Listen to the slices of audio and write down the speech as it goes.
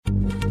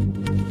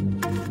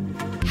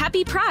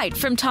Happy Pride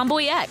from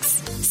Tomboy X,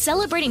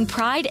 celebrating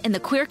pride and the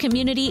queer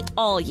community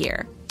all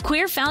year.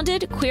 Queer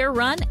founded, queer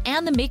run,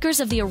 and the makers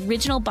of the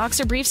original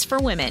boxer briefs for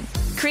women,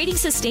 creating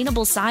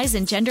sustainable size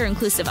and gender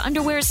inclusive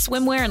underwear,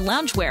 swimwear, and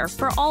loungewear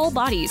for all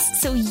bodies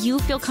so you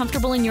feel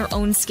comfortable in your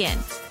own skin.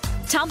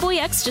 Tomboy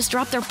X just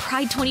dropped their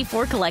Pride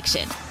 24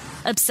 collection.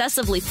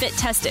 Obsessively fit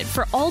tested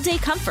for all day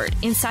comfort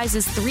in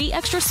sizes 3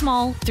 extra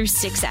small through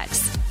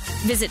 6X.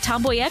 Visit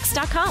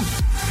tomboyx.com.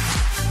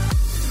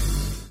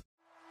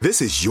 This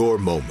is your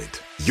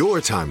moment, your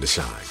time to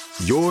shine,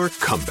 your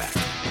comeback.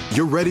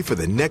 You're ready for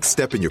the next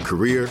step in your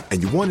career,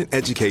 and you want an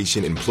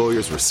education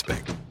employers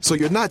respect. So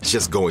you're not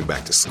just going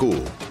back to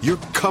school, you're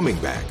coming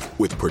back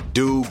with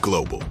Purdue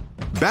Global.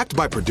 Backed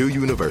by Purdue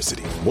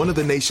University, one of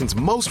the nation's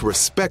most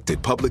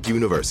respected public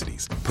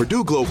universities,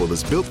 Purdue Global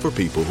is built for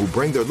people who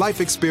bring their life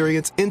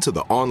experience into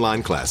the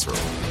online classroom.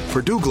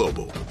 Purdue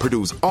Global,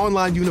 Purdue's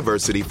online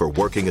university for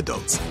working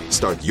adults.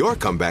 Start your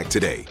comeback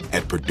today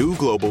at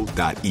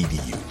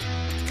purdueglobal.edu.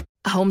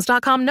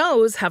 Homes.com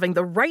knows having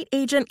the right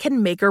agent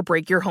can make or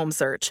break your home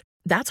search.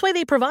 That's why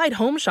they provide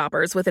home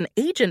shoppers with an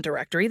agent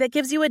directory that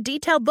gives you a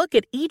detailed look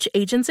at each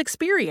agent's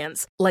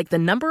experience, like the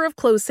number of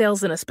closed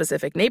sales in a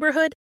specific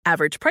neighborhood,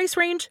 average price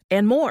range,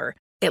 and more.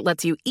 It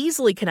lets you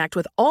easily connect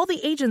with all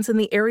the agents in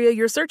the area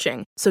you're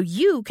searching, so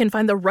you can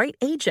find the right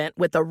agent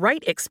with the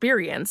right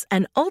experience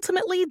and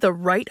ultimately the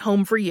right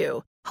home for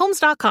you.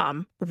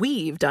 Homes.com.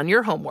 We've done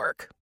your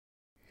homework.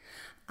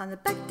 On the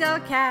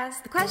Bechdel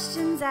cast, the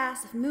questions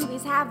asked if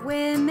movies have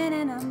women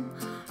in them.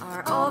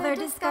 Are all their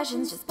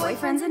discussions just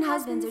boyfriends and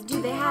husbands, or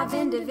do they have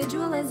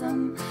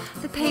individualism?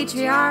 The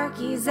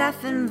patriarchy's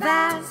effing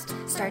vast.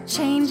 Start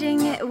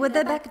changing it with the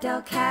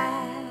Bechdel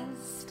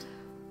cast.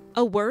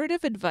 A word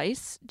of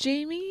advice,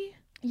 Jamie?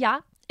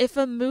 Yeah? If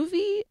a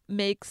movie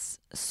makes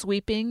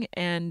sweeping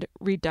and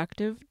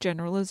reductive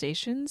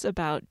generalizations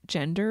about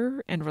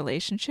gender and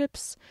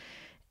relationships,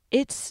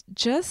 it's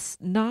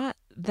just not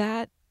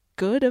that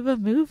good of a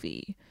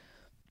movie.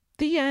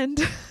 The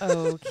end.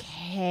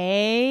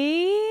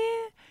 Okay.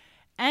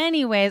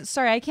 Anyways,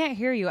 sorry, I can't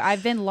hear you.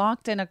 I've been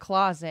locked in a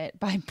closet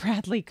by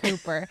Bradley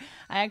Cooper.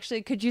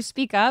 Could you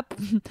speak up?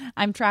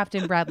 I'm trapped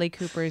in Bradley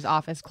Cooper's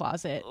office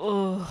closet.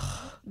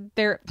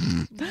 Here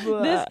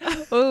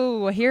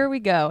we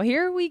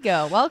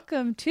go.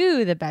 Welcome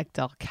to the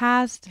Bechdel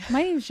cast.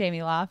 My name's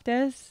Jamie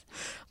Loftus.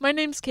 My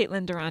name's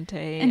Caitlin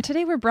Durante. And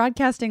today we're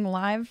broadcasting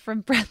live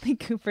from Bradley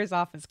Cooper's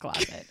office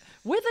closet.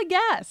 With a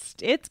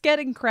guest. It's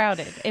getting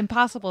crowded.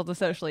 Impossible to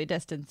socially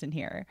distance in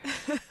here.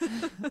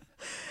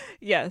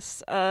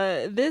 Yes.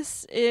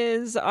 This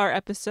is our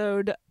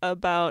episode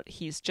about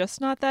He's Just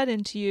Not That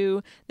Into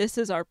You. This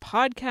is our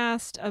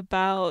podcast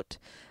about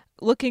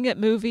looking at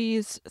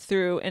movies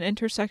through an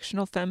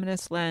intersectional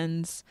feminist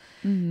lens,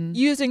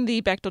 using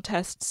the Bechdel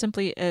test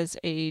simply as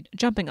a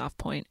jumping off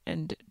point.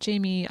 And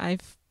Jamie, I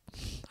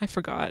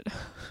forgot.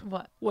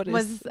 What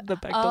is the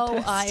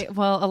Bechdel test?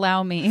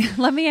 Allow me.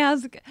 Let me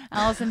ask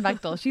Allison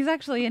Bechdel. She's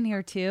actually in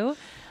here too.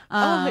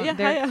 Hi,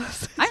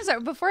 Allison. I'm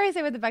sorry. Before I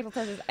say what the Bechdel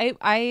test is,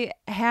 I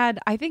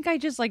think I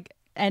just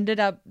ended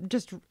up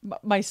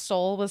my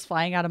soul was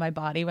flying out of my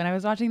body when I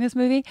was watching this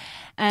movie,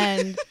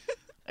 and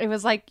it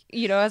was I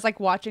was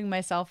watching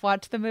myself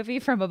watch the movie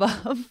from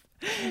above.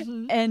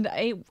 And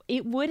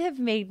it would have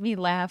made me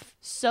laugh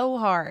so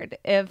hard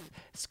if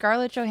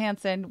Scarlett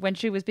Johansson, when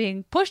she was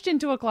being pushed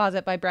into a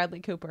closet by Bradley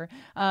Cooper,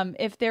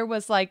 if there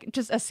was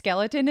just a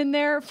skeleton in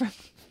there from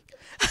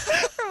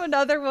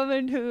another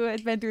woman who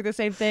had been through the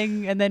same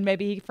thing, and then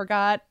maybe he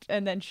forgot,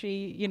 and then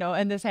she,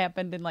 and this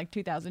happened in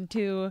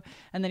 2002,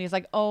 and then he's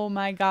like, oh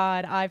my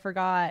God, I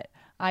forgot.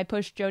 I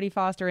pushed Jodie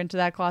Foster into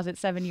that closet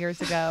 7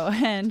 years ago,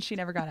 and she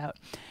never got out.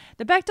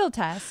 The Bechdel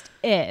test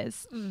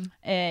is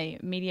a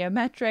media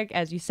metric.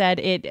 As you said,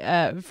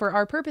 it for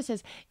our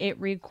purposes, it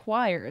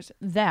requires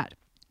that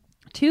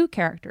two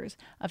characters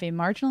of a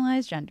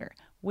marginalized gender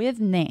with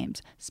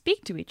names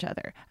speak to each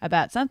other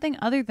about something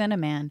other than a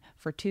man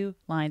for 2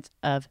 lines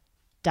of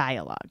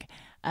dialogue.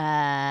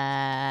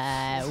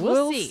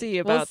 We'll see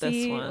about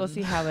this one. We'll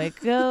see how it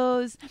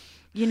goes.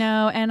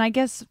 And I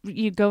guess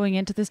going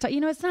into this,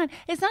 it's not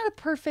a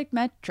perfect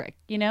metric.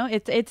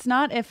 It's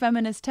not a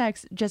feminist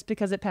text just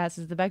because it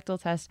passes the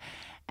Bechdel test,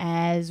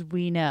 as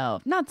we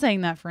know. Not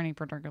saying that for any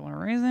particular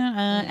reason.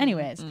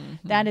 Anyways,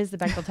 that is the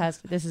Bechdel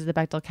test. This is the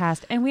Bechdel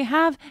cast, and we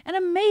have an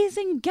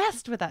amazing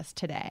guest with us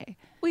today.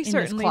 We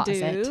certainly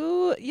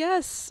do.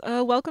 Yes.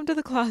 Welcome to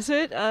the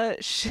closet.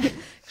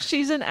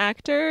 She's an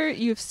actor.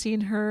 You've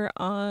seen her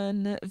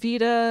on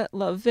Vita,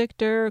 Love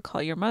Victor,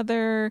 Call Your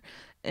Mother.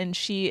 And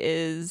she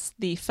is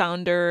the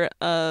founder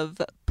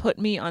of Put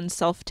Me on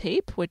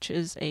Self-Tape, which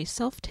is a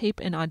self-tape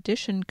and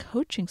audition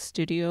coaching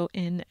studio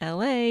in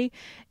LA.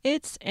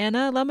 It's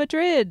Anna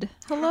LaMadrid.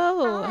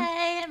 Hello.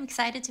 Hi, I'm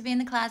excited to be in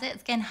the closet.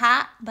 It's getting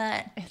hot,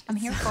 but I'm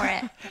here for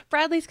it.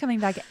 Bradley's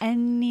coming back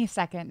any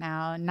second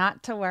now,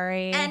 not to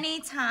worry.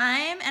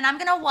 Anytime. And I'm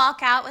going to walk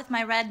out with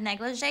my red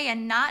negligee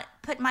and not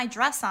put my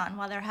dress on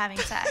while they're having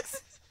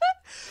sex.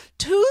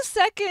 2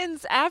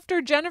 seconds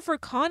after Jennifer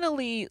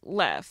Connelly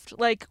left.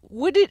 Like,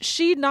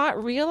 she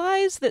not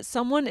realize that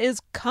someone is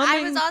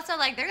coming? I was also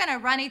like, they're going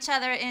to run each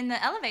other in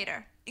the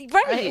elevator.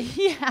 Right.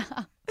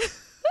 Yeah.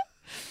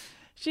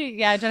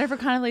 Jennifer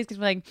Connelly's gonna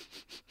be like,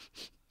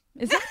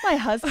 is that my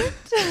husband?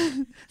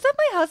 Is that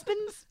my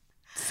husband's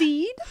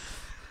seed?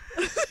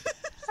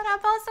 But I'm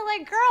also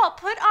like, girl,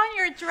 put on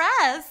your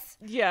dress.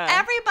 Yeah.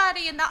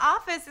 Everybody in the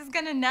office is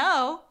going to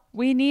know.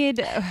 We need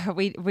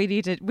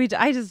to.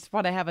 I just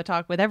want to have a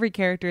talk with every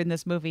character in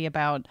this movie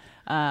about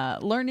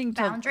learning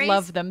to Boundaries?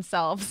 love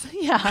themselves.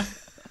 Yeah.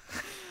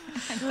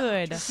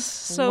 Good.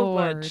 So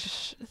Lord.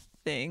 much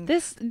thing.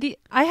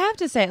 I have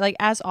to say, like,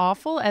 as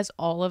awful as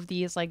all of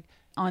these like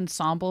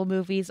ensemble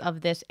movies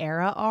of this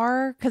era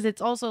are, because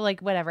it's also like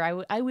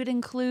whatever, I would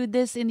include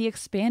this in the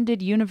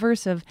expanded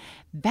universe of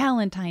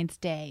Valentine's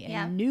Day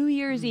and New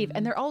Year's Eve,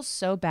 and they're all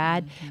so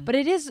bad. But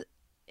it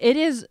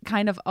is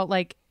kind of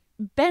like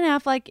Ben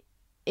Affleck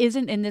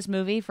isn't in this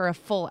movie for a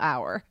full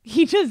hour.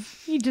 He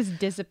just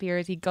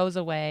disappears. He goes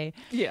away.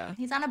 Yeah.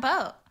 He's on a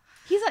boat.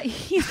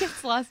 He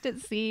gets lost at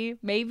sea.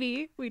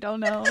 Maybe, we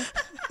don't know.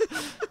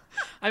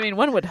 I mean,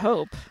 one would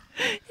hope.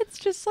 It's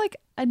just like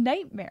a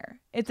nightmare.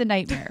 It's a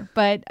nightmare.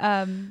 But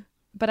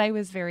I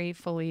was very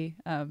fully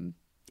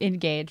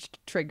engaged,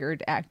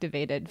 triggered,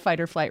 activated, fight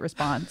or flight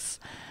response.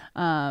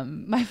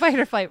 My fight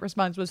or flight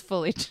response was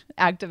fully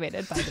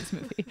activated by this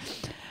movie.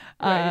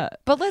 Right.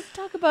 But let's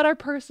talk about our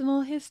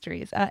personal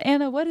histories.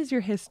 Anna, what is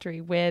your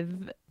history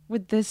with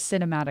this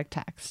cinematic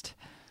text?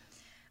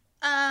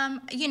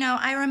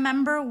 I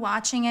remember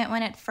watching it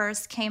when it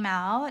first came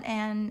out,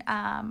 and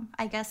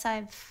I guess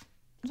I've,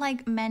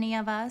 like many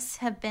of us,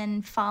 have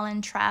been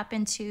fallen trap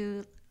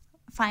into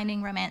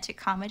finding romantic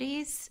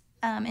comedies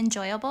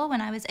enjoyable when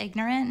I was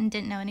ignorant and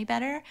didn't know any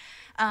better.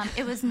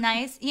 It was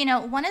nice.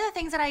 One of the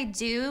things that I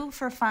do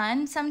for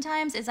fun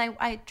sometimes is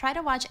I try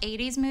to watch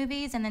 80s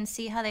movies and then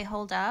see how they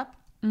hold up.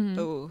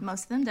 Mm-hmm.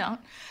 Most of them don't.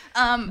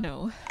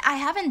 No. I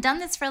haven't done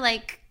this for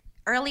like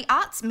early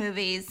aughts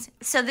movies.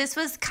 So this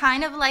was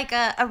kind of like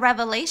a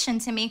revelation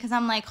to me, because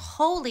I'm like,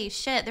 holy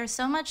shit, there's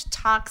so much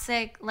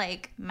toxic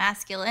like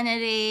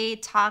masculinity,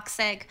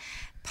 toxic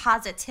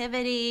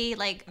positivity.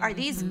 Like, are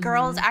these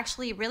girls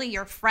actually really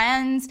your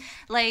friends?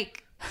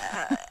 Like,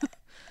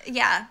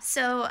 yeah.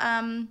 So,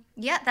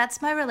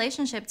 that's my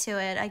relationship to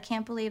it. I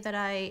can't believe that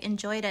I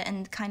enjoyed it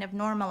and kind of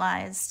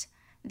normalized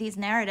these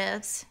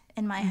narratives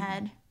in my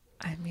head.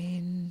 I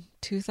mean,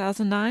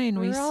 2009,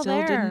 we all still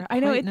there. didn't I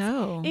know, quite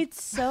know.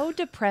 It's so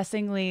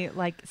depressingly,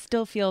 like,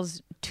 still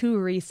feels too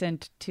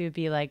recent to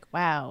be like,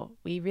 wow,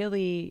 we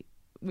really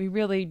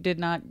did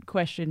not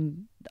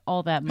question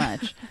all that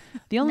much.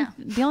 The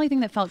only thing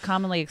that felt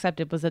commonly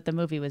accepted was that the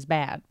movie was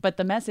bad, but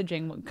the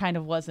messaging kind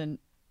of wasn't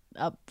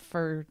up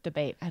for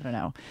debate. I don't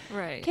know.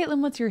 Right.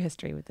 Caitlin, what's your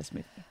history with this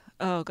movie?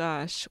 Oh,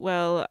 gosh.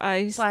 Well,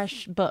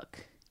 /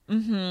 book.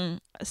 Mm-hmm.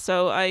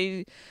 So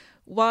I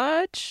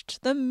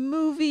watched the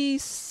movie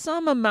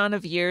some amount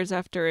of years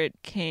after it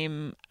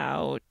came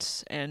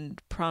out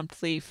and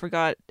promptly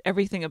forgot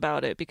everything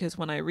about it, because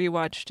when I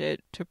rewatched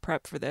it to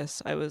prep for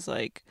this, I was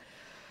like,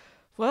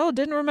 well,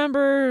 didn't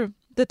remember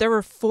that there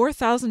were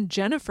 4,000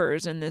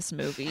 Jennifers in this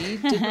movie.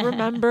 Didn't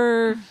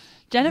remember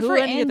Jennifer who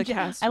any and of the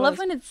cast I was. love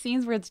when it's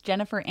scenes where it's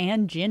Jennifer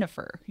and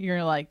Jennifer.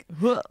 You're like,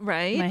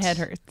 right? My head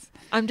hurts.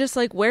 I'm just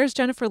like, where's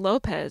Jennifer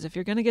Lopez? If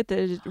you're going to get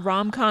the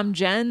rom-com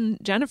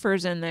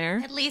Jennifers in there.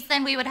 At least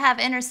then we would have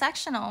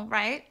intersectional,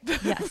 right?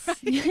 Yes.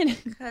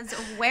 Because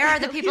where are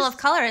the people of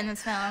color in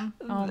this film?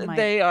 Oh my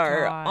They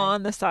are God.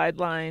 on the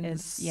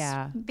sidelines.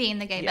 Being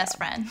the gay best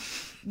friend.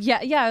 Yeah.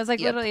 I was like,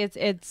 Yep. literally,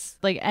 it's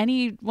like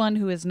anyone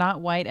who is not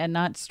white and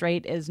not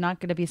straight is not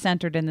going to be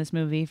centered in this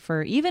movie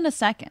for even a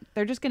second.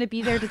 They're just going to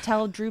be there to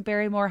tell Drew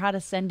Barrymore how to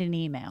send an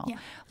email. Yeah.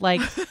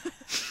 Like,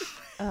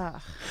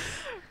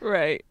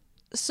 Right.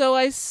 So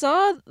I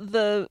saw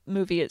the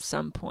movie at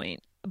some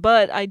point,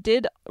 but I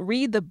did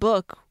read the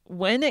book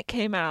when it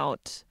came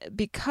out,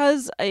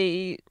 because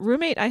a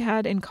roommate I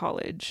had in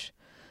college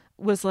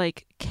was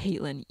like,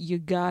 Caitlin, you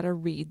gotta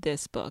read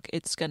this book.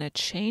 It's gonna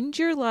change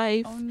your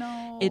life. oh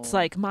no. It's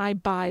like my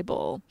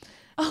Bible.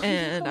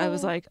 And I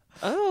was no. like,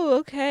 oh,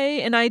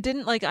 okay. And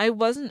I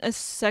wasn't a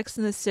Sex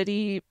and the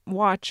City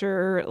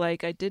watcher.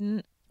 Like, I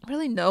didn't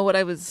really know what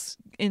I was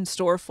in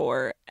store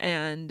for.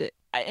 And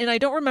I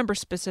don't remember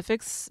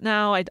specifics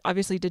now. I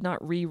obviously did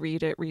not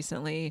reread it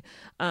recently.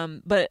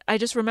 But I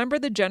just remember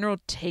the general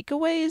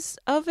takeaways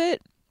of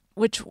it,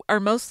 which are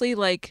mostly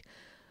like,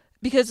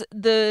 because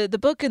the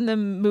book and the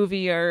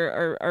movie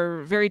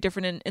are very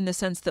different in the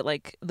sense that,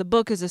 like, the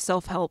book is a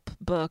self-help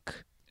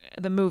book.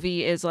 The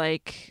movie is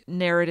like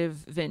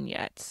narrative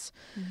vignettes.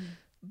 Mm-hmm.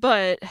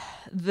 But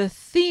the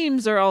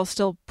themes are all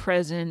still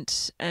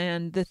present,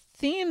 and the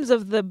themes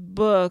of the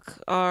book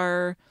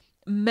are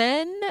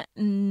Men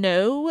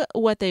know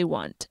what they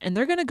want, and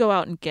they're going to go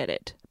out and get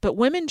it. But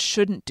women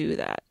shouldn't do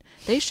that.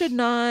 They should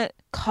not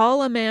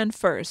call a man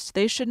first.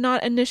 They should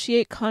not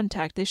initiate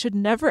contact. They should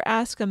never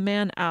ask a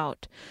man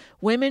out.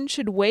 Women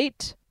should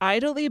wait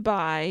idly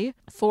by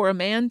for a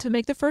man to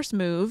make the first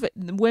move.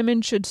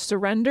 Women should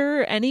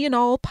surrender any and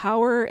all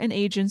power and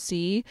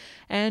agency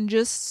and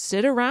just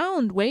sit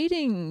around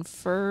waiting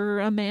for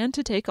a man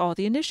to take all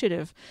the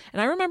initiative.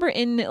 And I remember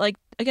in, like,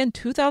 again,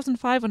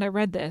 2005 when I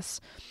read this,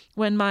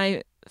 when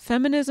my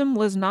feminism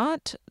was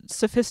not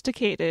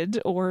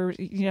sophisticated or,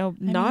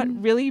 not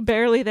really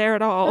barely there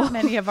at all. Not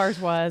many of ours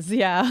was,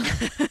 yeah.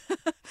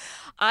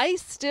 I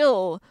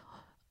still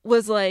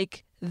was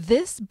like,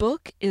 this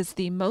book is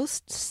the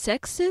most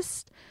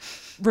sexist,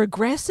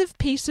 regressive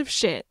piece of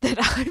shit that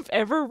I've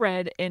ever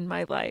read in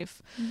my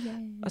life.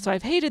 Yay. So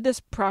I've hated this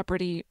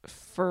property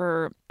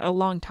for a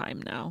long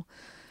time now.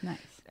 Nice.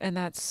 And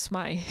that's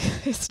my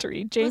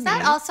history. Jamie. Was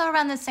that also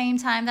around the same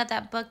time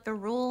that book, The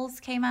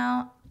Rules, came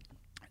out?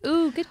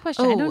 Ooh, good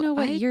question. I don't know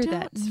what year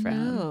that's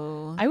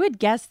from. I would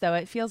guess, though.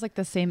 It feels like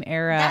the same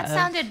era. That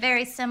sounded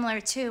very similar,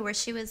 too, where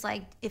she was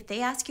like, if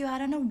they ask you out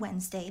on a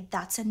Wednesday,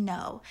 that's a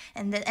no.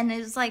 And it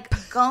was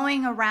like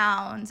going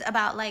around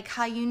about like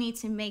how you need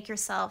to make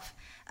yourself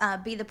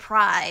be the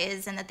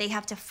prize and that they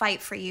have to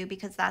fight for you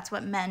because that's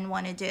what men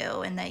want to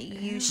do and that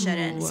you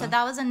shouldn't. So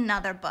that was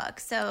another book.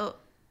 So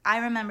I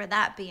remember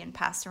that being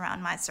passed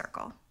around my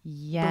circle.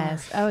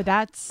 Yes. Oh,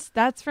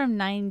 that's from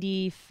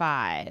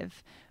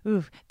 95.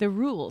 Ooh, The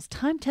Rules,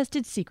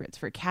 Time-Tested Secrets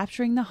for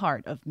Capturing the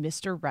Heart of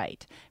Mr.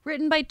 Right.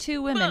 Written by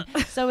two women.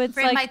 So it's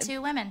written like by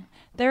two women.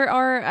 There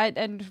are,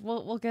 and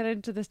we'll get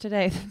into this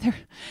today.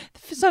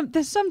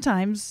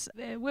 Sometimes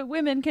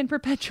women can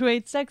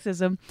perpetuate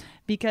sexism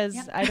because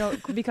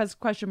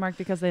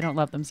because they don't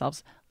love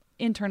themselves,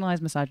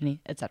 internalized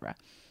misogyny, etc.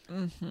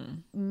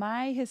 Mm-hmm.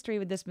 My history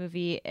with this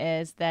movie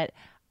is that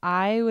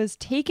I was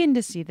taken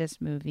to see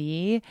this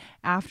movie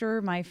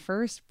after my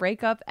first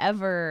breakup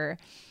ever.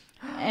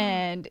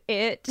 And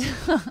this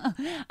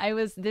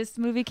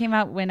movie came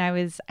out when I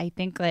was, I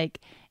think, like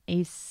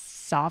a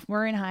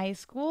sophomore in high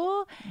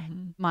school.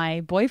 Mm-hmm. My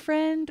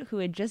boyfriend, who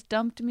had just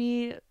dumped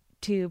me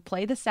to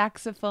play the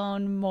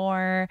saxophone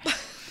more.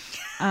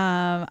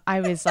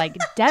 I was like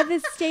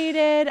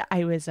devastated.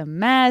 I was a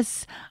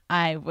mess.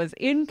 I was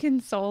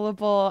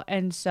inconsolable.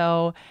 And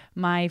so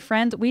my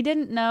friends, we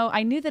didn't know,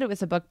 I knew that it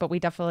was a book, but we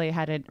definitely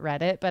hadn't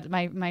read it. But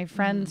my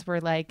friends were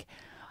like,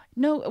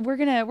 no, we're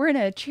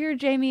gonna cheer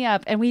Jamie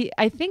up. And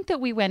I think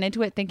that we went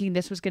into it thinking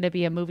this was gonna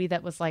be a movie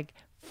that was like,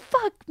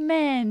 fuck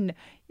men,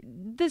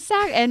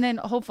 and then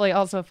hopefully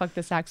also fuck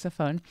the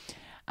saxophone.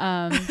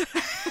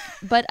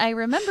 But I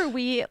remember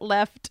we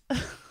left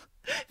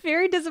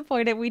very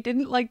disappointed. We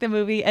didn't like the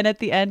movie, and at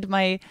the end,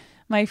 my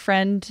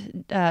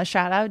friend,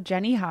 shout out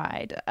Jenny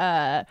Hyde,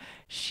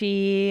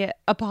 she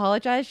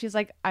apologized. She's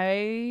like,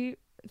 I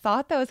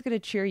thought that was gonna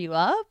cheer you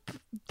up,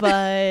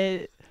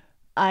 but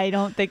I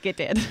don't think it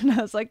did. And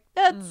I was like,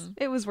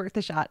 it was worth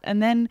a shot.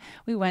 And then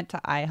we went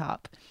to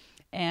IHOP.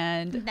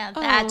 And now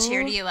that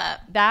cheered you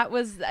up.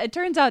 It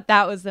turns out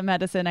that was the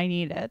medicine I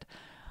needed.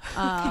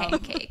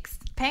 Pancakes.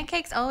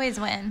 Pancakes always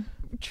win.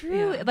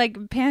 True. Yeah.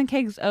 Like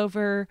pancakes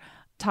over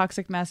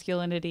Toxic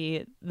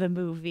Masculinity, the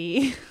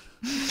movie.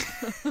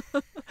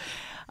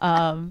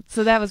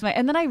 So that was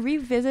and then I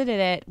revisited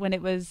it when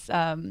it was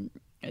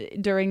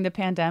during the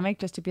pandemic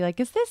just to be like,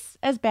 is this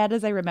as bad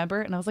as I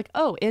remember? And I was like,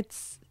 oh,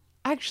 it's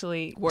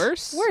actually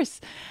worse.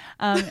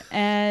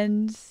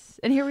 And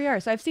here we are.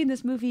 So I've seen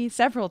this movie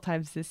several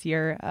times this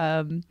year,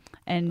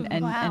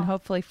 and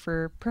hopefully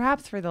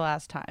perhaps for the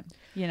last time.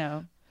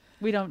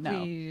 We don't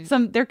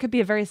know. There could be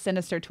a very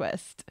sinister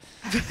twist.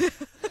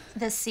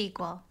 The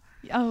sequel.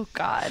 Oh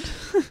God.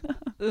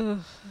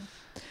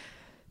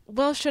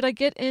 Well, should I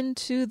get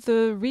into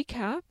the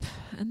recap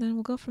and then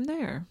we'll go from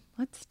there?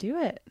 Let's do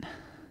it.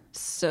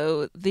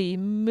 So the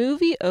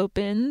movie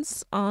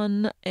opens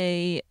on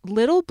a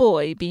little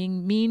boy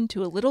being mean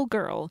to a little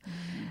girl.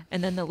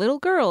 And then the little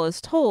girl is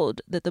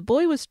told that the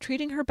boy was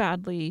treating her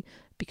badly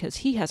because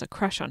he has a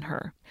crush on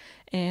her.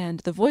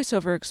 And the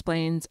voiceover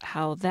explains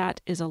how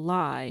that is a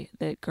lie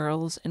that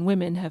girls and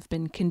women have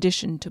been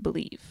conditioned to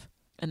believe.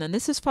 And then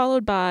this is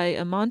followed by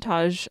a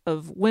montage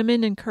of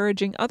women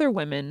encouraging other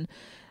women,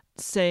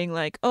 saying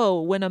like,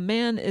 oh, when a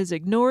man is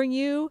ignoring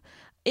you,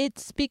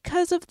 it's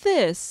because of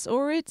this,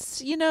 or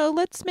it's,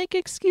 let's make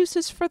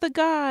excuses for the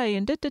guy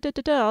and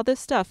all this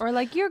stuff. Or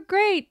like, you're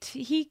great,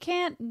 he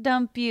can't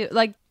dump you.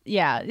 Like,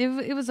 yeah,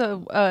 it was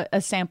a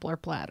sampler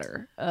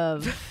platter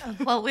of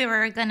what we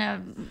were going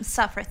to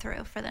suffer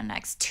through for the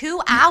next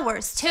 2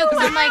 hours, too.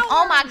 Because I'm like,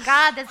 oh my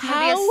God, this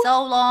movie is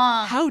so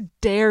long. How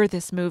dare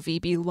this movie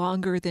be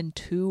longer than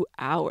 2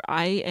 hours?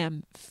 I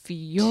am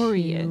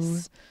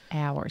furious. 2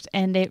 hours.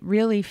 And it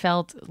really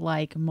felt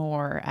like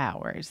more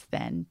hours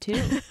than 2.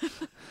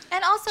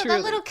 And also,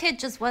 that little kid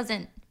just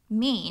wasn't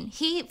mean.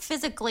 He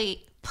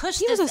physically pushed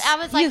this. I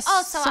was like,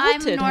 oh, so I'm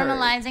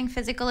normalizing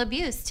physical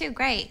abuse too.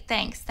 Great.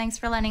 Thanks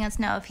for letting us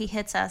know if he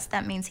hits us,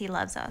 that means he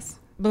loves us.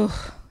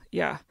 Ugh,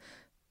 yeah.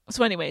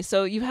 So anyway,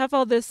 so you have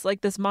all this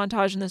like this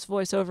montage and this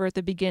voiceover at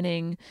the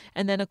beginning,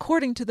 and then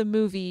according to the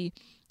movie,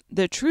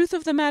 the truth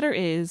of the matter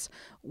is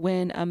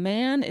when a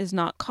man is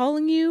not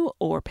calling you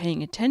or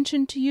paying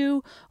attention to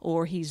you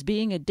or he's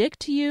being a dick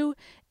to you,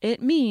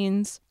 it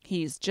means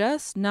he's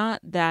just not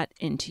that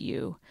into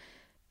you.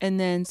 And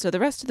then, so the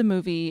rest of the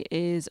movie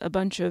is a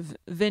bunch of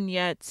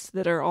vignettes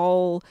that are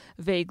all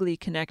vaguely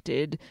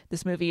connected.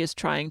 This movie is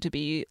trying to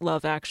be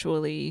Love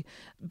Actually,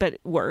 but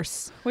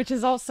worse. Which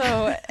is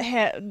also,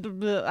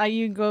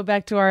 you go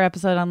back to our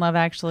episode on Love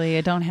Actually,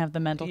 I don't have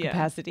the mental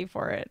capacity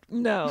for it.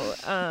 No.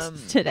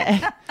 Today.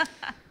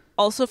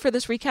 Also, for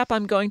this recap,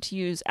 I'm going to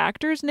use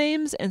actors'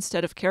 names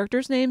instead of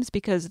characters' names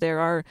because there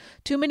are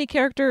too many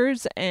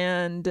characters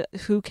and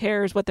who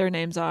cares what their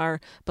names are,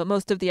 but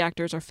most of the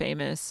actors are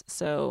famous,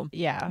 so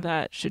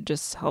that should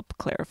just help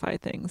clarify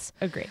things.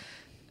 Agree.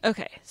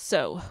 Okay,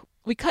 so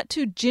we cut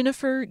to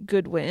Jennifer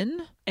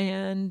Goodwin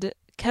and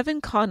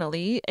Kevin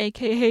Connolly,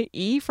 aka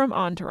E from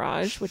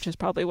Entourage, which is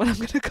probably what I'm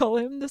going to call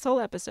him this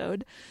whole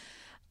episode.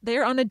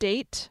 They're on a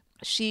date.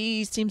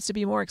 She seems to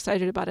be more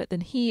excited about it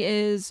than he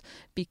is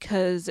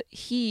because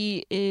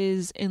he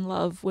is in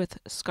love with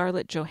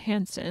Scarlett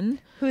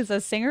Johansson, who's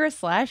a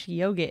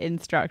singer/yoga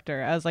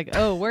instructor. I was like,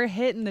 oh, we're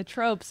hitting the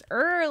tropes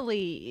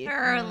early.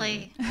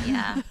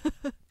 Yeah.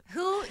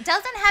 Who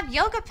doesn't have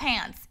yoga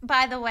pants,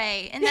 by the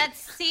way? In that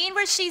scene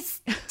where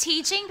she's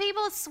teaching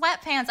people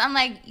sweatpants, I'm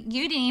like,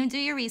 you didn't even do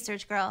your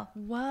research, girl.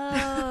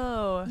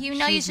 Whoa.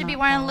 You should be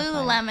wearing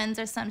Lululemons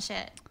or some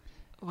shit.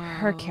 Wow.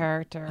 Her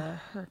character,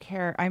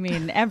 I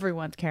mean,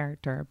 everyone's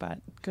character, but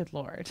good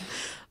Lord.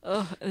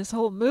 Oh, this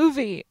whole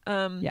movie.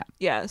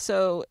 Yeah.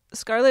 So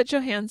Scarlett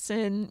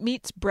Johansson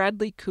meets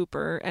Bradley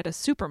Cooper at a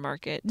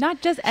supermarket.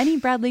 Not just any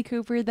Bradley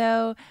Cooper,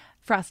 though.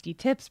 Frosty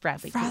Tips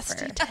Bradley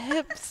Frosty Cooper.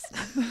 Tips.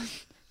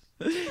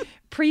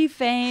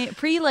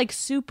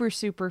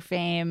 super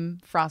fame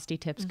Frosty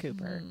Tips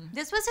Cooper.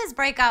 This was his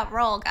breakout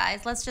role,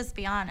 guys. Let's just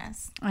be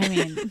honest. I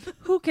mean,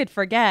 who could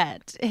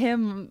forget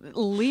him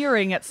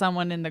leering at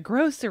someone in the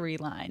grocery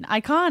line?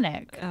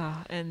 Iconic.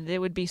 And it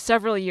would be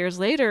several years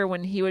later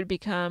when he would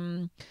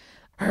become,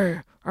 hey,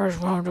 I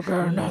just wanted to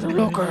get another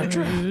look at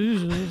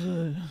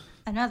you.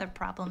 Another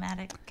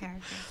problematic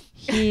character.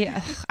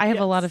 I have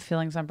a lot of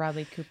feelings on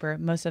Bradley Cooper.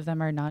 Most of them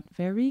are not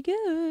very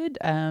good.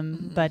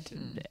 But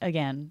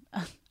again,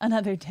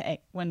 another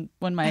day when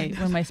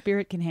my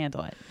spirit can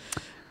handle it.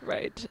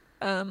 Right.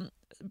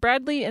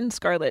 Bradley and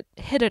Scarlett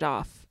hit it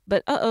off,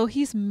 but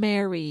he's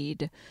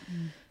married.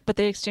 But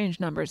they exchange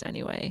numbers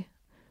anyway.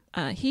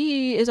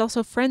 He is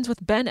also friends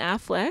with Ben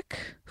Affleck,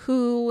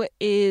 who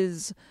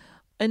is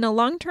in a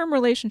long-term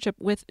relationship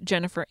with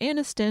Jennifer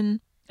Aniston.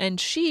 And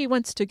she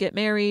wants to get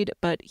married,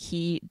 but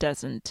he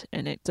doesn't.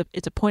 And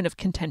it's a point of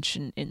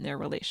contention in their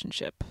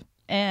relationship.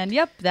 And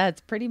yep,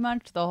 that's pretty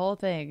much the whole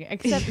thing.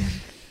 Except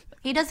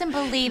he doesn't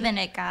believe in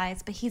it,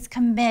 guys, but he's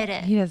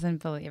committed. He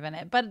doesn't believe in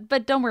it.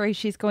 But don't worry,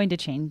 she's going to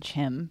change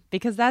him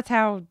because that's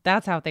how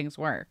things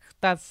work.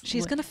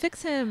 She's going to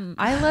fix him.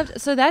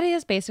 So that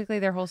is basically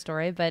their whole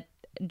story, but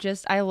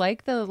I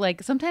like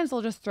sometimes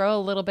they'll just throw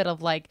a little bit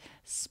of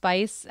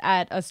spice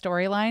at a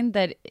storyline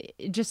that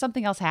just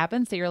something else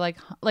happens that you're like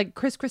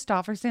Chris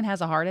Christopherson has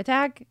a heart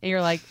attack and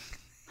you're like,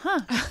 huh,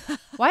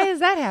 why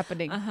is that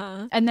happening?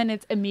 And then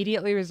it's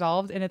immediately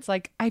resolved and it's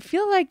like, I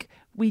feel like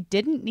we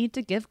didn't need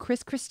to give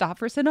Chris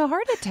Christopherson a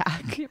heart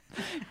attack.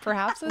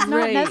 Perhaps it's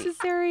not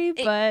necessary,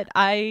 but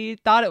I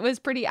thought it was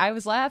pretty. I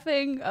was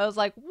laughing. I was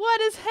like, what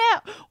is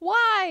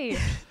why?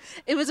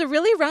 It was a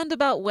really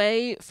roundabout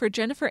way for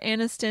Jennifer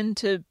Aniston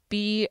to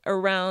be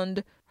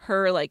around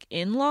her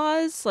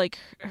in-laws,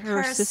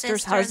 her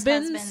sister's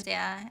husbands.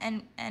 Yeah,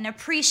 and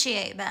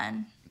appreciate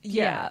Ben.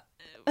 Yeah.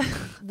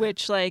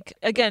 Which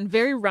again,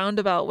 very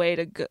roundabout way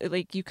to go.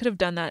 You could have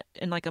done that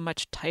in a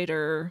much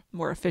tighter,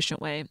 more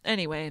efficient way.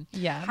 Anyway.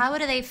 Yeah. How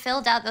would they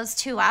filled out those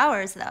 2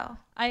 hours though?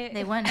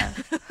 They wouldn't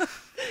have.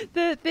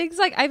 The things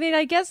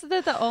I guess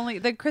that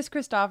the Chris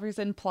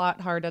Christopherson plot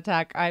heart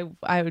attack, I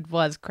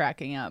was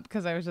cracking up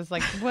because I was just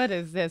like, what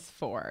is this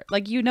for?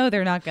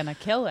 They're not going to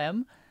kill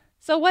him.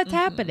 So what's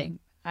happening?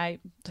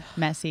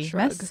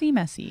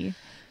 Messy.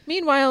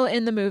 Meanwhile,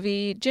 in the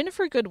movie,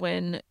 Jennifer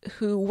Goodwin,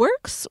 who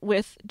works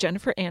with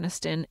Jennifer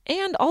Aniston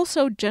and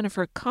also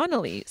Jennifer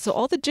Connelly, so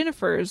all the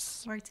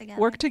Jennifers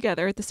work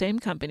together at the same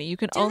company.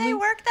 Do they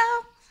work though?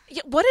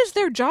 Yeah, what is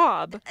their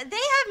job? They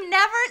have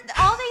never.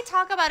 All they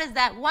talk about is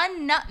that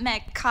one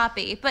nutmeg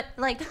copy. But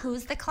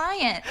who's the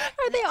client?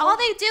 All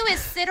they do is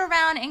sit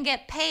around and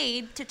get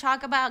paid to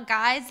talk about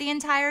guys the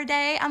entire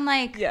day. I'm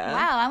like,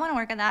 wow, I want to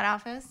work at that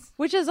office.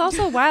 Which is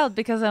also wild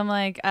because I'm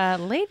like,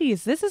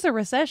 ladies, this is a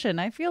recession.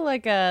 I feel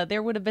like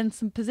there would have been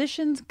some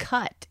positions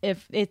cut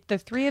if the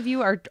three of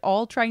you are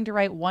all trying to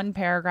write one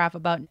paragraph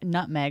about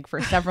nutmeg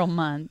for several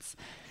months.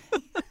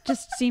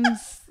 Just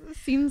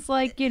seems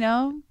like, in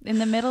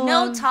the middle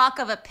of talk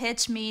of a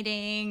pitch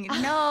meeting,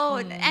 no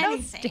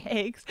anything.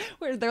 Stakes.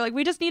 Where they're like,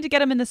 we just need to get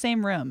them in the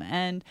same room.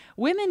 And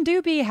women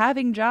do be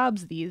having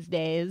jobs these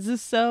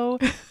days. So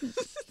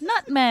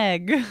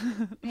Nutmeg.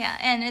 Yeah,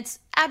 and it's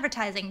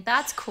advertising.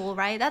 That's cool,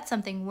 right? That's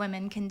something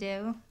women can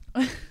do.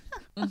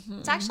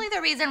 It's actually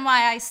the reason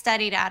why I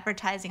studied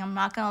advertising. I'm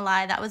not gonna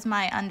lie, that was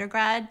my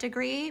undergrad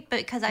degree,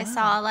 because I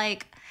saw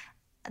like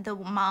the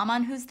mom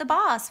on Who's the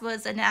Boss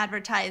was in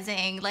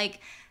advertising.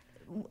 Like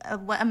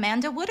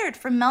Amanda Woodard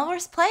from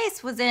Melrose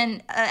Place was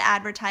in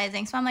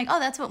advertising. So I'm like, oh,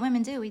 that's what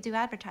women do. We do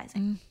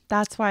advertising.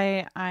 That's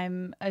why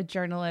I'm a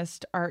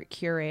journalist, art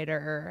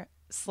curator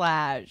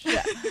slash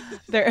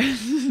there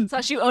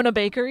Slash you own a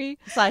bakery.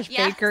 slash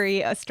Yes.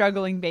 bakery, a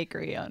struggling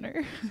bakery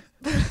owner.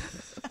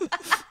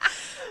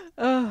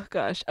 Oh,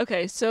 gosh.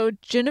 Okay, so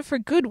Jennifer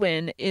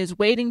Goodwin is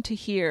waiting to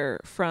hear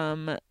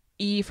from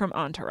E from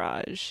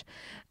Entourage.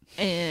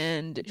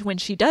 And when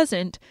she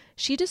doesn't,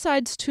 she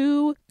decides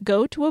to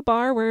go to a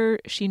bar where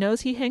she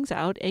knows he hangs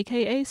out,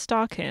 aka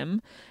stalk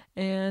him.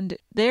 And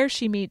there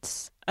she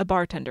meets a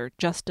bartender,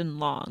 Justin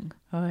Long,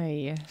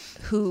 Oy.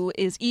 who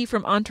is E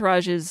from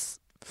Entourage's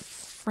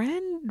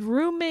friend,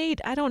 roommate,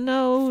 I don't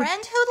know.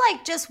 Friend who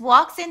like just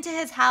walks into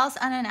his house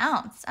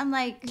unannounced. I'm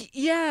like,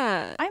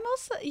 Yeah. I'm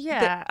also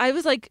I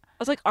was like,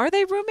 are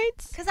they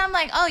roommates? because I'm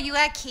like, oh, you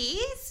got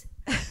keys?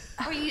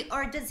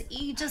 Or does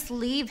E just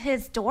leave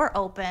his door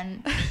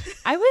open?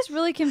 I was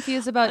really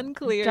confused about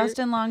Unclear.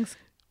 Justin Long's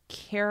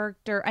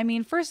character. I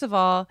mean, first of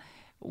all,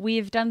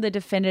 we've done the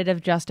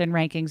definitive Justin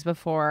rankings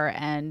before,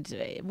 and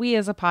we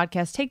as a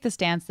podcast take the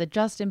stance that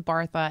Justin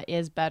Bartha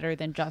is better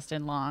than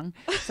Justin Long.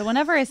 So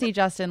whenever I see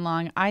Justin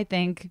Long, I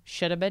think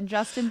should have been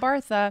Justin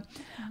Bartha.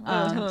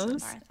 Martha.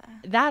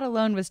 That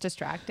alone was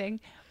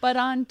distracting. But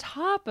on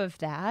top of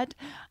that,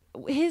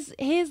 his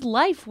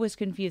life was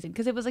confusing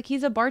because it was like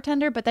he's a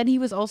bartender, but then he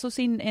was also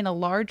seen in a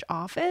large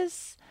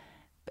office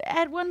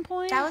at one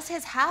point. That was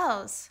his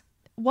house.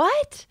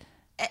 What?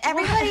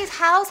 Everybody's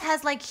house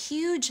has like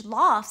huge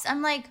lofts.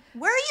 I'm like,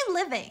 where are you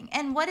living?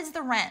 And what is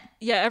the rent?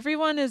 Yeah,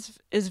 everyone is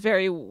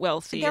very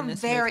wealthy They're in this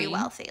very movie.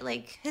 wealthy.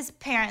 Like his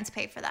parents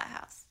pay for that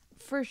house.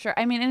 For sure.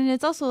 I mean, and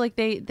it's also like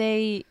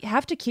they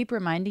have to keep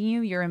reminding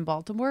you you're in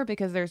Baltimore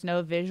because there's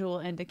no visual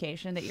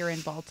indication that you're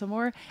in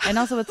Baltimore. And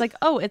also it's like,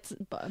 oh, it's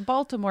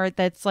Baltimore.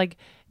 That's like,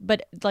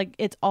 but like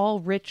it's all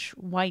rich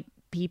white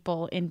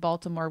people in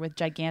Baltimore with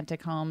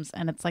gigantic homes.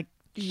 And it's like,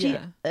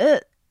 Yeah.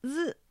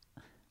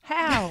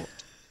 how?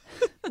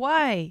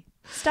 Why?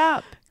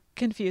 Stop.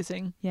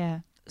 Confusing. Yeah.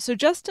 So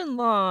Justin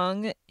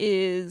Long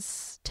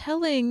is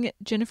telling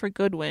Jennifer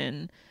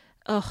Goodwin,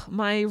 ugh,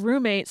 my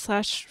roommate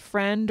slash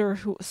friend or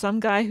some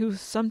guy who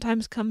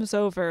sometimes comes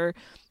over,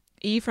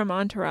 E from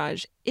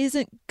Entourage,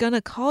 isn't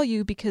gonna call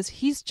you because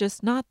he's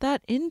just not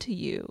that into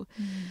you.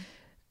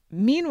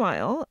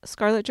 Meanwhile,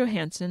 Scarlett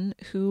Johansson,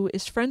 who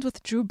is friends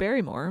with Drew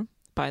Barrymore,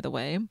 by the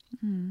way,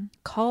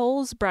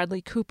 calls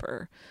Bradley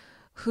Cooper,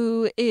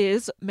 who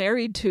is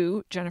married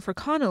to Jennifer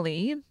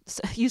Connelly.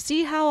 So you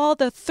see how all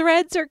the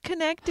threads are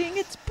connecting?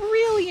 It's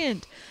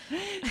brilliant.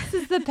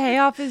 The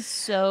payoff is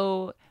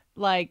so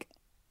like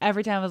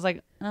every time I was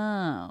like,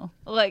 oh,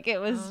 like it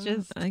was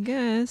just I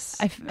guess.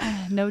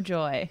 no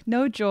joy.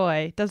 No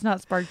joy. Does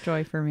not spark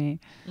joy for me.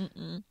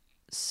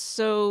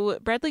 So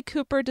Bradley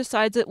Cooper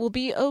decides it will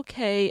be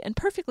okay and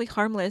perfectly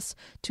harmless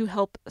to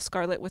help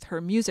Scarlett with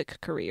her music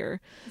career.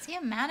 Is he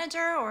a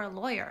manager or a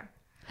lawyer?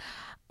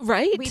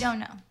 Right? We don't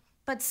know.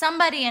 But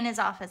somebody in his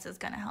office is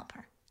going to help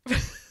her.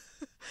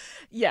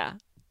 Yeah,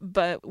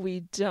 but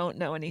we don't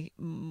know any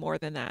more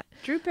than that.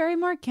 Drew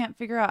Barrymore can't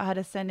figure out how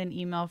to send an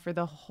email for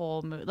the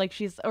whole movie. Like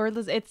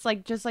it's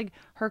like just like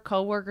her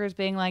coworkers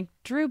being like,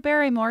 Drew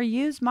Barrymore,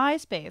 use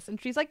MySpace.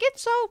 And she's like,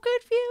 it's so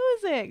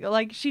confusing.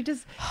 Like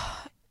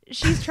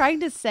she's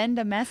trying to send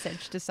a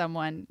message to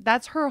someone.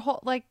 That's her whole,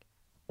 like,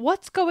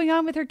 what's going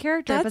on with her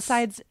character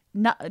besides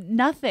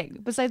nothing,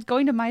 besides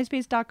going to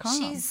MySpace.com?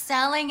 She's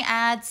selling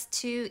ads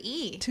to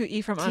E. To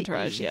E from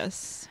Entourage,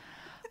 yes.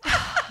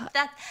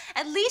 That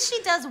at least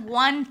she does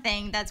one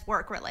thing that's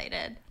work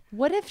related.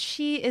 What if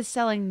she is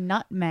selling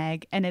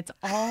nutmeg and it's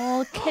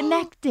all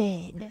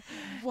connected?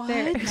 What?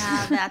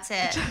 Now that's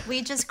it.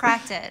 We just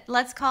cracked it.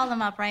 Let's call them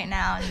up right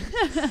now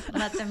and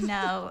let them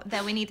know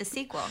that we need the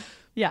sequel.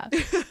 Yeah.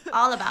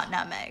 All about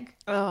nutmeg.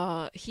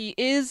 He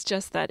is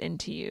just that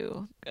into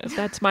you.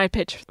 That's my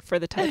pitch for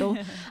the title.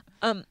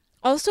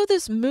 Also,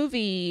 this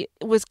movie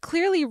was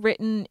clearly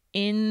written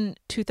in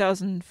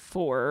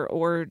 2004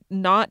 or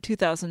not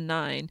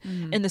 2009,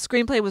 and the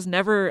screenplay was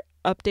never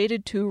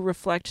updated to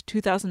reflect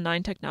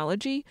 2009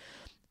 technology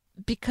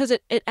because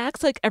it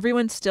acts like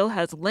everyone still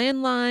has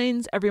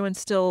landlines, everyone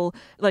still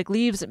like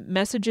leaves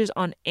messages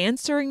on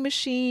answering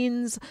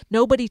machines,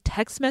 nobody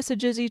text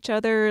messages each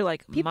other,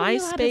 like People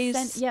knew how to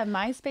MySpace.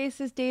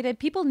 MySpace is dated.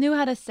 People knew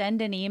how to send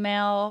an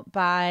email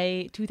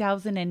by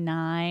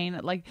 2009.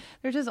 Like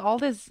there's just all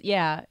this.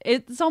 Yeah,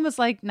 it's almost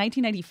like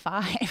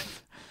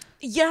 1995.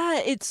 Yeah,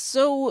 it's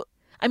so.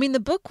 I mean, the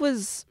book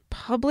was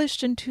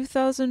published in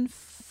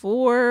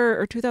 2004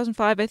 or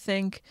 2005, I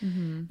think.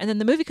 And then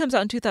the movie comes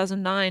out in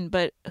 2009.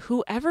 But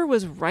whoever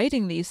was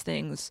writing these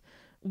things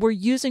were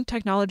using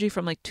technology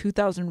from like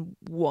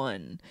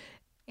 2001.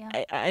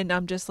 Yeah. And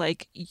I'm just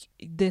like,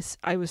 this,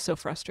 I was so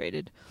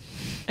frustrated.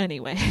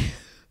 Anyway.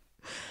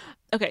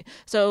 Okay,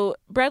 so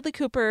Bradley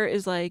Cooper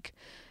is like,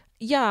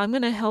 yeah, I'm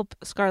going to help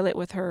Scarlett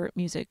with her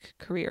music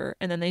career.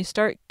 And then they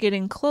start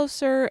getting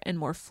closer and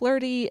more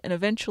flirty, and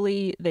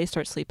eventually they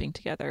start sleeping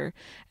together.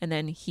 And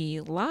then he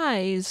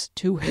lies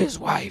to his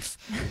wife,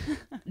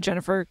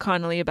 Jennifer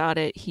Connelly, about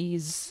it.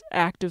 He's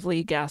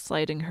actively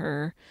gaslighting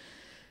her.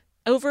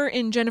 Over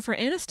in Jennifer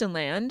Aniston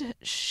land,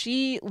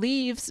 she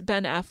leaves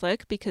Ben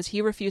Affleck because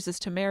he refuses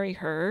to marry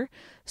her.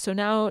 So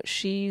now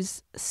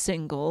she's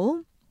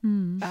single.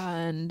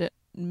 And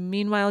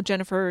meanwhile,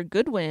 Jennifer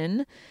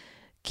Goodwin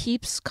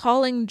keeps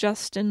calling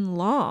Justin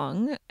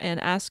Long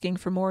and asking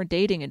for more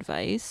dating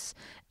advice.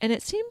 And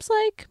it seems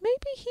like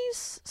maybe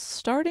he's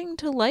starting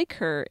to like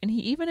her. And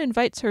he even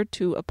invites her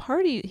to a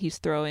party he's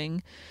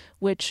throwing,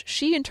 which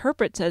she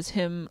interprets as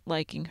him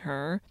liking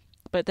her.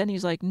 But then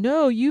he's like,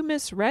 no, you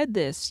misread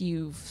this,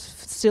 you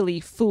silly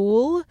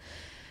fool.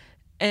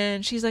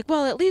 And she's like,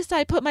 well, at least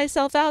I put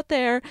myself out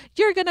there.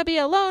 You're going to be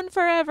alone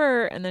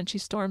forever. And then she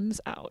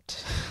storms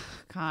out.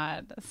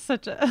 God,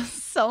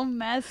 so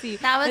messy.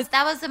 That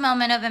was the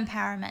moment of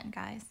empowerment,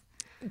 guys.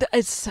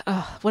 It's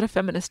what a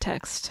feminist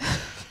text.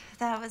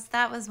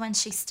 That was when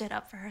she stood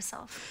up for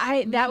herself.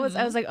 I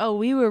was like, oh,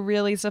 we were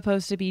really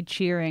supposed to be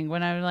cheering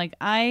when I was like,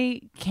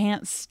 I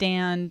can't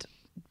stand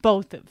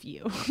both of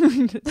you.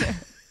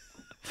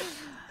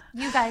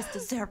 You guys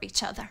deserve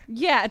each other.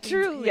 Yeah,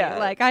 truly. Yeah.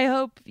 Like, I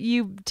hope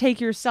you take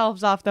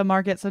yourselves off the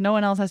market so no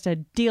one else has to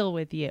deal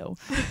with you.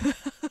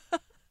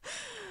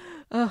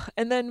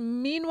 And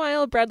then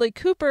meanwhile, Bradley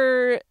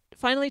Cooper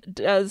finally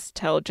does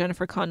tell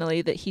Jennifer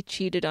Connelly that he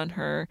cheated on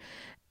her.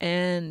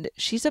 And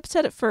she's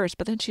upset at first,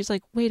 but then she's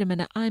like, wait a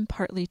minute, I'm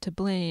partly to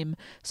blame.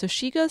 So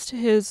she goes to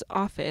his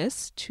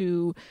office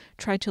to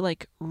try to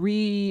like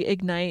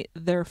reignite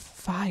their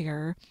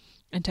fire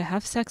and to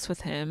have sex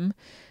with him.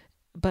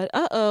 But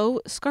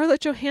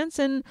Scarlett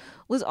Johansson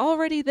was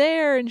already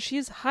there and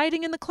she's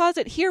hiding in the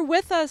closet here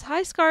with us.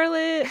 Hi,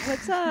 Scarlett.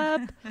 What's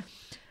up?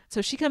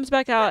 So she comes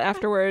back out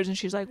afterwards and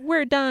she's like,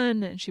 we're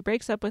done. And she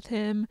breaks up with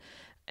him.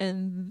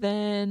 And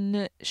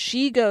then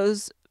she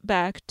goes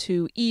back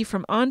to E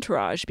from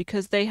Entourage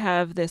because they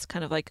have this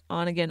kind of like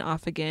on again,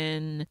 off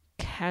again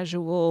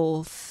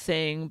casual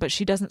thing, but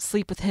she doesn't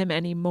sleep with him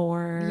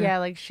anymore. Yeah,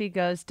 like she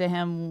goes to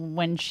him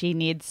when she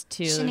needs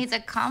to. She needs a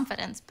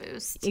confidence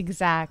boost.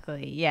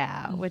 Exactly,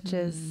 yeah, which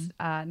is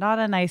not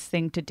a nice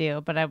thing to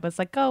do. But I was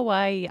like, oh,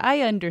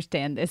 I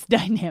understand this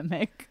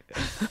dynamic.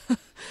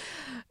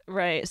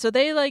 Right. So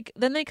they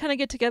then they kind of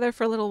get together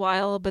for a little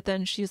while, but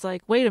then she's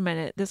like, wait a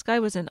minute, this guy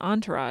was in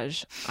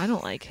Entourage. I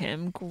don't like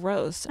him.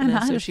 Gross. And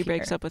then so she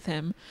breaks up with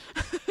him.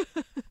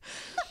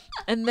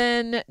 And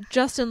then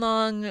Justin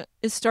Long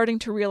is starting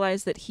to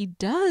realize that he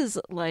does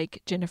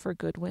like Jennifer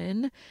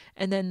Goodwin.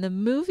 And then the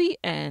movie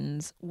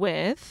ends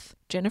with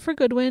Jennifer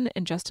Goodwin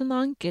and Justin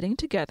Long getting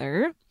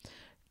together.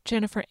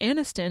 Jennifer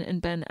Aniston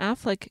and Ben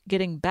Affleck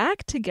getting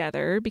back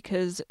together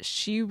because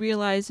she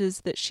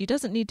realizes that she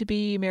doesn't need to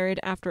be married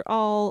after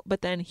all,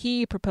 but then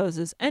he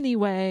proposes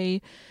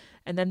anyway,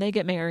 and then they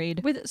get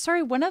married.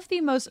 One of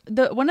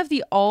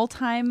the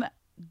all-time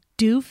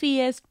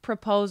doofiest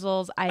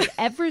proposals I've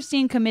ever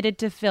seen committed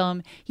to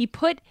film. He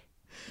put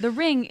the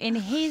ring in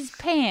his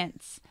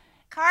pants.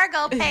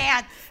 Cargo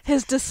pants.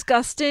 His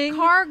disgusting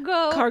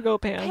cargo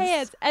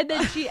pants. And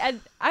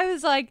then I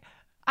was like,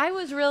 I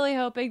was really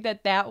hoping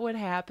that would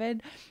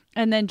happen.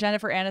 And then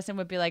Jennifer Aniston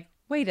would be like,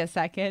 wait a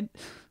second.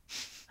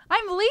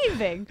 I'm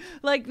leaving.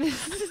 Like,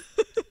 this is,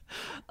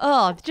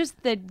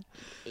 just the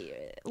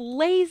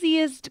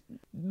laziest,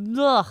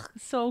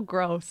 so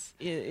gross.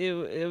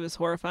 It was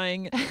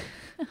horrifying.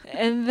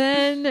 And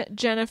then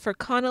Jennifer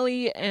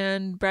Connelly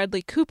and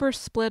Bradley Cooper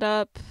split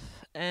up.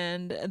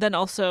 And then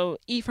also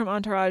E from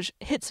Entourage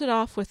hits it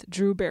off with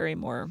Drew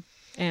Barrymore.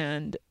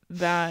 And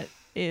that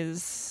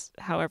is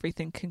how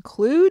everything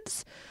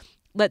concludes.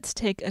 Let's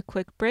take a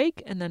quick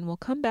break and then we'll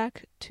come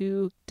back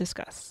to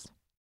discuss.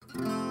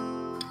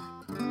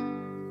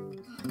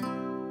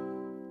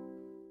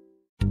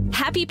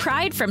 Happy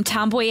Pride from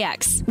Tomboy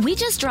X. We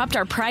just dropped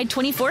our Pride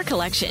 24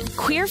 collection.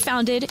 Queer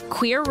founded,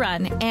 queer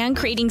run, and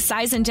creating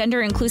size and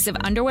gender inclusive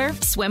underwear,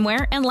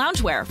 swimwear, and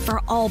loungewear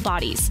for all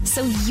bodies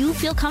so you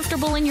feel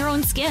comfortable in your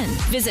own skin.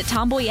 Visit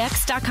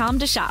tomboyx.com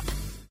to shop.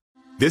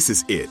 This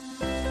is it.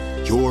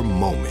 Your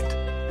moment.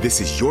 This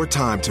is your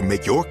time to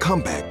make your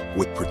comeback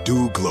with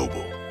Purdue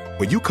Global.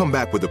 When you come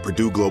back with a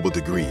Purdue Global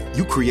degree,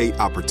 you create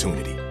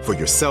opportunity for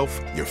yourself,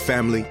 your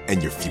family,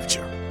 and your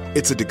future.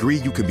 It's a degree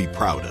you can be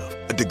proud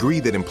of, a degree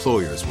that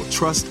employers will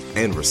trust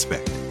and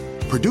respect.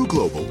 Purdue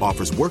Global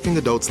offers working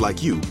adults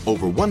like you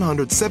over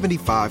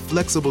 175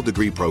 flexible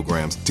degree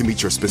programs to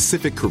meet your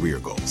specific career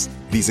goals.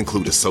 These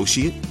include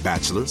associate,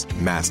 bachelor's,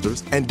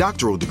 master's, and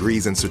doctoral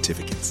degrees and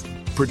certificates.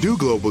 Purdue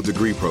Global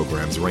degree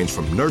programs range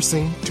from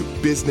nursing to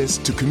business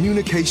to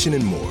communication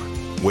and more.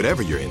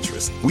 Whatever your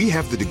interest, we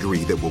have the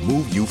degree that will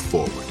move you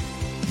forward.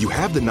 You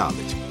have the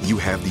knowledge, you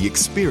have the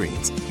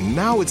experience.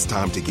 Now it's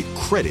time to get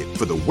credit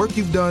for the work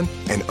you've done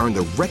and earn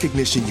the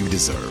recognition you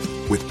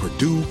deserve with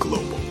Purdue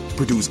Global,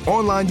 Purdue's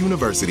online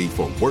university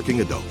for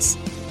working adults.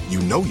 You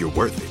know you're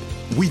worth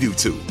it. We do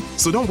too.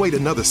 So don't wait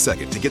another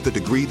second to get the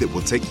degree that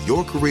will take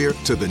your career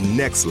to the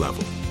next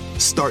level.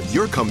 Start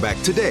your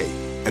comeback today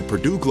at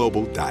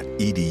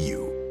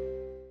purdueglobal.edu.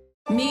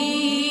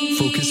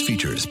 Focus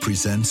Features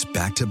presents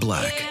Back to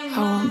Black. I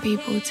want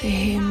people to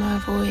hear my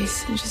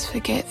voice and just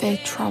forget their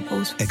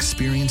troubles.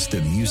 Experience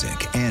the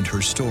music and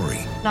her story.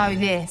 Know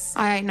this,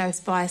 I ain't no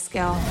Spice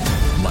Girl.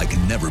 Like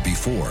never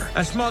before.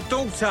 That's my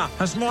daughter.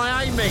 That's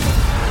my Amy.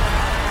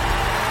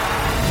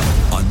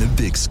 On the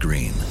big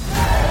screen.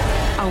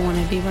 I want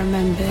to be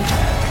remembered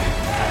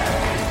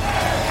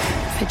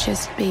for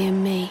just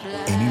being me.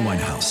 Amy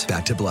Winehouse,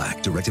 Back to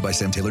Black, directed by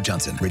Sam Taylor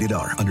Johnson. Rated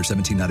R, under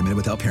 17, not a minute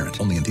without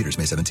parent. Only in theaters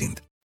May 17th.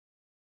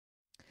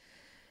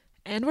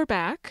 And we're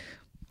back.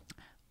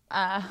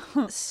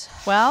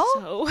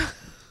 Well,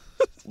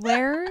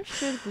 where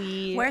should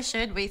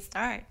we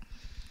start?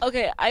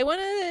 Okay, I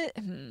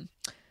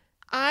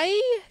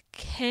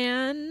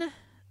can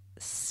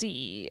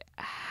see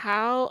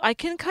how I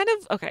can kind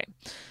of okay.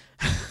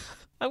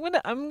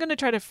 I'm gonna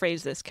try to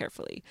phrase this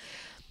carefully,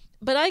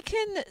 but I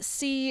can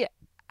see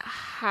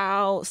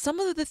how some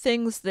of the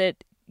things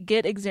that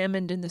get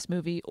examined in this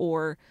movie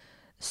or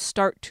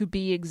start to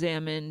be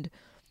examined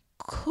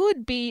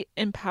could be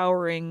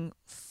empowering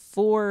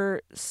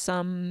for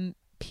some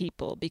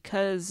people,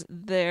 because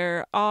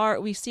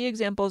we see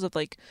examples of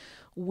like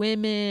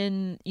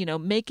women,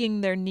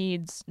 making their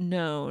needs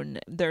known,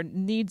 their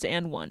needs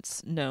and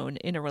wants known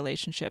in a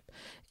relationship.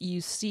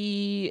 You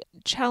see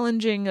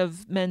challenging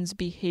of men's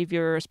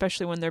behavior,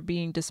 especially when they're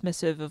being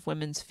dismissive of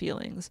women's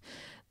feelings.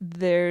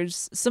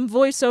 There's some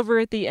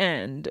voiceover at the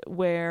end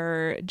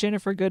where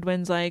Ginnifer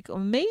Goodwin's like,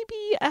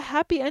 maybe a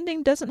happy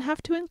ending doesn't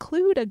have to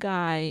include a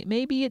guy.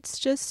 Maybe it's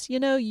just,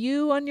 you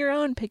on your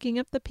own picking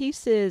up the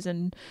pieces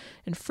and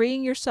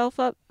freeing yourself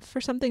up for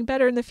something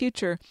better in the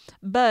future.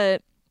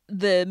 But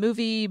the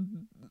movie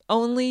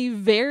only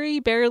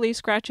very barely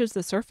scratches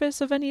the surface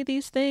of any of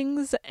these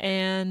things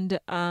and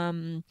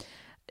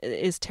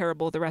is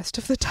terrible the rest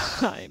of the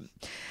time.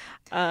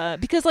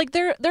 Because like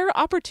there are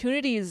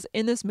opportunities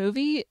in this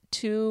movie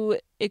to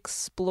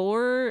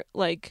explore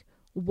like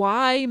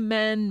why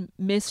men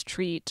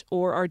mistreat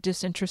or are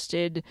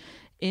disinterested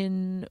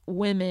in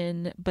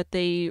women, but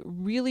they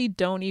really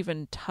don't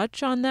even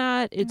touch on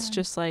that. It's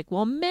just like,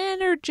 well,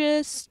 men are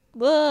just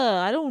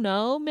I don't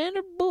know, men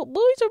are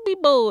boys be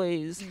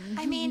boys.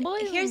 I mean,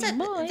 there was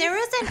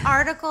an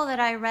article that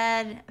I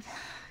read,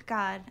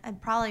 God,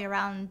 probably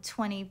around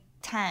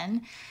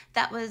 2010,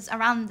 that was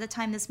around the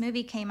time this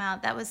movie came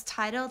out, that was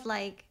titled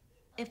like,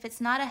 if it's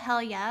not a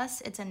hell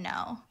yes, it's a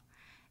no.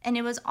 And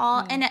it was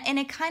all, and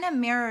it kind of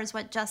mirrors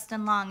what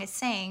Justin Long is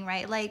saying,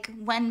 right? Like,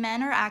 when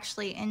men are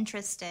actually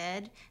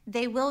interested,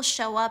 they will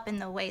show up in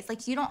the ways.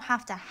 Like, you don't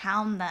have to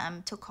hound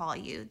them to call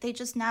you. They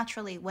just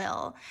naturally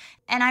will.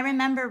 And I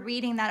remember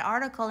reading that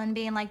article and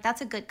being like,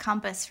 that's a good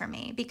compass for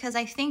me. Because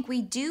I think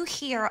we do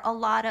hear a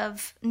lot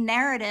of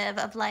narrative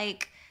of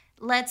like,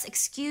 let's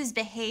excuse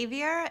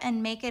behavior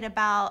and make it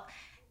about...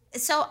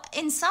 So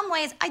in some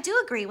ways, I do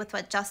agree with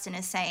what Justin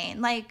is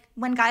saying. Like,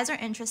 when guys are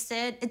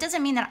interested, it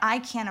doesn't mean that I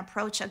can't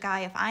approach a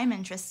guy if I'm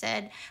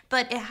interested,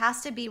 but it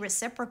has to be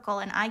reciprocal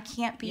and I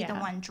can't be the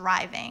one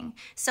driving.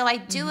 So I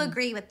do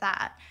agree with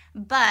that.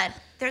 But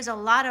there's a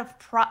lot of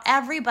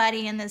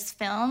everybody in this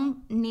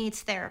film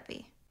needs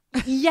therapy.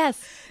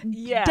 Yes.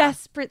 Yeah.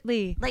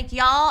 Desperately. Like,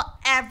 y'all,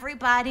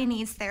 everybody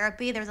needs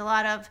therapy. There's a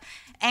lot of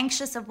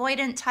anxious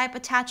avoidant type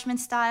attachment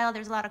style.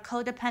 There's a lot of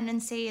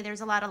codependency.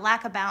 There's a lot of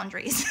lack of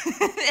boundaries.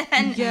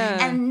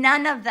 and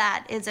none of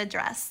that is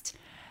addressed.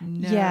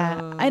 No.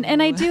 Yeah.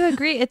 And I do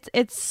agree.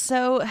 It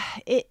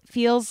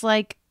feels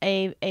like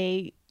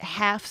a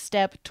half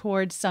step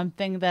towards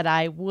something that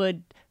I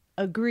would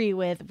agree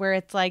with, where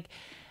it's like,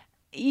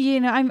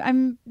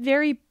 I'm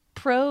very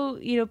pro,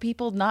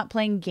 people not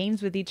playing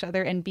games with each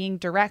other and being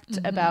direct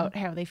about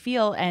how they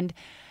feel. And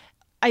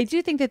I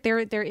do think that there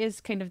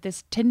is kind of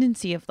this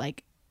tendency of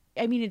like,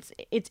 I mean,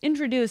 it's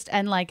introduced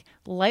and like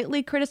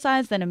lightly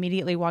criticized, then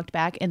immediately walked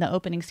back in the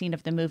opening scene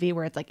of the movie,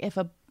 where it's like, if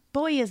a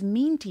boy is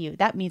mean to you,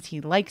 that means he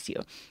likes you,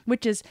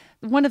 which is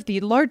one of the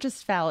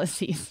largest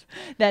fallacies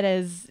that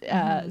is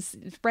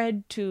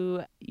spread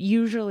to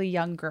usually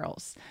young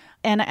girls.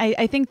 And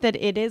I think that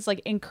it is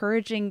like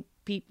encouraging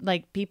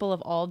people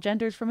of all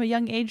genders from a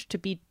young age to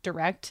be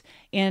direct,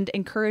 and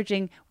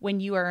encouraging, when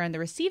you are on the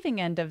receiving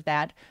end of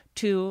that,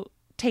 to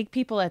take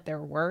people at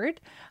their word.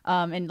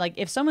 And like,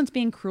 if someone's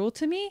being cruel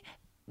to me,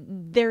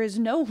 there is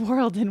no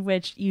world in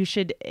which you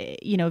should,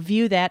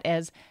 view that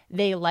as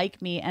they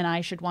like me and I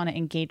should want to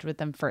engage with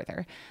them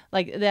further.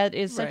 Like, that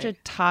is such a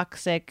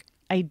toxic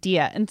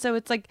idea. And so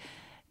it's like,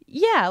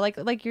 yeah,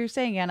 like you're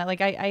saying, Anna,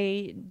 like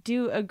I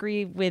do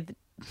agree with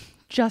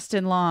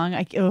Justin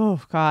Long.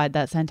 Oh God,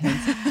 that sentence.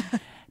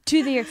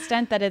 To the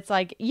extent that it's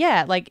like,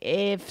 yeah, like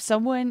if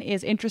someone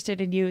is interested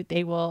in you,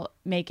 they will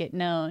make it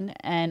known.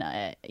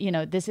 And,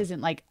 this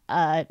isn't like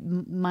a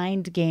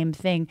mind game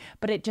thing,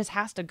 but it just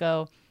has to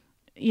go,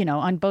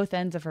 on both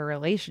ends of a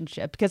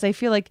relationship. Because I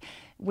feel like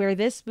where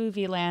this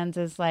movie lands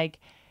is like,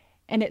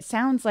 And it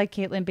sounds like,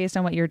 Caitlin, based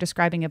on what you're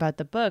describing about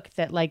the book,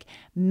 that like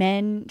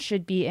men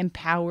should be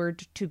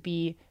empowered to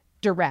be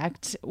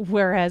direct,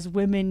 whereas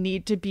women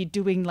need to be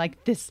doing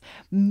like this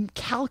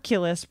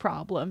calculus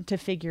problem to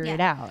figure it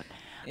out.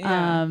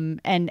 Yeah.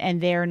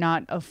 And they're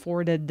not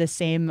afforded the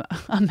same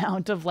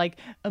amount of like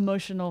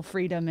emotional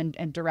freedom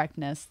and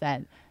directness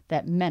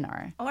that men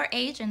are. Or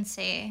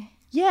agency.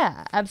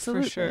 Yeah,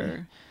 absolutely. For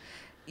sure.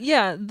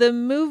 Yeah, the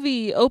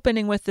movie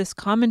opening with this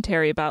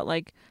commentary about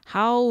like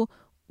how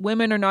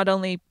women are not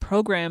only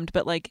programmed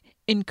but like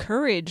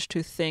encouraged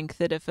to think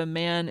that if a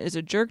man is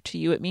a jerk to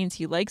you, it means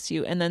he likes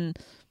you. And then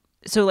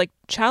so like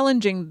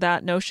challenging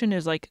that notion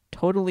is like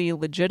totally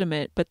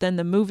legitimate, but then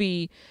the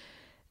movie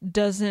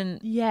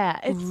doesn't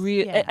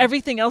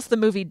everything else the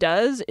movie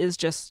does is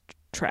just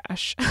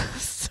trash.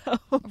 So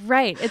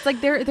right, it's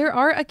like there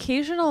are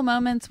occasional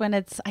moments when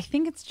I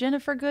think it's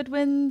Ginnifer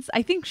Goodwin's,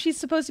 I think she's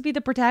supposed to be the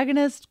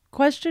protagonist,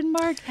 but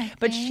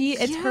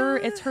it's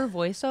her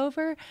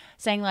voiceover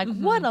saying like,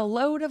 what a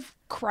load of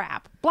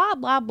crap, blah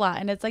blah blah,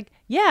 and it's like,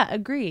 yeah,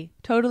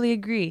 totally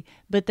agree,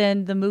 but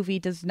then the movie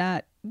does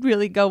not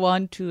really go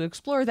on to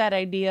explore that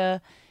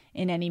idea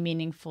in any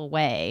meaningful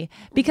way,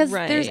 because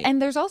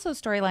there's also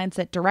storylines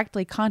that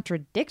directly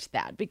contradict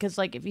that, because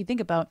like if you think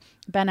about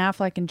Ben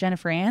Affleck and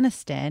Jennifer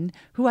Aniston,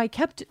 who I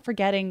kept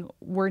forgetting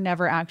were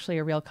never actually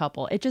a real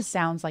couple. It just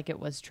sounds like it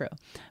was true,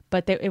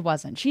 but it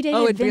wasn't. She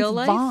dated Vince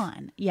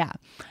Vaughn. Yeah.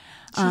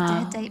 She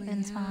did date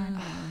Vince Vaughn.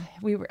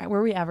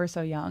 Were we ever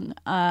so young?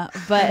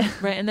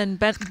 But right, and then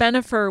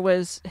Bennifer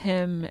was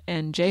him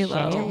and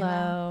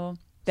J-Lo.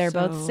 They're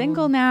both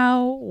single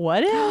now.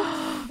 What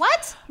else?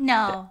 What?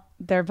 No.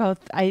 They're both.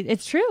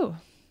 It's true.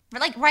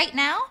 Like right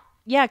now?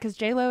 Yeah, because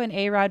J-Lo and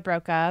A-Rod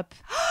broke up.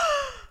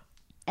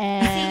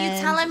 And see,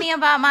 you telling me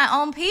about my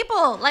own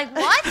people? Like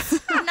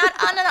what? I'm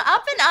not on an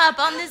up and up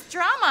on this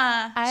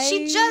drama.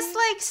 She just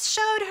like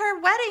showed her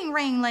wedding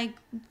ring like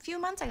a few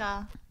months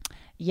ago.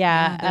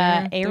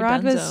 Yeah,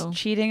 A-Rod was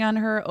cheating on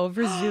her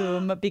over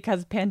Zoom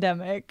because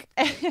pandemic.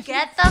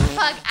 Get the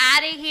fuck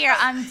out of here!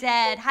 I'm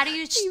dead. How do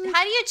you cheat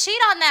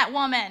on that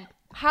woman?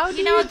 How do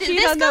you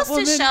cheat on that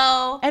woman? This goes to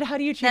show and how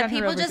do you cheat that on her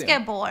people over just Zoom?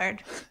 get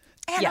bored.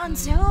 And on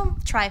Zoom,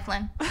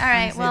 trifling. All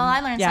right, well, I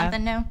learned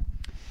something new.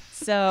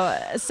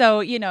 So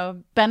you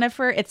know,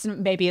 Bennifer.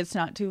 Maybe it's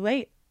not too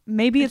late.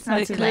 Maybe it's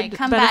not too late.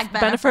 Come back,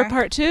 Bennifer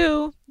Part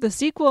 2, the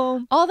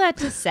sequel. All that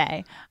to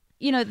say,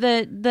 you know,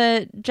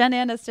 the Jen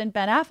Aniston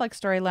Ben Affleck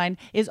storyline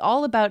is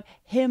all about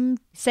him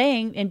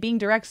saying and being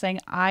direct, saying,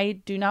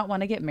 I do not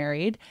want to get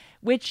married,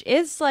 which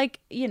is like,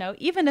 you know,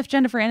 even if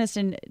Jennifer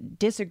Aniston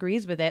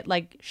disagrees with it,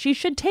 like she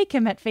should take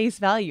him at face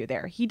value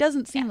there. He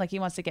doesn't seem like he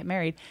wants to get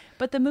married,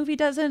 but the movie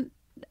doesn't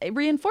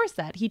reinforce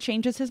that. He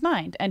changes his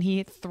mind and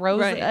he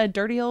throws a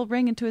dirty old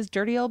ring into his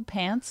dirty old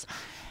pants.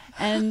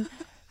 And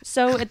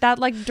so that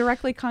like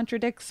directly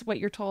contradicts what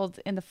you're told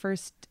in the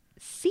first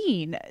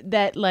scene,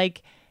 that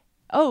like,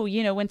 oh,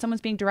 you know, when someone's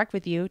being direct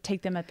with you,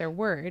 take them at their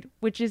word,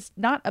 which is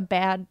not a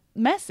bad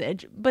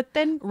message, but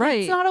then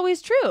it's not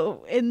always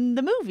true in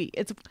the movie.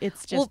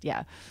 It's just,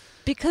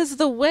 Because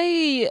the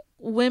way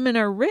women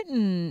are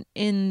written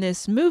in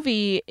this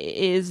movie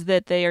is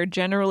that they are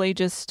generally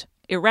just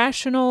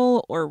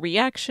irrational or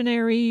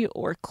reactionary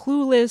or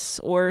clueless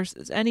or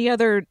any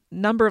other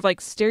number of like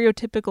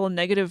stereotypical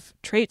negative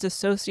traits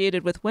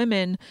associated with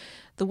women.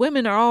 The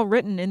women are all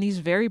written in these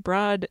very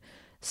broad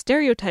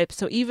stereotypes.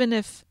 So even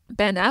if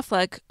Ben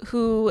Affleck,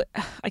 who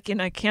I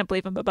can't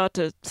believe I'm about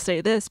to say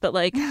this, but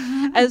like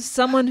as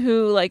someone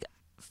who, like,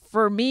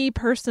 for me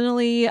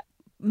personally,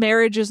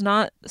 marriage is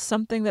not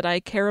something that I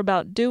care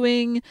about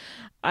doing.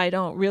 I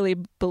don't really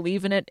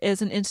believe in it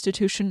as an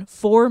institution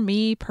for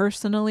me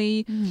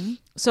personally. Mm-hmm.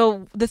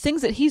 So the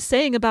things that he's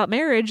saying about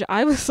marriage,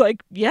 I was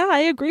like, yeah, I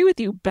agree with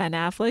you, Ben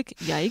Affleck.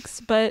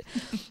 Yikes. But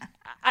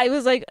I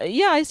was like,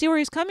 yeah, I see where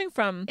he's coming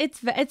from.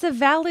 It's a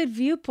valid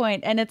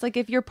viewpoint. And it's like,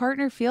 if your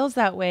partner feels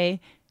that way,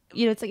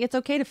 you know, it's like, it's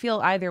okay to feel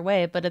either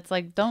way, but it's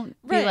like, don't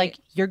be like,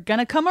 you're going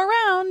to come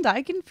around.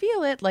 I can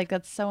feel it. Like,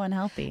 that's so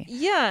unhealthy.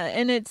 Yeah.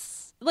 And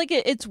it's like,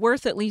 it's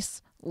worth at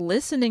least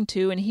listening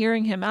to and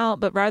hearing him out.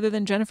 But rather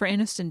than Jennifer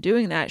Aniston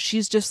doing that,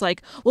 she's just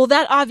like, well,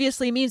 that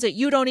obviously means that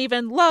you don't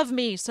even love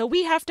me, so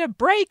we have to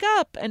break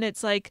up. And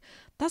it's like,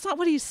 that's not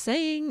what he's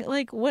saying.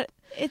 Like, what?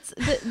 It's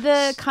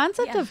the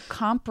concept of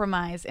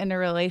compromise in a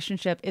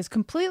relationship is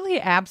completely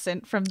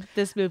absent from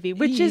this movie,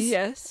 which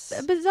is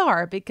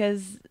bizarre,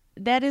 because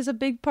that is a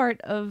big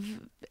part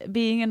of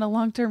being in a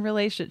long-term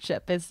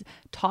relationship, is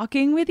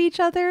talking with each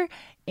other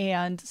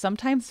and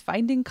sometimes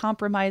finding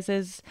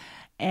compromises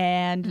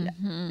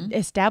and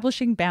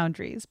establishing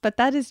boundaries. But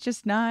that is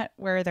just not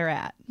where they're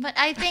at. But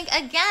I think,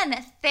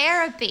 again,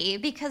 therapy,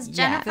 because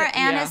Jennifer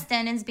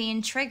Aniston is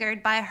being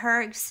triggered by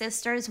her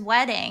sister's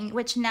wedding,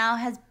 which now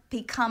has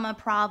become a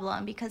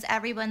problem because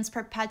everyone's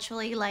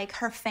perpetually like,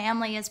 her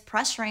family is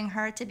pressuring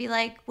her to be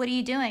like, what are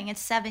you doing?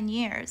 It's 7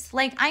 years.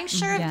 Like, I'm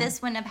sure if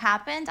this wouldn't have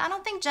happened, I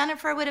don't think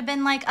Jennifer would have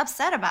been like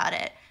upset about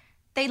it.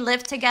 They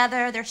live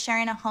together. They're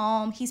sharing a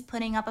home. He's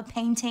putting up a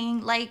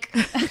painting. Like,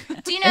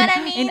 do you know what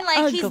I mean?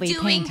 Like, he's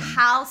doing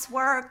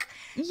housework.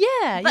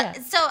 Yeah. But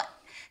so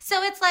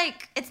So it's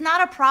like, it's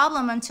not a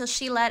problem until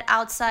she let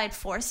outside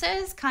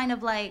forces kind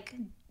of like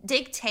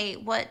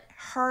dictate what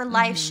her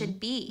life should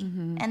be,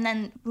 and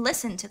then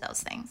listen to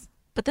those things.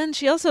 But then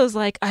she also is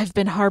like, I've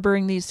been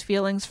harboring these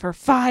feelings for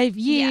 5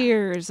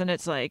 years. And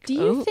it's like, do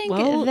you think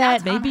that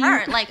that's maybe on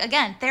her? Like,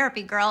 again,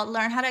 therapy, girl.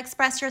 Learn how to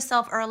express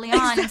yourself early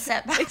on and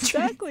set boundaries.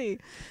 Exactly.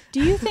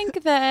 Do you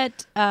think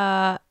that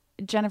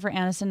Jennifer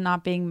Aniston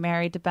not being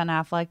married to Ben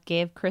Affleck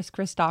gave Chris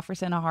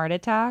Christopherson a heart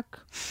attack?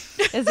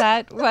 Is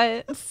that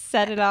what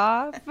set it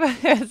off?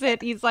 Is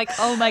it? He's like,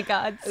 oh my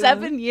God,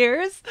 7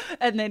 years,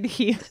 and then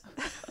he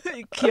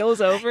keels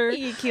over.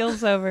 He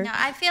keels over. No,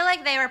 I feel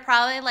like they were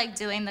probably like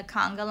doing the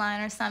conga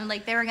line or something.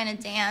 Like they were gonna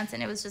dance,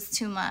 and it was just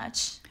too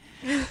much.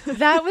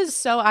 That was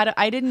so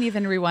I didn't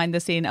even rewind the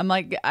scene. I'm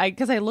like,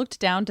 because I looked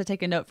down to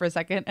take a note for a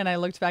second, and I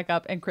looked back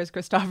up, and Chris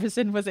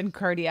Christopherson was in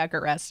cardiac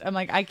arrest. I'm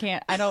like, I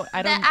don't.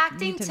 The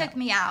acting took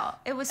me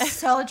out. It was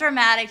so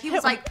dramatic. He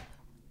was like,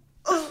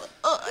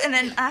 and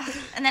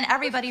then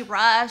everybody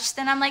rushed,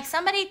 and I'm like,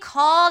 somebody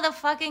call the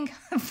fucking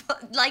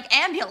like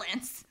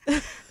ambulance.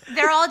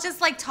 They're all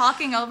just like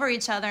talking over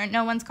each other, and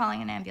no one's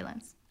calling an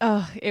ambulance.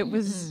 Oh, it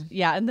was,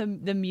 yeah. And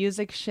the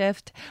music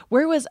shift.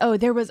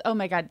 Oh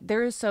my God,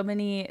 there are so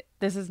many,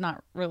 this is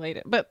not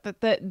related, but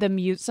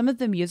some of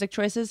the music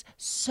choices.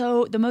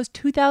 So the most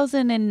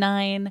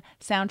 2009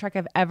 soundtrack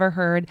I've ever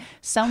heard,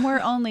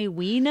 Somewhere Only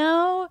We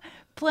Know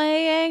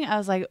playing. I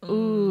was like,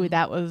 ooh,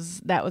 that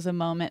was a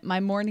moment.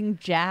 My Morning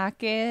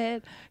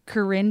Jacket,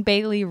 Corinne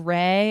Bailey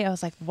Rae. I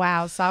was like,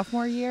 wow,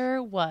 sophomore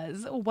year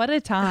what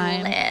a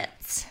time.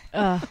 Lit.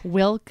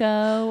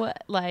 Wilco,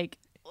 like,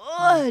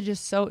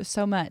 just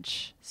so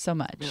much.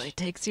 Really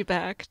takes you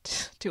back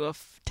to a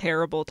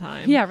terrible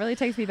time. Yeah, it really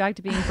takes me back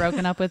to being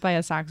broken up with by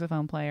a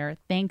saxophone player.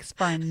 Thanks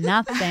for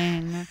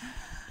nothing.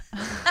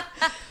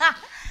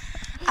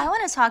 I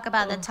want to talk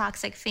about the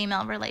toxic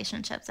female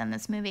relationships in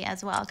this movie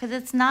as well, because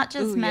it's not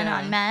just men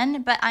on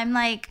men, but I'm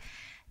like,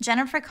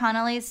 Jennifer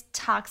Connelly's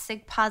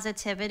toxic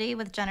positivity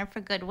with Jennifer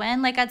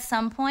Goodwin. Like at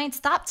some point,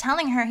 stop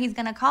telling her he's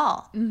going to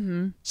call.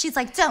 Mm-hmm. She's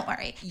like, don't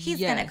worry, he's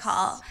going to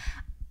call.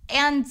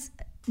 And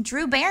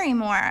Drew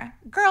Barrymore,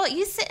 girl,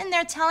 you sitting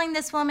there telling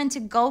this woman to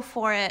go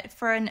for it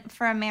for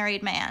a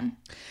married man.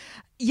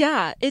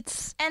 Yeah,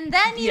 and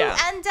then you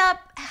end up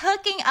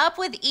hooking up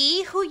with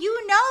E, who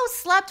you know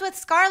slept with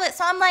Scarlett.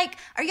 So I'm like,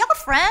 are y'all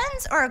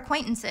friends or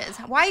acquaintances?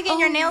 Why are you getting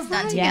your nails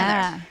done together?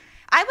 Yeah.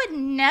 I would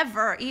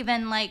never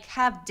even like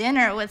have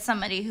dinner with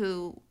somebody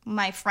who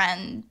my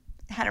friend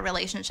had a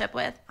relationship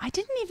with. I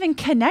didn't even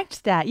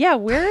connect that. Yeah,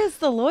 where is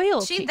the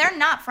loyalty? They're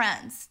not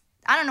friends.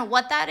 I don't know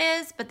what that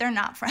is, but they're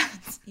not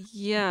friends.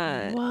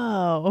 Yeah.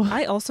 Whoa.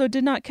 I also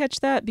did not catch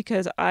that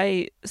because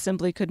I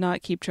simply could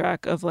not keep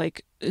track of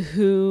like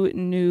who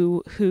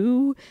knew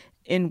who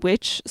in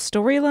which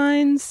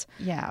storylines.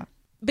 Yeah.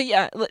 But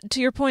yeah,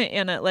 to your point,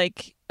 Anna,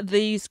 like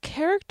these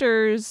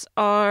characters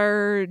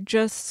are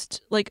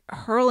just like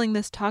hurling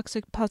this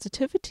toxic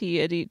positivity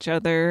at each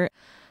other,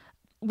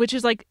 which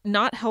is like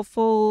not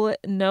helpful.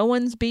 No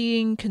one's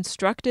being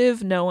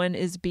constructive. No one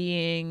is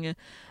being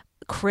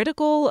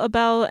critical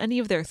about any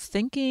of their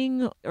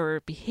thinking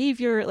or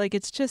behavior. Like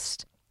it's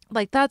just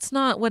like that's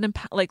not what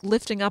like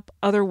lifting up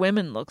other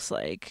women looks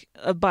like,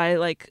 by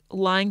like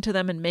lying to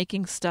them and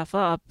making stuff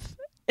up.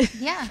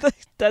 Yeah.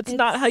 That's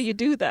not how you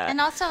do that.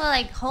 And also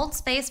like hold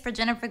space for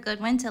Jennifer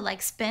Goodwin to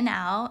like spin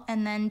out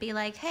and then be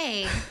like,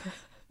 hey,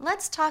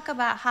 let's talk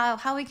about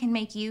how we can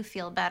make you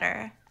feel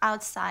better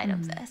outside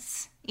of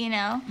this, you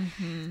know?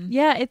 Mm-hmm.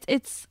 Yeah,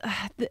 it's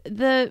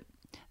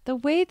the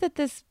way that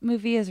this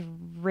movie is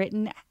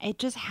written, it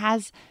just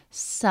has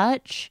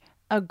such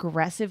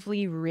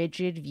aggressively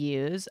rigid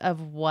views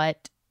of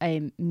what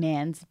a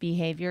man's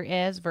behavior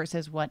is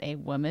versus what a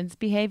woman's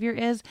behavior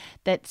is,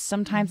 that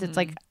sometimes it's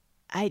like,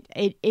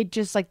 it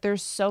just like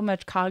there's so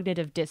much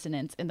cognitive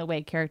dissonance in the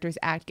way characters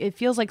act. It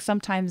feels like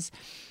sometimes,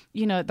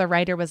 you know, the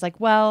writer was like,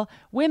 well,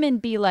 women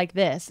be like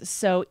this.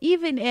 So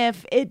even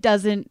if it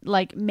doesn't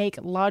like make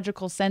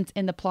logical sense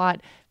in the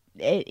plot,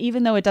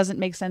 even though it doesn't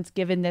make sense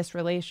given this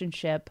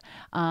relationship,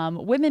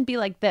 women be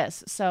like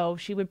this. So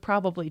she would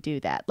probably do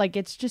that. Like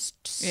it's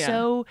just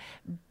so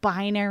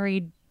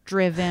binary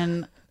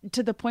driven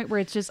to the point where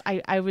it's just,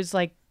 I was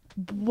like,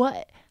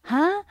 what?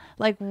 Huh?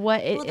 Like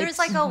what? Well, there's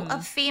like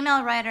a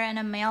female writer and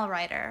a male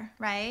writer,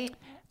 right?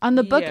 On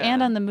the book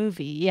and on the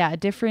movie. Yeah,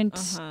 different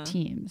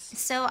teams.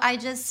 So I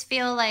just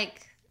feel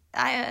like,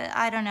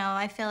 I don't know.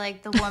 I feel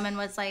like the woman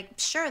was like,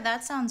 sure,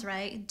 that sounds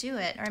right. Do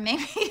it. Or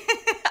maybe,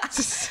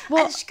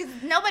 well, because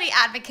nobody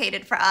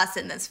advocated for us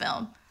in this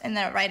film, in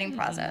the writing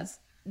process.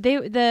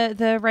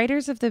 The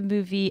writers of the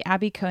movie,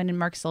 Abby Cohn and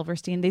Mark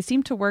Silverstein, they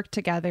seem to work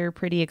together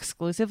pretty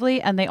exclusively,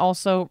 and they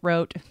also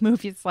wrote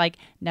movies like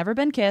Never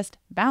Been Kissed,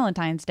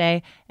 Valentine's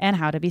Day, and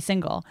How to Be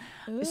Single.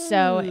 Ooh.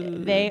 So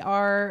they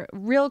are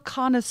real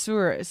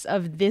connoisseurs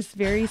of this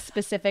very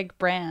specific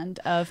brand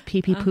of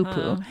pee-pee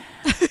poo-poo.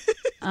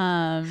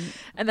 And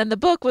then the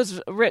book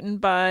was written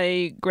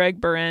by Greg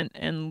Berent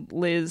and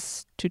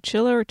Liz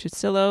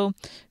Tuccillo,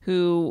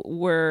 who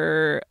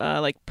were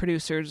like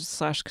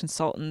producers /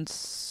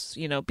 consultants,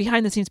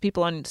 behind the scenes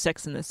people on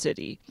Sex and the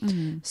City.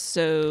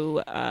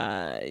 So,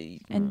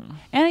 and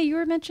Anna, you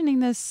were mentioning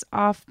this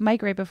off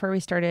mic right before we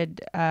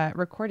started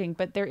recording,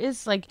 but there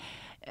is like,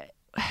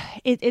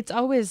 it's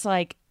always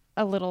like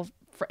a little.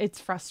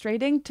 It's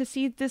frustrating to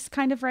see this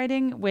kind of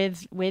writing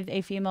with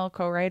a female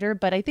co-writer,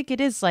 but I think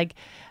it is like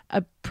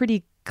a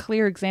pretty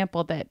clear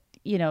example that,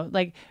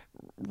 like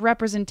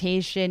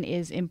representation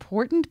is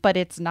important, but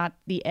it's not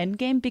the end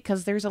game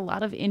because there's a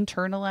lot of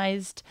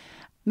internalized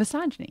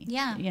misogyny.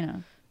 Yeah.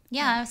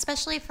 Yeah,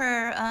 especially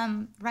for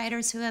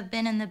writers who have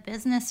been in the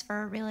business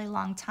for a really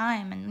long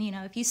time. And,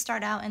 if you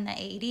start out in the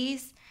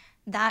 80s,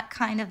 that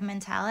kind of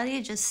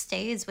mentality just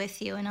stays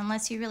with you. And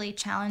unless you really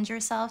challenge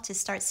yourself to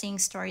start seeing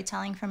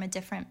storytelling from a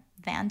different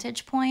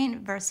vantage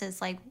point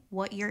versus like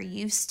what you're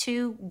used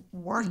to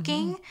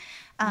working,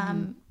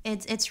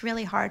 it's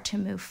really hard to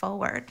move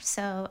forward.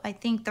 So I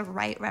think the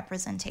right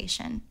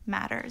representation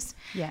matters.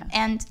 Yeah.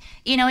 And,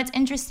 it's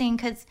interesting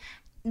because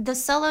the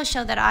solo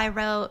show that I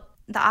wrote,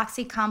 the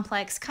Oxy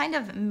Complex, kind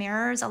of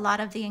mirrors a lot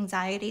of the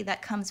anxiety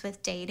that comes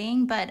with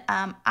dating, but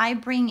I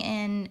bring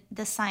in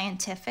the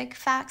scientific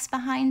facts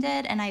behind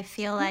it, and I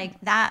feel like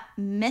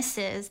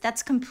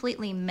that's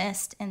completely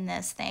missed in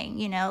this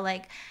thing.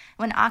 Like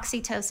when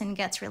oxytocin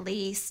gets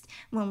released,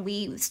 when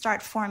we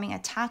start forming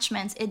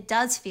attachments, it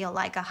does feel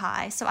like a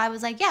high. So I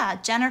was like, yeah,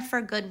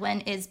 Jennifer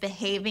Goodwin is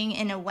behaving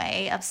in a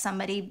way of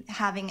somebody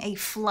having a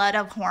flood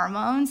of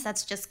hormones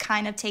that's just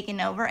kind of taken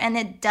over, and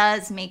it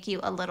does make you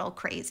a little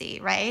crazy,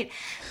 right?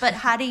 But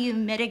how do you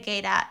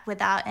mitigate that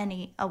without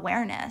any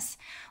awareness?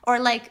 Or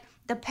like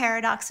the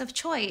paradox of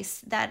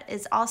choice, that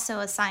is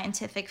also a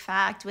scientific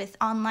fact with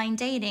online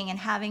dating and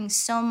having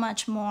so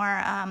many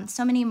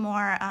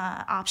more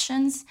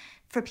options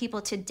for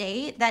people to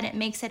date, that it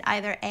makes it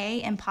either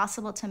A,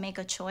 impossible to make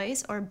a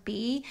choice, or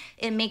B,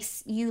 it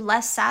makes you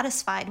less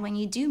satisfied when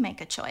you do make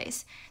a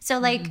choice. So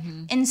like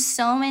in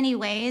so many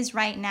ways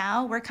right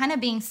now, we're kind of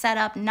being set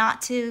up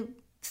not to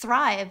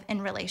thrive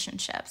in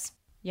relationships.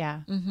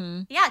 Yeah.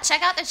 Yeah,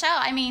 check out the show.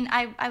 I mean,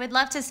 I would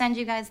love to send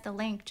you guys the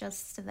link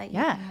just so that you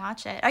can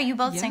watch it. Are you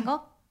both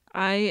single?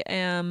 I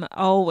am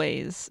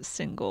always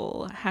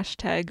single.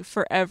 #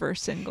 forever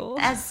single.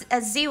 As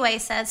Z-Way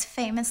says,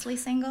 famously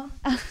single.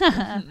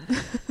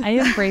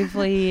 I'm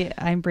bravely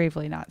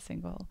not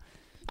single.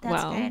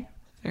 That's great.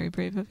 Very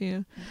brave of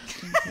you.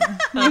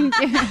 Thank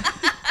you.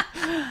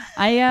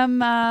 I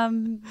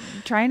am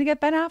trying to get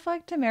Ben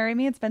Affleck to marry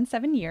me. It's been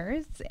 7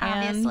 years.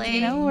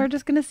 Obviously. And, we're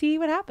just going to see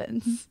what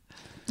happens.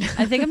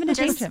 I think I'm going to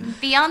change him.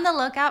 Be on the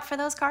lookout for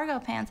those cargo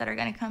pants that are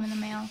going to come in the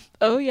mail.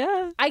 Oh,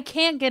 yeah. I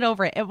can't get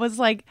over it. It was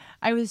like,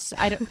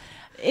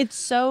 it's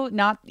so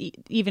not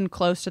even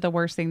close to the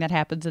worst thing that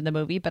happens in the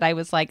movie, but I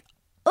was like,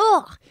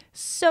 ugh.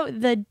 So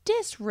the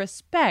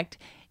disrespect.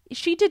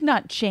 She did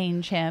not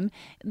change him.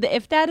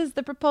 If that is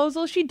the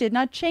proposal, she did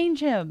not change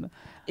him.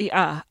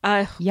 Yeah,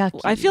 Yucky.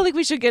 I feel like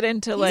we should get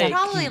into He's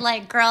probably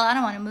like, girl, I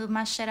don't want to move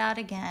my shit out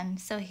again.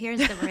 So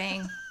here's the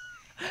ring.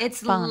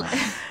 It's fun.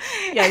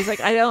 Yeah, he's like,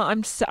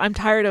 I'm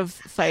tired of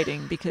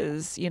fighting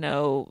because,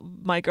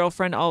 my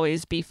girlfriend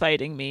always be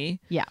fighting me.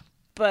 Yeah.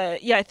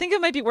 But yeah, I think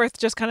it might be worth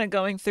just kind of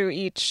going through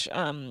each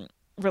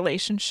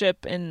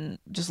relationship and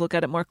just look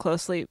at it more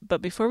closely.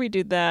 But before we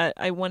do that,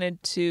 I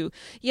wanted to,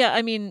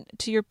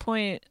 to your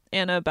point,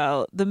 Anna,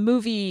 about the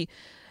movie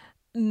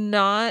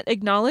not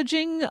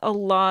acknowledging a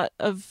lot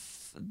of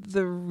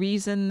the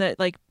reason that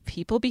like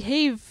people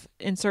behave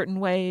in certain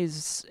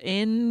ways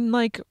in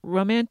like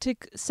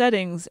romantic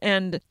settings,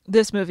 and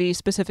this movie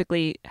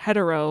specifically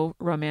hetero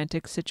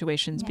romantic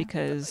situations,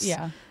 because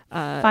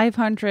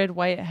 500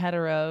 white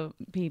hetero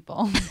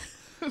people.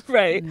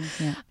 Right.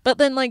 Yeah. But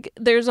then like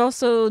there's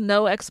also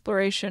no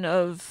exploration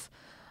of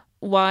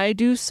why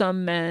do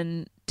some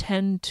men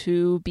tend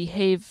to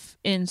behave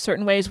in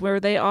certain ways where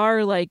they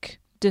are like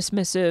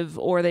dismissive,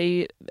 or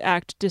they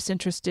act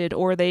disinterested,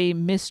 or they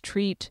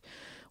mistreat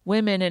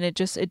women, and it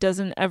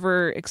doesn't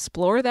ever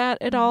explore that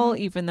at all,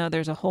 even though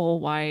there's a whole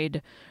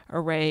wide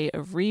array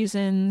of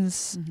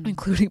reasons,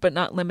 including but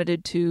not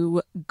limited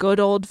to good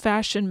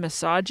old-fashioned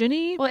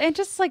misogyny. Well, and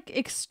just like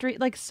extreme,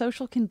 like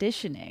social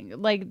conditioning,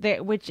 like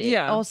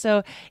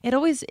also, it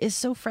always is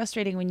so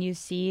frustrating when you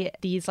see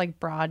these like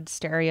broad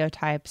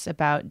stereotypes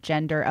about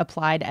gender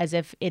applied as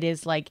if it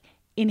is like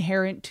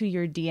inherent to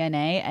your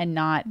DNA and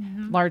not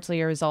largely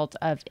a result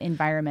of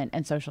environment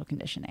and social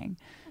conditioning.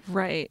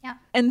 Right. Yeah.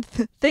 And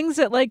things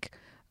that like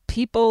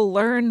people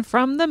learn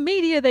from the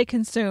media they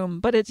consume.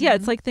 But it's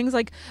it's like things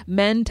like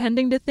men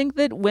tending to think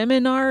that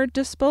women are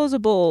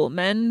disposable,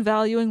 men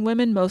valuing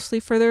women mostly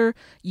for their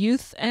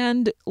youth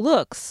and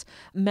looks,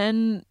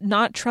 men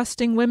not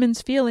trusting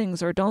women's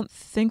feelings or don't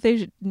think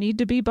they need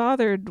to be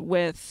bothered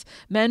with,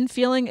 men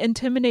feeling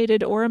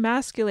intimidated or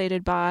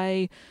emasculated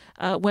by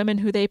women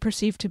who they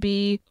perceive to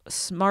be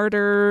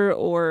smarter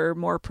or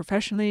more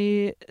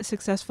professionally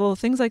successful,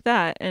 things like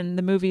that. And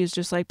the movie is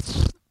just like,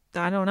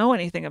 I don't know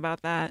anything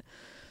about that.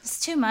 It's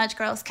too much,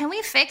 girls. Can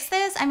we fix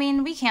this? I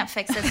mean, we can't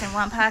fix this in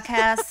one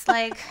podcast.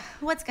 Like,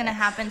 what's going to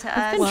happen to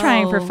us? I've been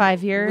trying for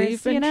 5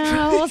 years,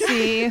 we'll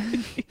see.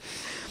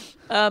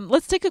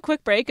 Let's take a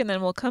quick break and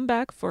then we'll come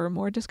back for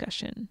more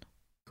discussion.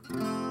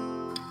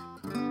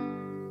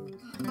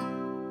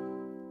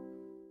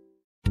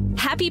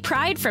 Happy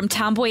Pride from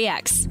Tomboy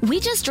X.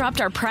 We just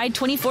dropped our Pride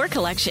 24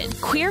 collection.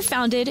 Queer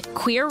founded,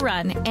 queer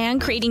run,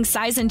 and creating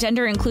size and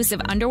gender inclusive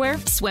underwear,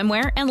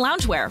 swimwear, and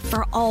loungewear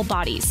for all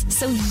bodies,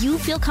 so you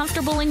feel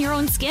comfortable in your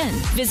own skin.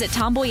 Visit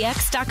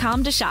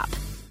tomboyx.com to shop.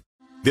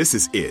 This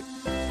is it.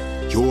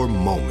 Your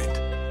moment.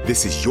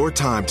 This is your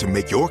time to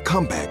make your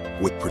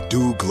comeback with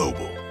Purdue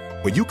Global.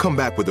 When you come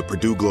back with a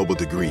Purdue Global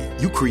degree,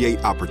 you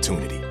create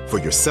opportunity for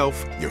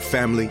yourself, your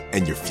family,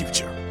 and your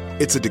future.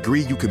 It's a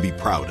degree you can be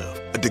proud of.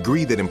 A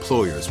degree that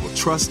employers will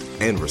trust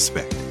and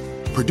respect.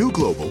 Purdue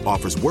Global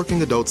offers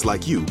working adults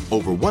like you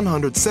over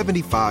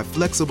 175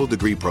 flexible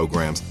degree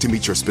programs to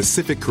meet your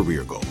specific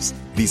career goals.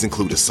 These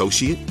include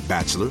associate,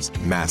 bachelor's,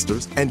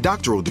 master's, and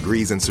doctoral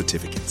degrees and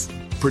certificates.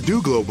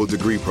 Purdue Global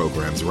degree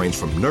programs range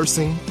from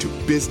nursing to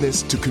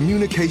business to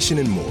communication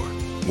and more.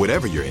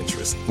 Whatever your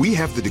interest, we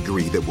have the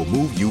degree that will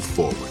move you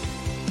forward.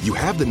 You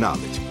have the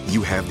knowledge,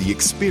 you have the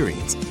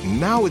experience.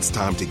 Now it's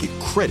time to get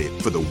credit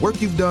for the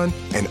work you've done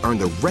and earn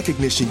the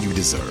recognition you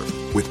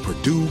deserve with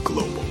Purdue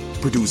Global,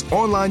 Purdue's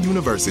online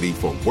university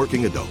for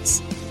working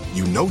adults.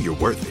 You know you're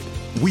worth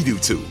it. We do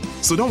too.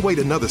 So don't wait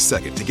another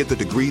second to get the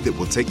degree that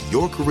will take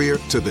your career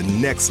to the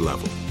next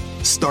level.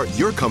 Start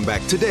your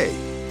comeback today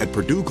at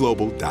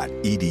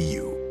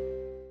purdueglobal.edu.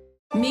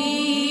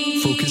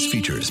 Focus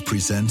Features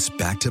presents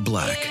Back to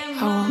Black.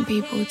 I want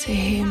people to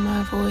hear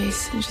my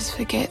voice and just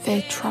forget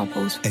their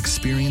troubles.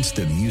 Experience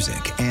the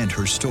music and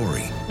her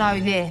story Know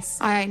this.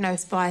 I ain't no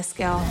Spice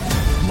Girl.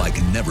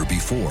 like never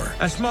before.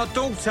 That's my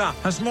daughter.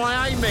 That's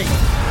my Amy.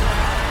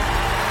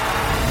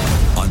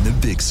 On the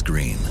big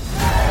screen.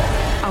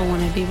 I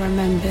want to be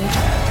remembered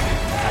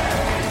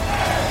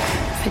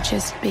for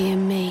just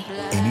being me.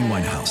 Amy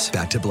Winehouse,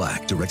 Back to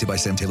Black, directed by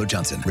Sam Taylor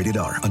Johnson. Rated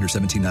R, under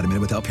 17, not a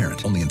minute without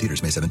parent. Only in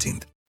theaters May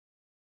 17th.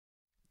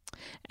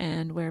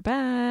 And we're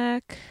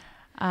back.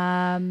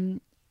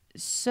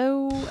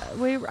 So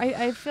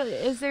I feel,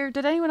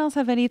 did anyone else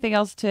have anything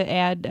else to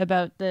add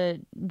about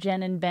the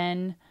Jen and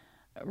Ben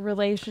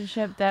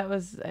relationship? That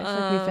was, I feel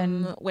like we've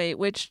been... Wait,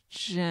 which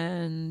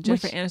Jen?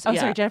 Jennifer Aniston? Oh,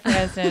 sorry, Jennifer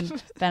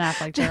Aniston, Ben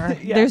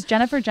Affleck. Yeah. There's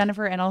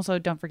Jennifer, and also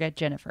don't forget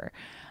Jennifer.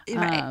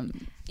 Right.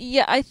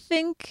 Yeah,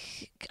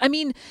 I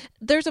mean,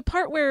 there's a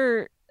part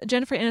where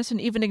Jennifer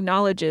Aniston even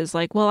acknowledges,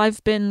 like, well,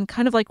 I've been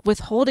kind of like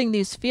withholding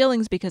these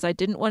feelings because I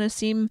didn't want to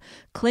seem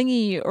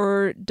clingy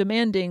or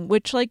demanding,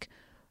 which, like,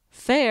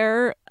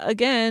 fair.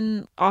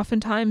 Again,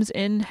 oftentimes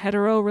in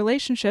hetero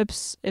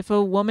relationships, if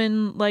a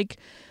woman, like,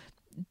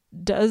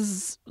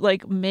 does,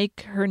 like,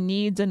 make her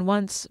needs and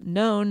wants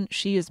known,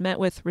 she is met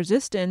with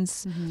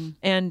resistance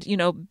and, you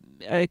know,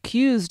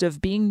 accused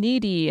of being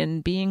needy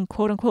and being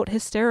quote unquote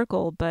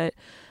hysterical. But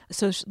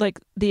so,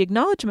 like, the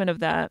acknowledgement of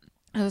that,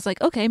 I was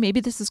like, okay, maybe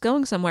this is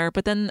going somewhere.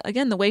 But then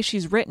again, the way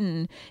she's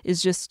written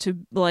is just to,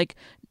 like,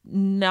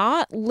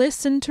 not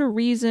listen to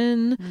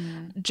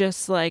reason,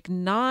 just, like,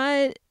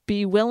 not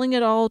be willing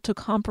at all to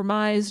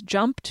compromise,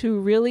 jump to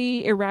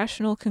really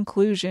irrational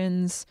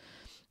conclusions.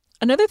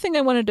 Another thing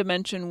I wanted to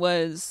mention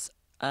was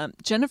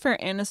Jennifer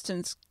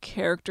Aniston's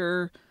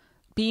character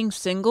being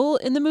single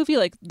in the movie,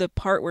 like the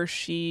part where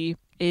she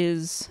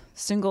is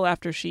single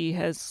after she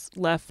has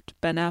left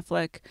Ben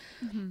Affleck,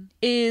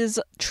 is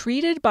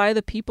treated by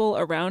the people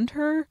around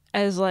her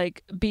as,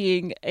 like,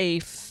 being a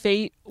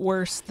fate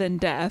worse than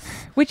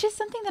death. Which is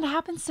something that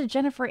happens to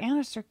Jennifer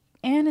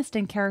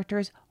Aniston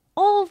characters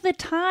all the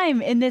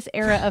time in this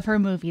era of her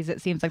movies.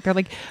 It seems like they're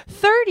like,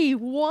 30,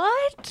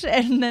 what?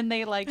 And then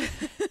they, like,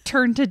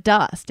 turn to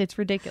dust. It's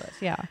ridiculous.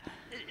 Yeah.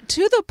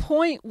 To the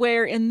point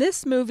where in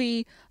this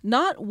movie,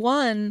 not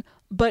one,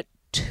 but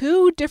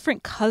two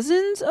different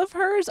cousins of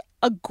hers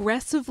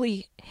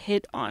aggressively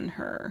hit on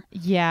her.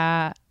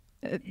 Yeah.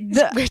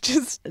 Which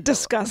is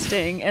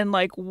disgusting. And,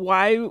 like,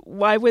 why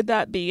would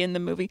that be in the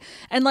movie?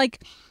 And,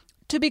 like,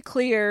 to be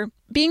clear,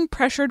 being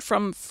pressured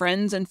from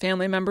friends and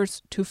family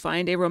members to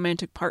find a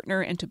romantic partner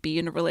and to be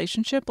in a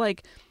relationship,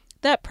 like,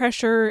 that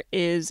pressure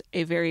is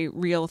a very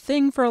real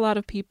thing for a lot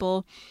of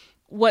people.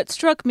 What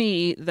struck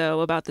me,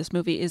 though, about this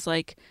movie is,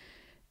 like,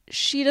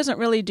 she doesn't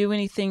really do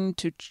anything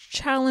to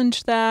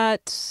challenge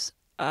that.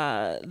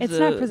 It's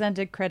not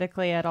presented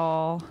critically at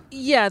all.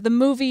 Yeah, the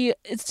movie,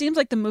 it seems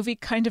like the movie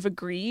kind of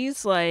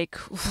agrees, like,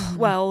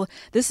 well,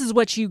 this is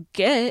what you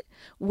get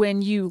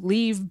when you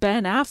leave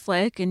Ben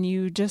Affleck and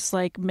you just,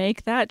 like,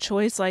 make that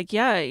choice. Like,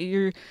 yeah,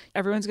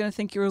 everyone's going to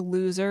think you're a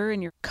loser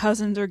and your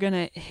cousins are going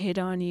to hit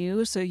on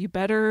you, so you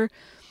better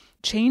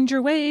change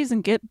your ways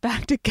and get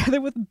back together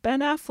with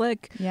Ben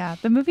Affleck. Yeah,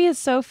 the movie is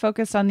so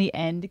focused on the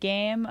end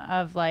game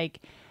of, like,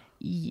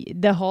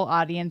 the whole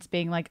audience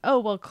being like, oh,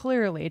 well,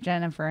 clearly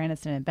Jennifer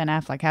Aniston and Ben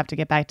Affleck have to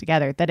get back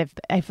together, that if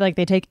I feel like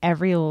they take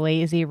every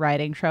lazy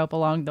writing trope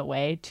along the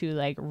way to,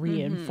 like,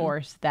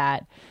 reinforce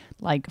that,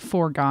 like,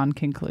 foregone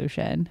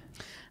conclusion.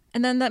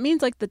 And then that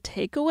means like the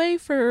takeaway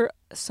for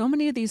so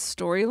many of these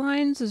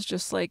storylines is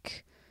just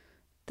like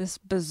this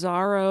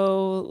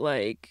bizarro,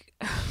 like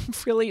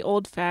really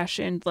old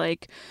fashioned,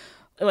 like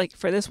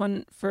for this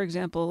one, for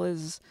example,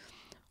 is,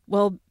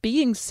 well,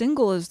 being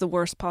single is the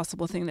worst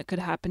possible thing that could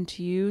happen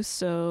to you.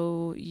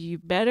 So you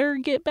better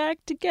get back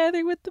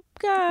together with the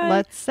guy.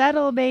 Let's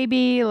settle,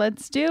 baby.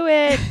 Let's do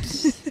it.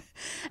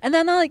 And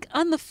then like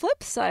on the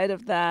flip side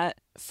of that,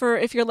 for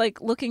if you're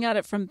like looking at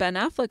it from Ben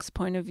Affleck's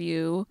point of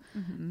view,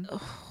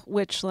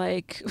 which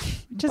like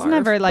just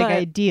never like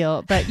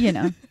ideal, but you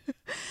know.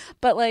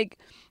 But like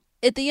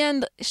at the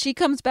end, she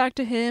comes back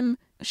to him.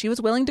 She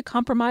was willing to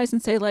compromise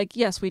and say like,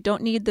 yes, we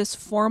don't need this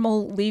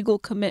formal legal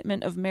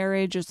commitment of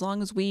marriage as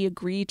long as we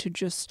agree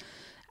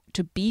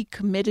to be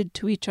committed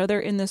to each other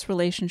in this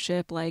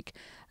relationship. Like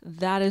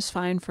that is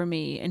fine for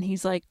me. And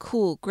he's like,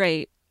 cool,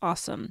 great,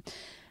 awesome.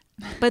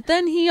 But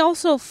then he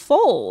also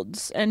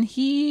folds and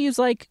he's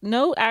like,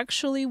 no,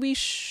 actually, we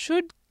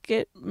should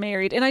get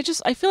married. And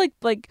I feel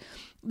like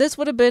this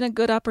would have been a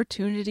good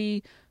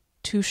opportunity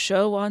to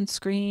show on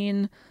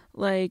screen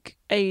like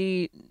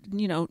a,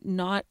 you know,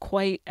 not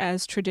quite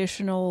as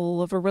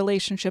traditional of a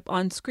relationship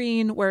on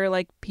screen where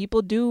like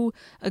people do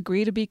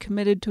agree to be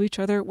committed to each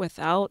other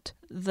without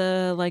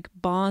the like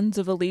bonds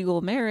of a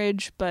legal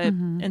marriage. But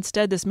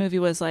instead this movie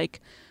was like,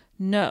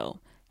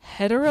 no,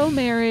 hetero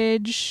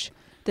marriage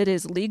that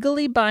is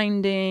legally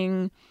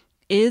binding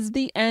is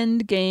the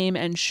end game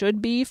and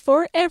should be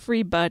for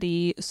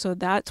everybody. So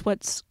that's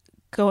what's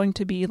going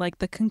to be like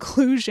the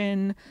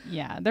conclusion.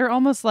 Yeah, they're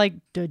almost like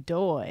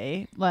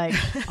dodoy, like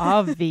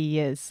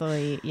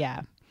obviously.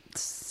 Yeah.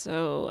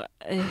 So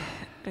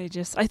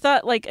I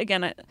thought like,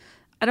 again,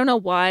 I don't know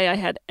why I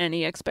had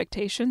any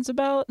expectations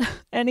about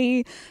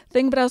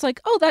anything, but I was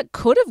like, oh, that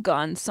could have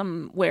gone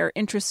somewhere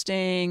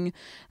interesting.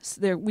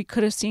 We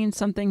could have seen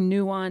something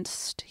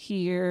nuanced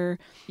here.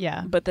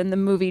 Yeah. But then the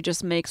movie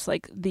just makes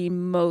like the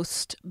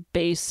most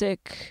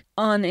basic,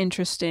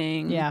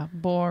 uninteresting,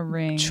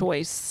 boring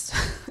choice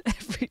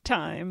every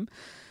time.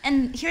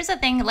 And here's the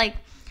thing, like,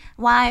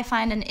 why I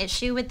find an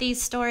issue with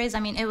these stories. I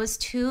mean, it was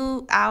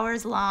 2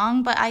 hours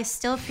long, but I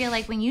still feel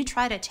like when you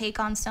try to take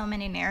on so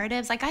many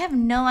narratives, like I have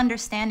no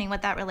understanding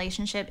what that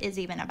relationship is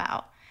even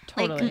about.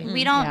 Totally. Like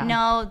we don't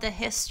know the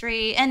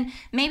history, and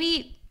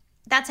maybe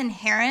that's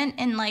inherent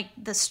in like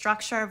the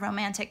structure of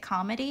romantic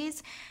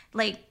comedies.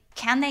 Like,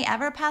 can they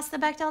ever pass the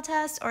Bechdel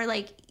test? Or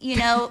like, you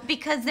know,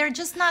 because they're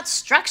just not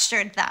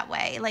structured that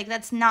way. Like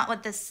that's not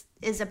what this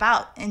is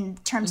about in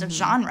terms of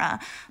genre.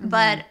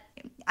 But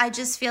I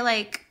just feel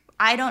like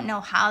I don't know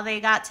how they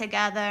got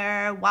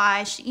together,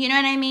 why, you know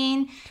what I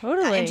mean?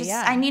 Totally,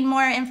 I need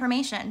more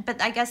information,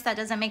 but I guess that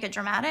doesn't make it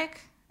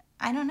dramatic.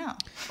 I don't know.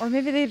 Or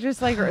maybe they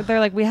just like, they're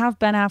like, we have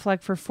Ben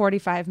Affleck for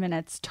 45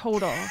 minutes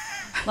total.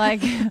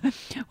 Like,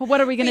 well, what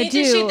are we going to do?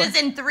 We need to shoot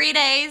this in 3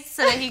 days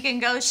so that he can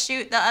go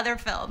shoot the other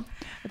film.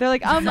 They're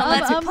like,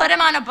 let's put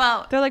him on a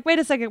boat. They're like, wait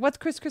a second, what's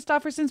Chris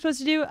Christopherson supposed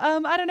to do?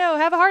 I don't know,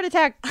 have a heart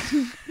attack.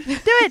 Do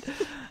it.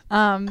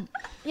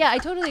 Yeah, I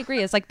totally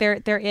agree. It's like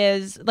there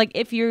is like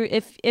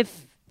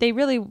if they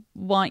really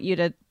want you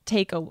to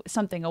take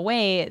something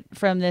away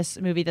from this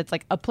movie that's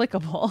like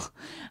applicable,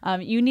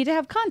 you need to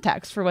have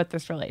context for what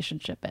this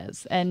relationship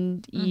is,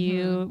 and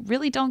you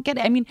really don't get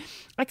it. I mean,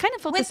 I kind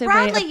of felt with the same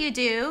Bradley way. You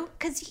do,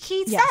 because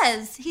he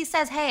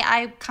says, hey,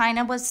 I kind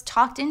of was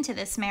talked into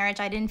this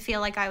marriage. I didn't feel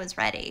like I was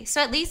ready. So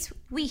at least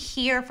we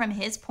hear from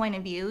his point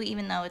of view,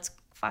 even though it's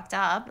fucked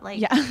up.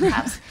 Like,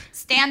 perhaps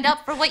stand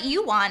up for what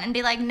you want and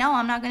be like, no,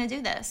 I'm not going to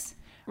do this.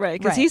 Right,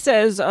 because he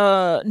says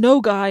no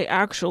guy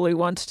actually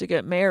wants to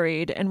get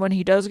married, and when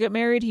he does get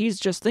married, he's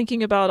just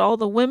thinking about all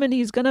the women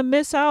he's gonna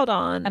miss out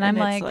on. And I'm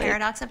like,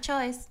 paradox of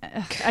choice.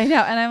 I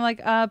know, and I'm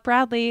like,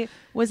 Bradley,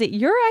 was it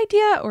your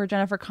idea or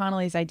Jennifer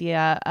Connelly's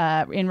idea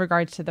in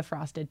regards to the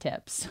frosted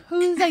tips?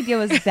 Whose idea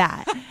was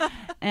that?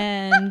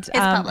 And his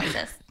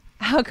publicist.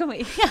 How can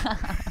we?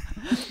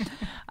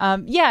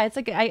 Yeah, it's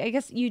like I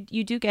guess you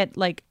do get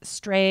like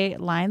stray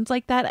lines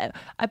like that,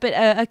 but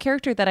a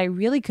character that I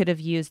really could have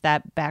used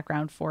that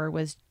background for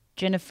was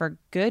Jennifer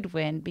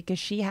Goodwin, because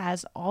she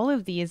has all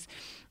of these,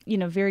 you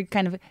know, very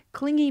kind of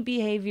clingy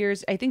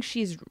behaviors. I think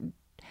she's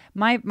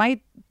my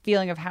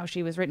feeling of how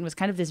she was written was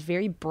kind of this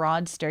very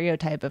broad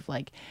stereotype of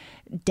like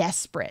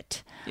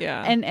desperate.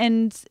 Yeah,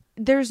 and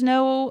there's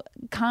no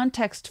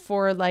context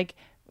for like,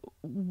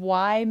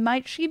 why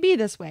might she be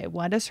this way?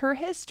 What is her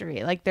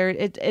history? Like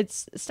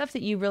it's stuff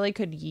that you really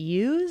could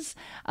use,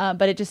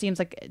 but it just seems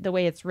like the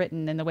way it's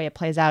written and the way it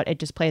plays out, it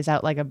just plays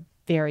out like a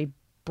very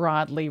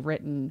broadly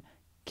written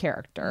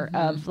character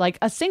of like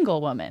a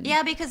single woman.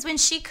 Yeah, because when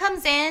she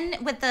comes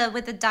in with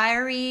the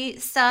diary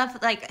stuff,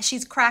 like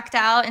she's cracked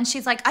out and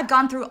she's like, I've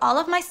gone through all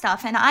of my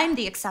stuff and I'm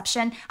the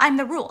exception. I'm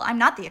the rule. I'm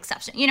not the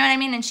exception. You know what I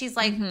mean? And she's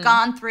like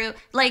gone through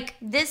like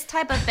this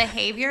type of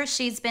behavior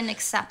she's been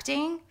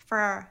accepting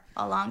for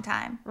a long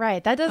time.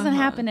 Right. That doesn't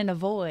happen in a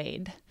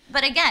void.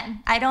 But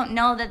again, I don't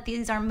know that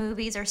these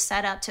movies are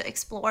set up to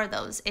explore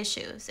those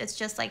issues. It's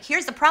just like,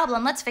 here's the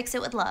problem. Let's fix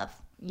it with love.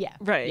 Yeah.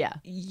 Right. Yeah.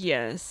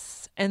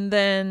 Yes. And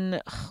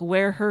then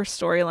where her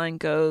storyline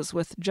goes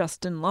with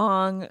Justin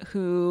Long,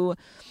 who,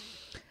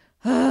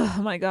 oh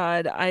my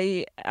God,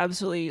 I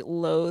absolutely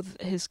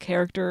loathe his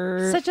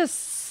character. Such a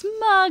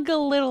smug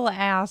little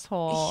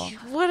asshole.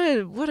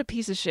 What a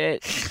piece of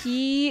shit.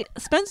 He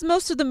spends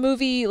most of the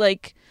movie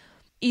like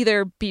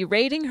either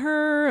berating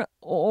her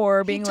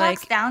or being like,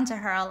 talks down to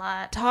her a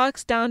lot.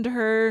 Talks down to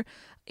her.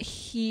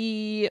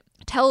 He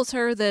tells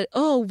her that,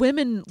 oh,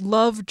 women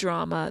love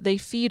drama. They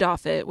feed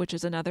off it, which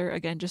is another,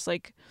 again, just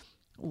like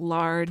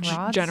large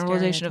Broad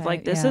generalization of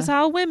like, this is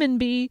how women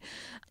be.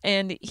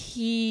 And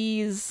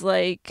he's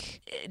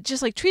like,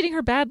 just like treating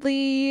her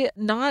badly,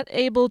 not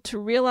able to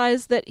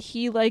realize that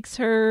he likes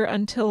her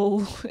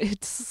until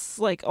it's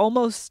like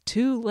almost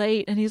too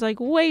late. And he's like,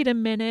 wait a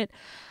minute.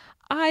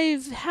 I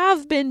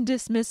have been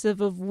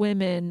dismissive of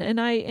women,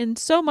 and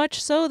so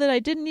much so that I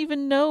didn't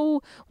even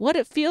know what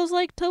it feels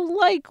like to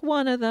like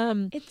one of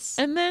them.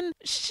 And then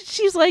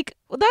she's like,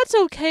 well, that's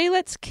okay.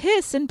 Let's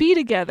kiss and be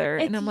together.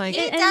 And I'm like,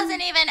 he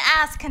doesn't even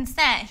ask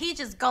consent. He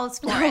just goes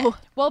for it.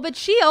 Well, but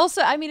she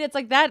also, I mean, it's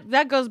like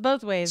that goes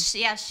both ways.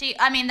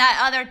 That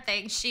other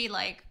thing, she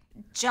like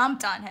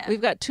jumped on him.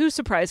 We've got 2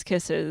 surprise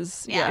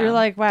kisses. Yeah. You're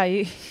like, wow,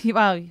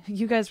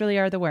 you guys really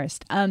are the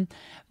worst.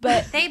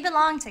 But they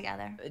belong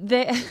together.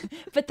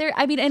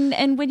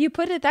 And when you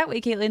put it that way,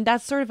 Caitlin,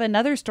 that's sort of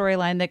another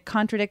storyline that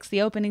contradicts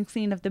the opening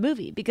scene of the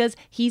movie, because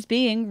he's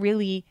being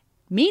really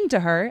mean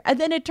to her,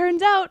 and then it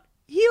turns out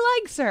he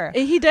likes her.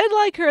 He did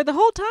like her the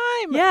whole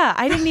time. Yeah,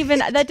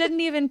 that didn't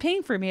even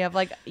ping for me of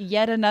like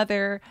yet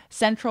another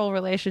central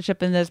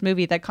relationship in this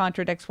movie that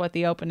contradicts what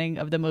the opening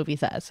of the movie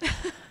says.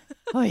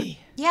 Oy.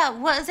 Yeah,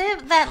 was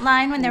it that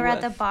line when they were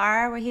at the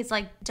bar where he's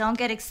like, don't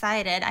get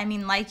excited, I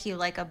mean like you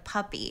like a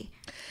puppy.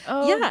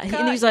 Oh, yeah,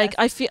 God, and he's like,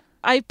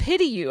 I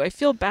pity you, I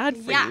feel bad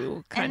for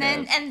you.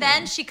 And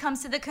then she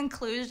comes to the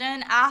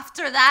conclusion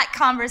after that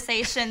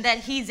conversation that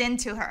he's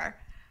into her.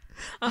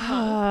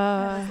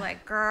 I was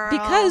like, girl.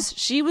 Because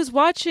she was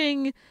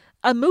watching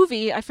a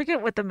movie, I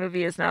forget what the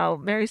movie is now.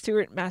 Mary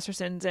Stuart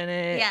Masterson's in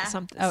it. Yeah.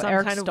 Some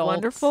Eric kind of Stoltz.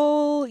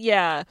 Wonderful.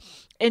 Yeah.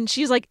 And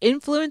she's like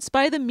influenced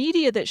by the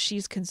media that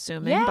she's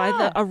consuming, by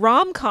Yeah. a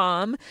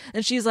rom-com.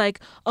 And she's like,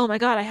 oh my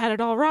God, I had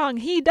it all wrong.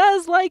 He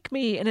does like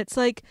me. And it's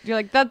like, You're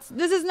like, this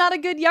is not a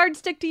good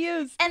yardstick to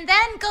use. And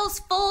then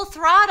goes full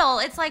throttle.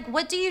 It's like,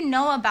 what do you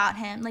know about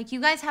him? Like,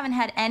 you guys haven't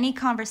had any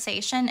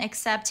conversation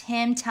except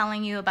him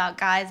telling you about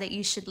guys that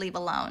you should leave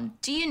alone.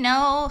 Do you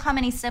know how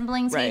many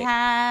siblings he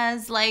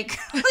has? Like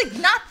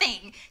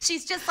nothing.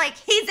 She's just like,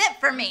 he's it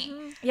for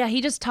me. Yeah,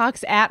 he just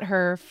talks at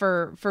her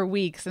for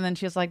weeks, and then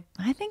she's like,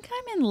 I think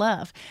I'm in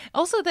love.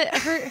 Also, that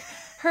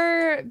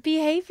her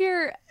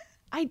behavior,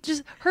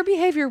 her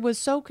behavior was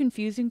so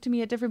confusing to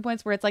me at different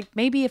points, where it's like,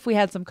 maybe if we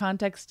had some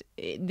context,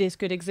 this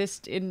could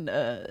exist in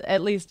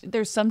at least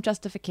there's some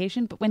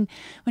justification. But when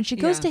she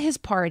goes to his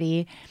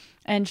party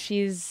and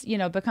she's,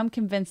 become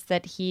convinced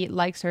that he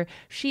likes her,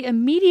 she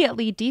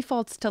immediately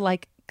defaults to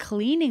like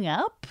cleaning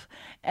up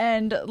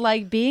and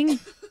like being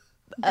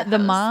the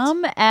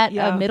mom at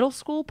a middle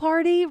school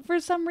party for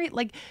some reason.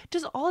 Like,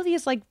 just all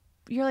these, like,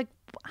 you're like,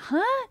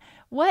 huh?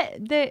 What?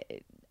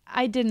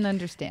 I didn't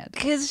understand.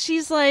 Because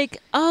she's like,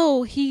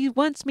 oh, he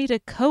wants me to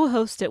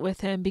co-host it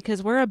with him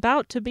because we're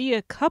about to be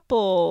a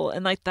couple.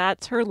 And like,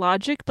 that's her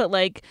logic. But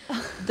like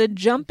the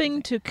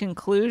jumping to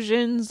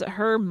conclusions,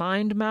 her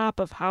mind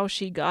map of how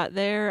she got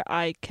there,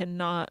 I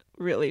cannot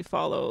really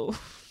follow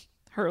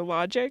her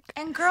logic.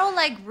 And girl,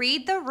 like,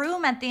 read the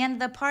room at the end of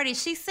the party.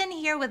 She's sitting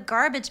here with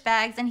garbage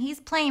bags and he's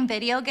playing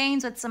video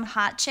games with some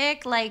hot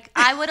chick. Like,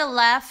 I would have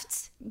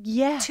left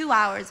 2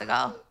 hours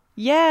ago.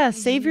 Yeah,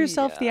 save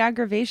yourself the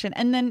aggravation.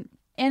 And then,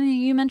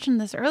 Annie, you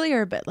mentioned this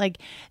earlier, but like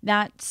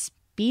that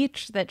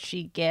speech that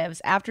she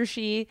gives after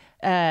she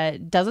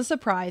does a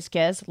surprise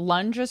kiss,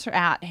 lunges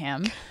at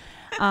him.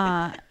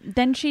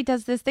 Then she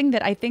does this thing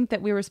that I think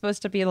that we were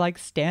supposed to be like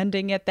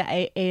standing at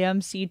the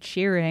AMC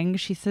cheering.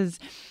 She says,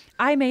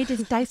 I may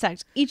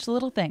dissect each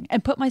little thing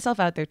and put myself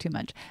out there too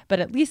much,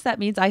 but at least that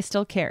means I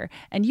still care.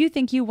 And you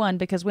think you won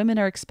because women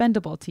are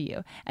expendable to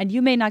you. And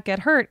you may not get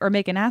hurt or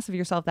make an ass of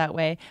yourself that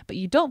way, but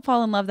you don't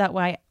fall in love that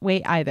way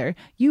either.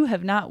 You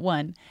have not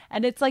won.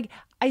 And it's like,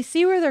 I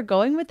see where they're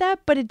going with that,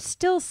 but it's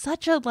still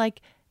such a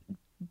like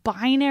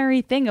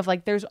binary thing of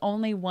like, there's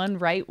only one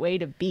right way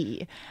to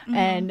be.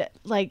 And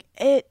like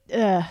it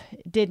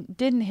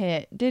didn't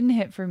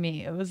hit for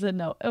me. It was a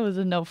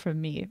no from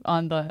me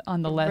on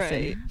the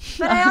lesson. Right.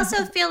 But I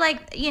also feel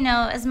like,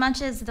 as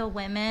much as the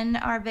women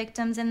are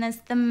victims in this,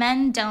 the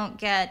men don't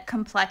get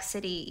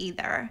complexity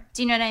either.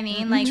 Do you know what I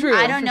mean? Like, True.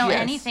 I don't know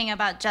Yes. anything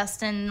about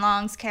Justin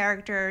Long's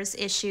character's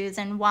issues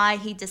and why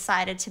he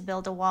decided to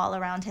build a wall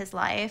around his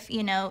life.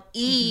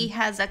 E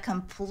has a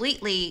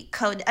completely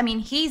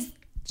he's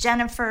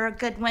Jennifer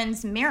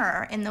Goodwin's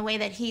mirror in the way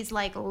that he's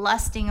like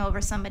lusting over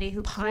somebody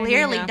who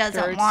clearly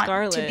doesn't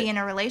want to be in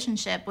a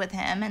relationship with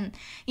him. And,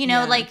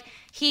 like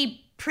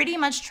he pretty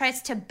much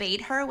tries to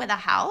bait her with a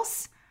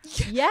house.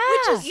 Yeah.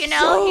 You know,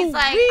 so he's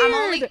like,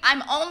 weird.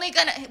 I'm only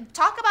gonna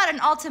talk about an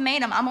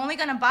ultimatum. I'm only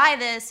gonna buy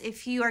this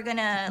if you are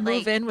gonna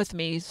Move in with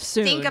me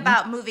soon. think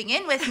about moving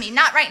in with me.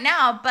 Not right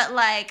now, but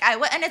like I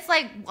would. And it's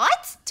like,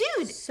 what,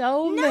 dude?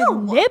 So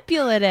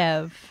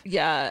manipulative.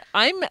 Yeah,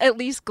 I'm at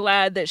least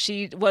glad that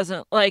she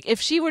wasn't like, if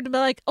she were to be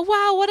like, oh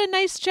wow, what a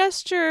nice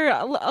gesture.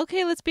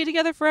 Okay, let's be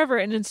together forever.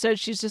 And instead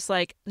she's just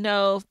like,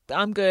 no,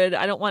 I'm good.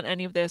 I don't want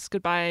any of this.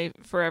 Goodbye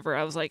forever.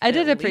 I was like, I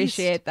did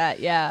appreciate that,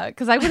 yeah,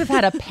 because I would have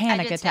had a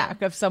panic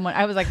attack of someone.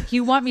 I was like,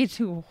 you want me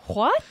to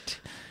what?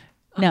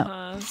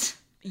 No.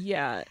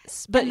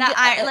 But But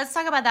let's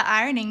talk about the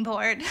ironing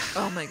board.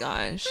 oh my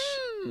gosh.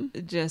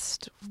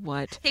 Just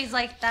what? He's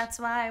like, that's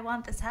why I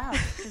want this house,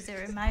 because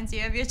it reminds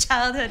you of your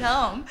childhood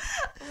home.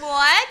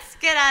 What?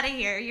 Get out of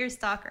here. You're a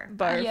stalker.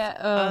 Barf.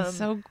 Yeah.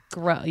 So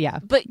gross. Yeah.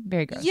 But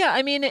very gross. Yeah,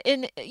 I mean,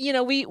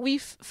 we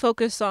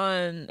focus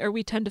on, or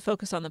we tend to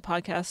focus on the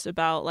podcast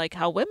about like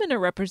how women are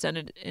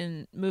represented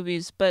in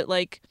movies, but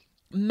like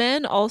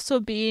men also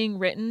being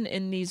written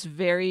in these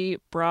very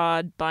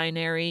broad,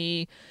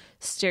 binary,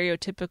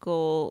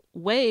 stereotypical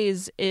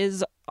ways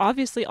is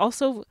obviously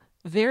also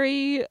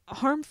very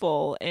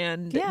harmful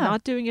and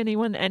not doing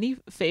anyone any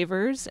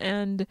favors.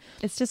 And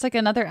it's just like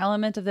another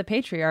element of the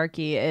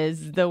patriarchy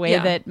is the way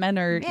that men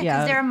are. Yeah,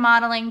 because they're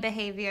modeling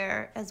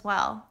behavior as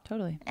well.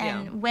 Totally.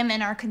 And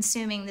women are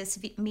consuming this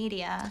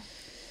media.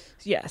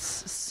 Yes.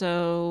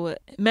 So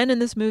men in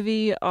this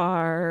movie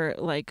are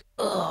like,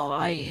 oh,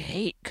 I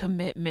hate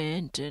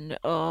commitment, and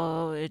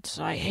I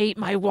hate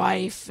my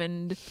wife,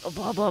 and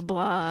blah, blah,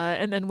 blah.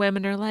 And then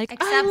women are like,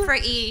 Except for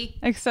E.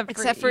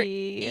 Except for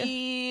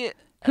E.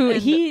 Who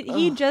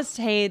he just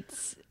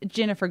hates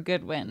Jennifer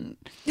Goodwin.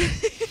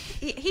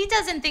 He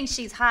doesn't think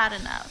she's hot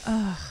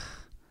enough.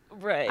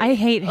 Right. I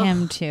hate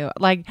him too.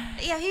 Like,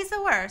 yeah, he's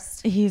the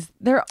worst.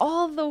 They're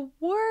all the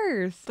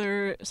worst.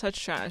 They're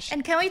such trash.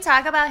 And can we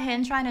talk about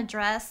him trying to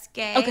dress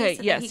gay? Okay,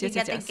 so yes, that he yes, can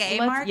get yes. the gay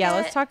let's, market? yeah,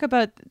 let's talk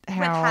about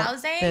how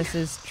housing? this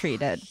is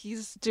treated.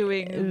 He's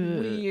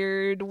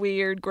doing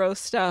weird, gross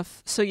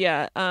stuff. So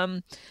yeah,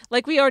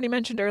 like we already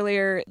mentioned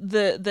earlier,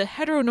 the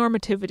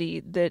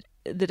heteronormativity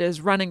that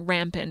is running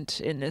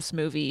rampant in this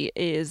movie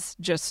is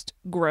just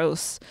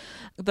gross.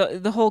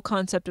 The whole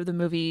concept of the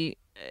movie,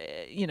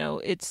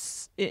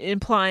 it's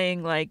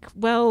implying like,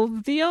 well,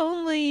 the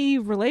only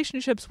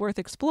relationships worth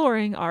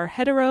exploring are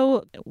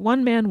hetero,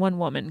 one man, one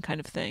woman kind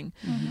of thing.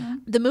 Mm-hmm.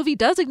 The movie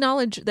does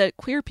acknowledge that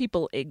queer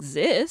people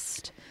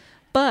exist,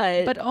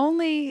 but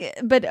only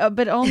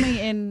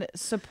in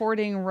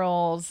supporting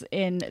roles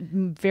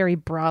in very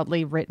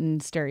broadly written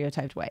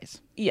stereotyped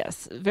ways.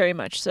 Yes, very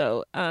much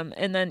so.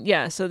 And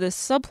then so this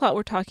subplot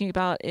we're talking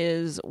about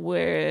is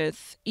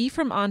with E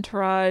from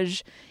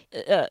Entourage.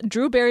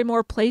 Drew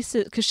Barrymore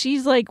places, because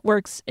she's like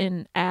works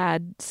in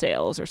ad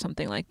sales or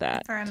something like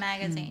that for a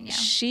magazine. Yeah,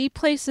 she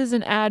places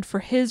an ad for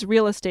his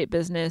real estate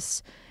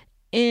business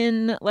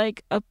in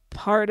like a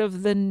part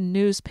of the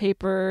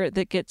newspaper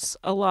that gets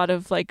a lot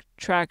of like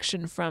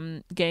traction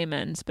from gay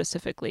men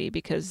specifically,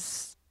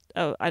 because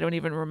I don't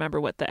even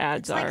remember what the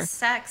ads are.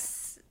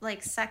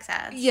 Like sex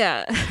ads.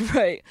 Yeah,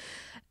 right.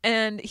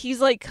 And he's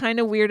like kind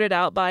of weirded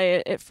out by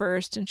it at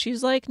first, and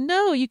she's like,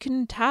 no, you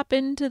can tap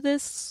into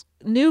this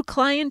new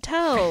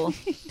clientele.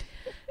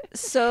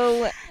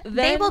 So then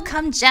they will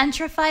come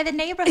gentrify the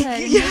neighborhood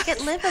and make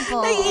it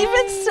livable. They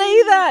even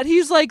say that.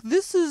 He's like,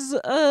 this is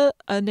a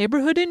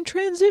neighborhood in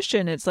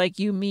transition. It's like,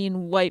 you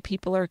mean white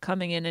people are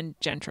coming in and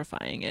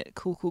gentrifying it.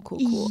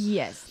 Cool.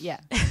 Yes, yeah.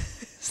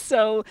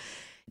 So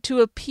to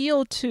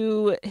appeal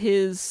to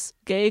his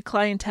gay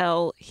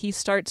clientele, he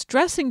starts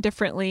dressing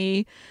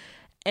differently.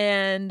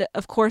 And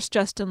of course,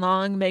 Justin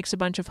Long makes a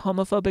bunch of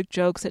homophobic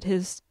jokes at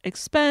his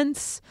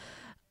expense.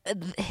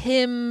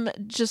 Him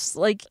just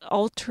like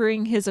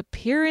altering his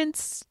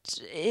appearance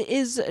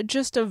is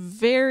just a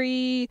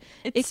very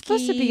it's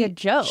supposed to be a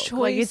joke choice.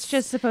 Like it's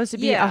just supposed to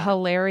be a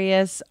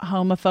hilarious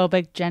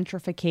homophobic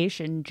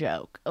gentrification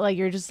joke. Like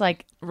you're just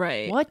like,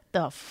 right, what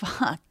the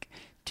fuck,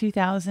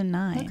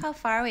 2009. Look how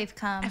far we've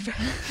come.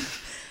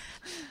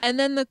 And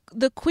then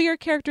the queer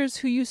characters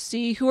who you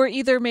see who are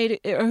either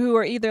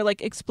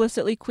like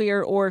explicitly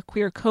queer or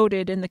queer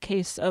coded in the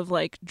case of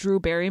like Drew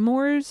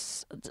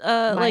Barrymore's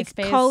like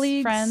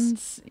colleagues,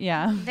 friends,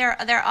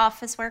 they're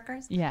office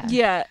workers.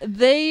 Yeah,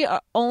 they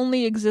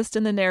only exist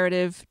in the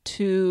narrative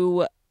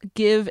to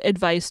give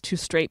advice to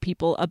straight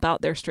people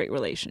about their straight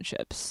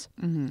relationships.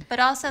 Mm-hmm.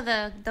 But also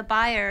the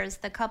buyers,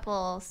 the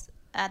couples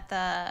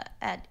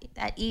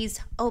at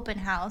E's open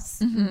house,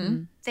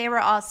 mm-hmm. they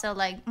were also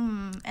like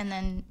and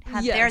then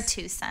had their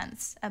 2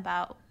 cents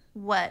about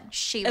what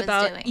she was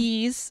about doing.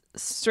 E's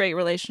straight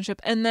relationship.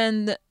 And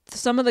then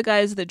some of the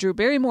guys that Drew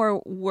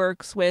Barrymore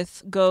works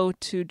with go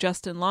to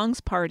Justin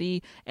Long's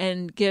party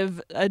and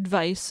give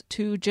advice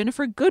to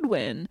Jennifer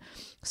Goodwin.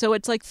 So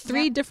it's like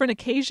 3 different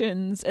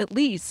occasions at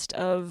least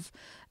of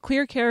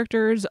queer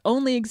characters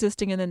only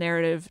existing in the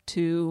narrative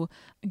to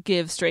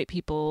give straight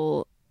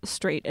people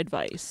straight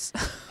advice.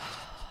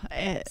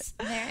 It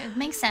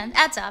makes sense.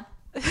 Adds up.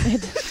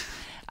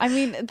 I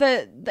mean,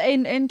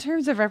 in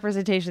terms of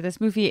representation,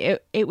 this movie,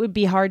 it would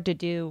be hard to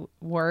do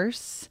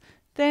worse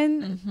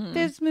than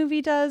this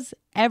movie does.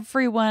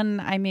 Everyone,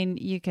 I mean,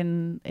 you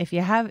can, if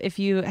you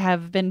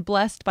have been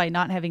blessed by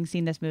not having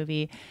seen this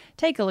movie,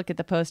 take a look at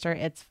the poster.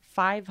 It's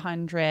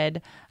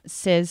 500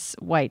 cis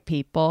white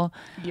people.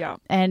 Yeah.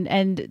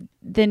 And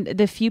then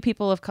the few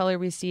people of color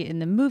we see in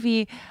the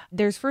movie,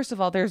 first of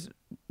all, there's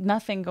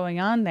nothing going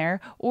on there.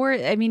 Or,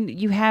 I mean,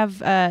 you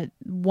have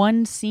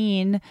one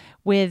scene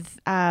with,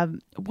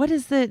 what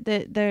is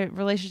the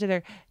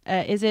relationship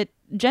there? Is it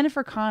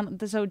Jennifer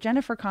Connelly? So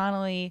Jennifer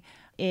Connelly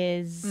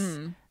is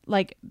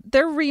like,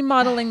 they're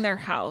remodeling their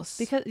house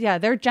because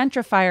their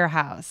gentrifier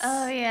house.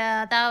 Oh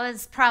yeah, that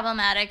was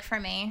problematic for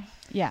me.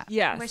 Yeah.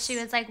 Yes. Where she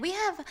was like, we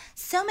have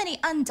so many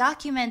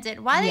undocumented.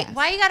 Why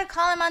you got to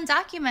call them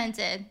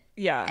undocumented?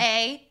 Yeah.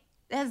 It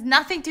has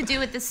nothing to do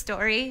with the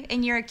story,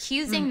 and you're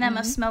accusing them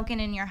of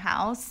smoking in your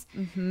house.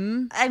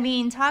 I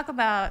mean, talk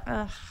about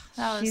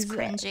that was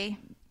cringy.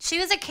 She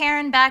was a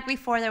Karen back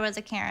before there was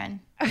a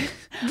Karen. I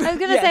was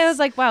gonna say, I was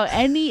like, wow,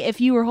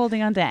 if you were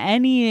holding on to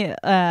any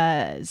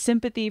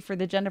sympathy for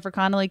the Jennifer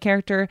Connelly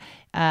character,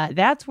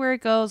 that's where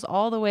it goes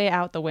all the way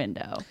out the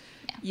window.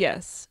 Yeah.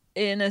 Yes.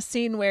 In a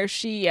scene where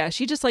she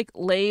just like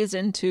lays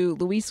into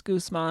Luis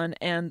Guzman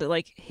and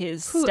like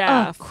his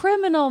staff.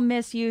 Criminal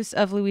misuse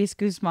of Luis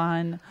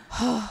Guzman.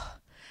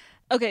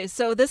 Okay,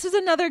 so this is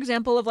another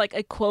example of like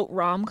a quote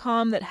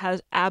rom-com that has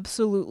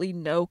absolutely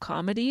no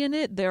comedy in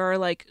it. There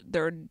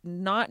are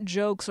not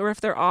jokes, or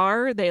if there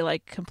are, they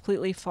like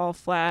completely fall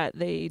flat.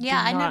 They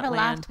I never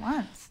land. laughed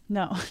once.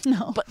 No.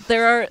 But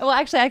there are. Well,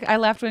 actually, I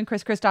laughed when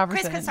Chris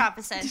Christopherson.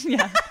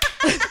 Yeah.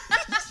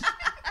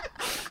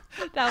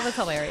 That was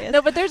hilarious.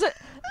 No, but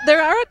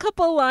there are a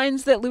couple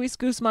lines that Luis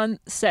Guzman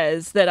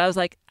says that I was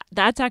like,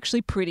 that's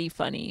actually pretty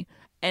funny.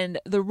 And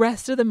the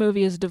rest of the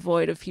movie is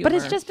devoid of humor. But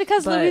it's just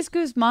because Luis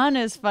Guzman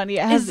is funny.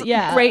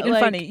 Great and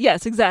funny.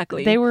 Yes,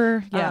 exactly. They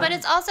were, But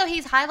it's also,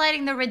 he's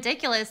highlighting the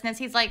ridiculousness.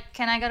 He's like,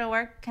 can I go to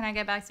work? Can I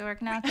get back to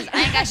work now? Because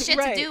I ain't got shit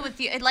to do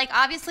with you. Like,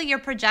 obviously, you're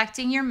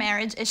projecting your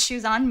marriage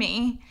issues on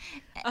me.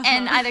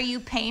 And either you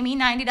pay me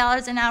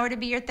 $90 an hour to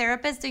be your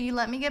therapist, or you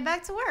let me get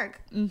back to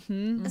work.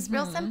 It's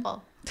real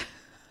simple.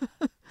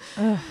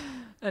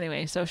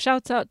 Anyway, so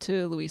shouts out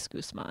to Luis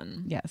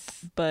Guzman.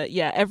 Yes. But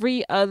yeah,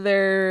 every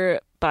other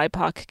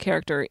BIPOC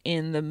character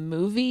in the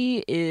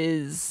movie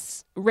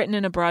is written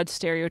in a broad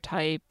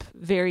stereotype,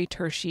 very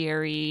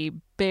tertiary,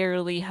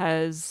 barely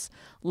has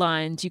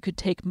lines. You could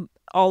take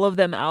all of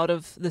them out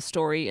of the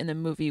story and the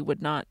movie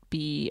would not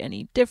be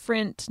any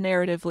different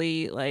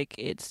narratively. Like,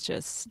 it's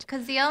just...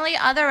 Because the only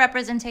other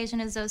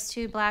representation is those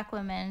two black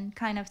women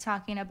kind of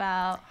talking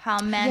about how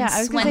men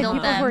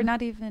swindled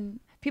them.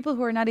 People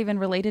who are not even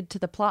related to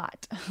the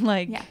plot.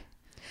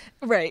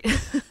 Right.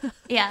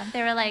 Yeah,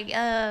 they were like,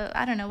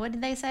 I don't know, what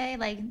did they say?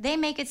 Like, they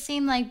make it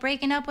seem like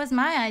breaking up was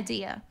my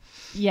idea.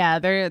 Yeah,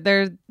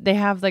 they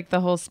have like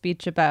the whole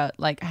speech about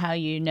like how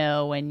you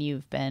know when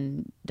you've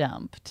been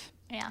dumped.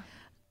 Yeah.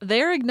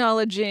 They're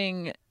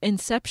acknowledging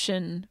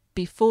Inception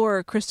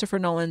before Christopher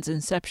Nolan's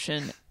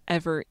Inception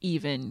ever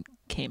even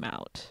came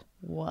out.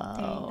 Whoa.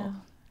 There you go.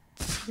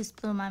 Just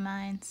blew my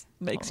mind.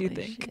 Makes Holy you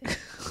think. Shit.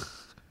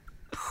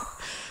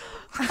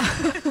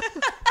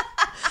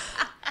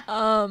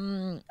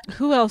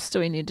 Who else do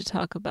we need to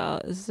talk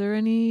about? Is there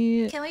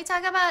any... Can we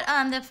talk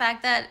about the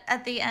fact that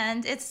at the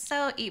end it's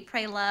so Eat,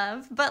 Pray,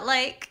 Love, but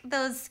like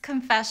those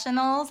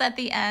confessionals at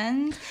the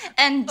end,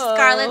 and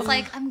Scarlett's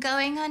like, I'm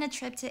going on a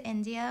trip to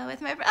India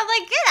with my... I'm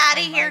like, get out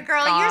of here,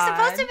 girl. God. You're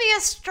supposed to be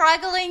a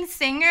struggling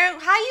singer.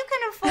 How you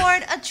can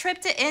afford a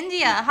trip to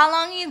India? How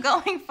long are you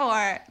going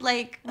for?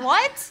 Like,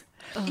 what?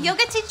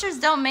 Yoga teachers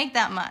don't make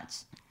that much.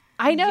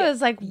 I know. It's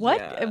like, what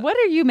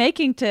are you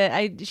making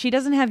she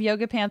doesn't have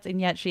yoga pants,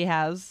 and yet she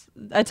has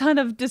a ton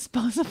of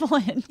disposable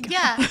income.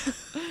 Yeah.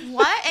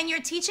 What? And you're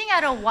teaching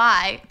at a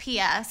Y,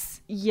 P.S.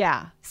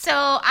 Yeah. So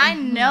I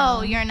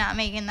know you're not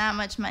making that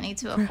much money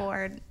to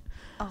afford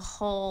a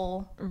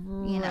whole,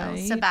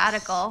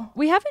 sabbatical.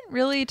 We haven't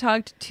really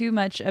talked too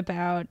much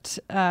about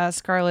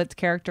Scarlett's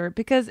character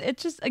because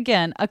it's just,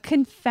 again, a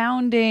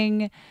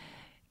confounding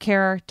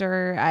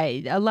character.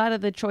 A lot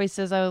of the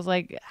choices, I was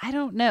like, I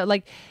don't know.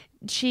 Like,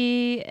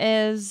 she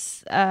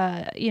is,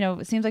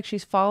 it seems like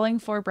she's falling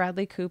for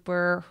Bradley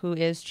Cooper, who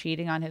is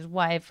cheating on his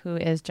wife, who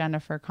is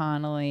Jennifer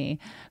Connelly,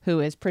 who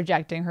is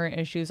projecting her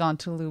issues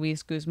onto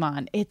Luis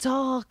Guzman. It's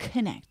all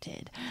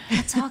connected.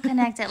 It's all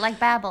connected, like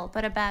Babel,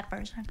 but a bad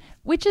version.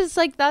 Which is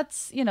like,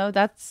 that's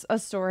a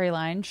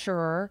storyline,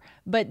 sure.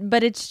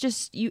 But it's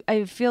just,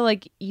 I feel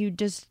like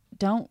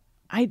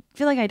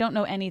I don't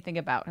know anything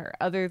about her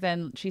other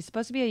than she's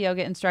supposed to be a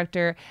yoga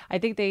instructor. I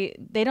think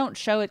they don't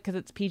show it because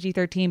it's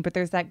PG-13, but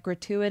there's that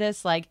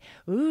gratuitous like,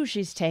 ooh,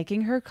 she's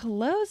taking her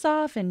clothes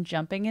off and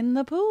jumping in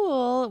the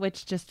pool,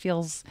 which just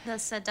feels the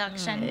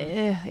seduction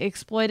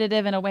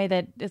exploitative in a way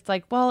that it's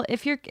like, well,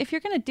 if you're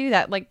gonna do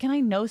that, like, can I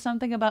know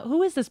something about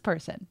who is this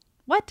person?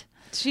 What?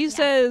 She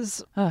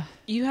says,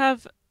 you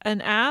have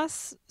an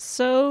ass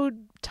so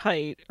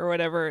tight or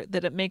whatever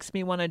that it makes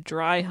me want to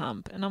dry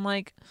hump, and I'm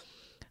like,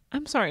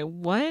 I'm sorry,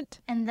 what?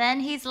 And then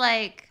he's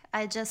like,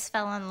 I just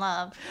fell in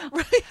love.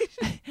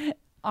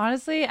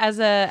 Honestly,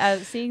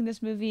 as seeing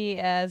this movie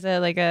as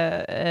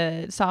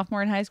a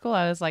sophomore in high school,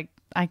 I was like,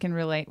 I can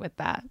relate with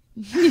that.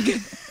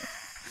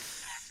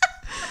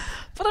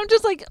 But I'm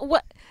just like,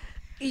 what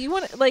you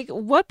want? Like,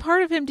 what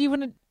part of him do you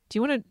want to? Do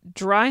you want to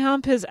dry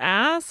hump his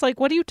ass? Like,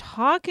 what are you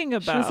talking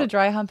about? She wants to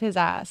dry hump his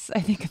ass. I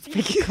think it's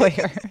pretty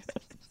clear.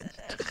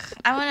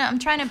 I'm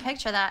trying to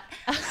picture that.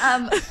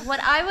 What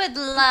I would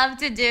love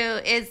to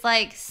do is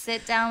like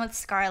sit down with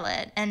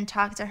Scarlett and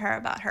talk to her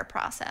about her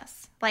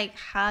process. Like,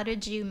 how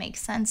did you make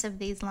sense of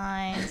these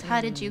lines? How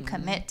did you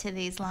commit to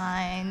these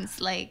lines?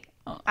 Like,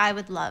 I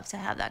would love to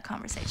have that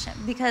conversation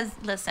because,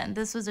 listen,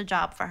 this was a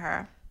job for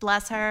her.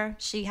 Bless her.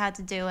 She had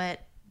to do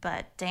it.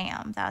 But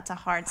damn, that's a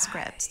hard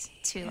script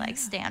to like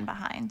stand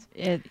behind.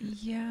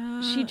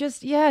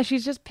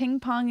 She's just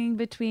ping-ponging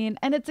between,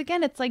 and it's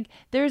like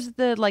there's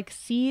the like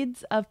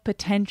seeds of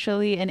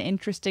potentially an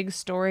interesting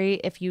story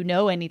if you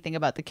know anything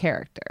about the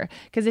character.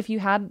 Because if you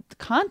had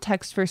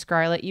context for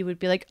Scarlett, you would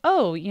be like,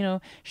 oh,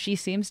 she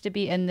seems to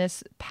be in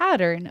this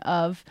pattern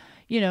of,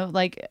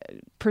 like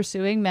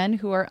pursuing men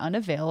who are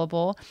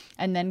unavailable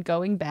and then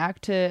going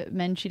back to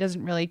men she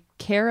doesn't really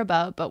care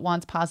about but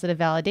wants positive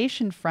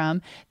validation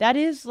from. That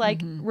is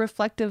like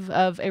reflective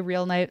of a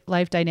real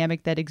life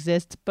dynamic that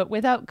exists, but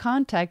without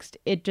context,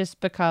 it just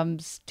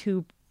becomes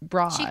too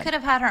broad. She could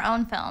have had her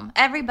own film.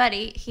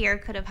 Everybody here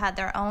could have had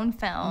their own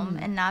film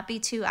and not be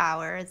 2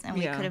 hours, and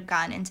we could have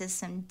gotten into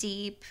some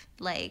deep,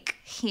 like,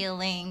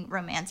 healing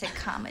romantic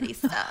comedy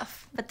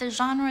stuff. But the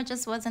genre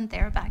just wasn't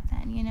there back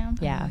then,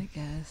 Yeah, I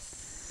guess.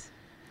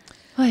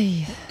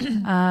 Anything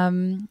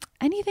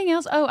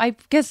else? Oh, I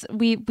guess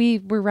we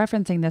were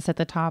referencing this at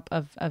the top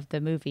of the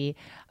movie,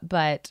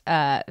 but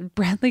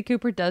Bradley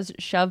Cooper does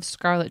shove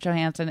Scarlett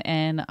Johansson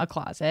in a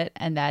closet,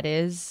 and that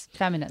is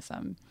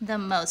feminism. The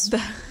most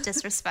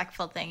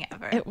disrespectful thing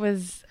ever. It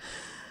was,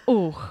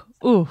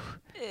 brutal.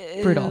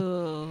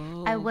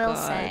 I will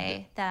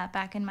say that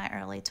back in my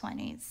early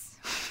 20s,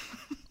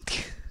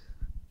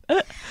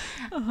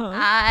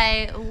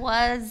 I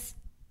was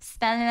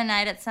spending the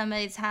night at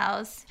somebody's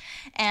house,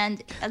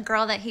 and a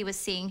girl that he was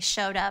seeing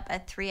showed up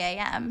at 3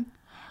 a.m.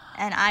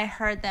 and I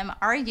heard them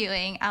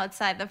arguing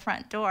outside the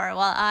front door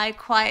while I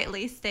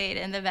quietly stayed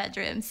in the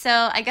bedroom.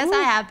 So I guess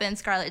I have been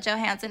Scarlett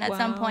Johansson at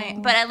some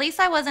point, but at least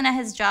I wasn't at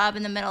his job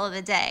in the middle of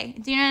the day.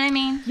 Do you know what I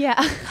mean?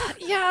 Yeah.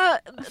 Yeah,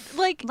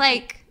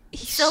 like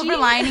Silver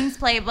Linings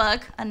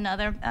Playbook,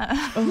 another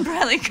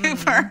Bradley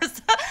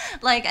Cooper's.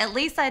 Like, at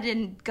least I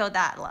didn't go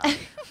that low.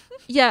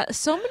 Yeah,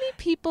 so many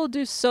people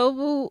do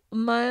so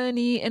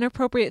many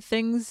inappropriate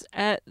things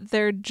at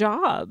their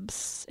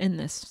jobs in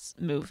this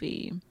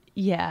movie.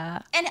 Yeah.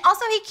 And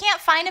also, he can't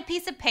find a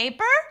piece of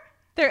paper?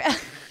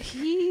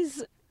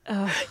 He's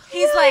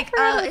like,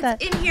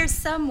 it's in here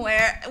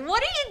somewhere.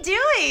 What are you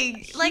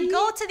doing? Like,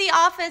 go to the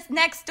office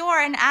next door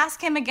and ask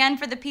him again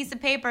for the piece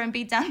of paper and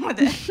be done with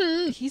it.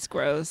 He's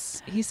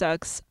gross. He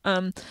sucks.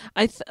 One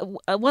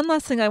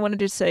last thing I wanted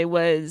to say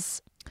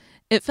was,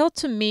 it felt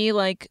to me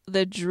like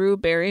the Drew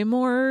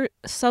Barrymore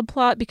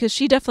subplot, because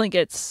she definitely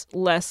gets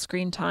less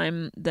screen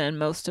time than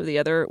most of the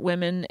other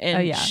women.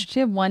 And she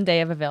had 1 day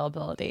of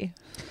availability.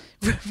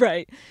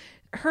 Right.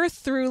 Her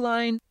through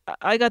line,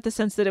 I got the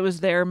sense that it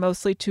was there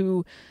mostly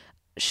to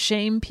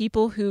shame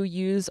people who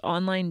use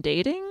online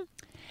dating.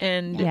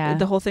 And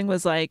the whole thing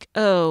was like,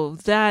 oh,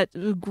 that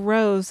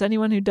gross.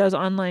 Anyone who does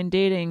online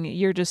dating,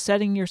 you're just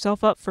setting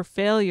yourself up for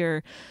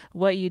failure.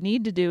 What you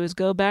need to do is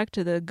go back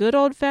to the good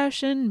old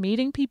fashioned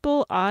meeting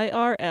people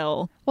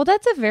IRL. Well,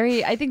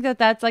 I think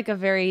that's like a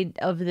very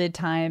of the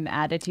time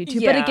attitude too.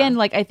 Yeah. But again,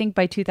 like I think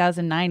by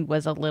 2009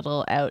 was a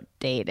little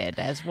outdated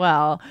as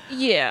well.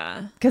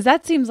 Yeah. Because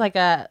that seems like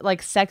a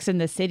Sex in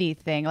the City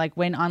thing. Like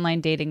when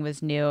online dating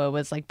was new, it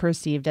was like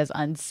perceived as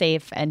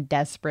unsafe and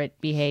desperate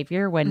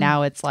behavior, when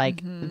now it's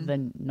like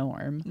the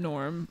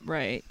norm.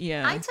 Right.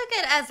 Yeah. I took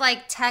it as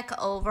like tech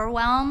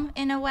overwhelm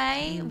in a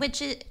way,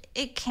 which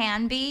it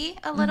can be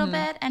a little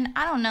bit. And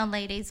I don't know,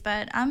 ladies,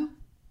 but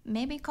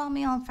maybe call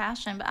me old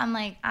fashioned, but I'm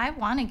like, I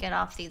want to get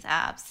off these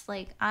apps.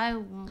 Like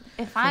I'm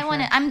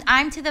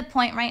to the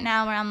point right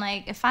now where I'm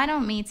like, if I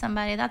don't meet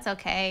somebody, that's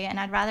okay. And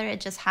I'd rather it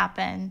just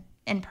happen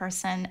in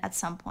person at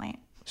some point.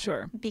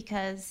 Sure.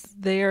 Because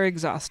they are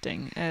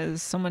exhausting.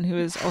 As someone who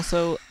is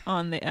also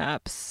on the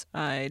apps,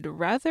 I'd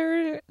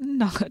rather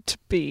not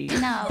be.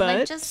 No, but...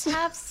 like just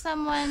have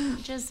someone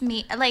just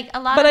meet. Like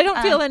a lot. But I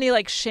don't feel any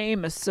like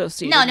shame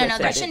associated. No. with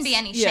There shouldn't be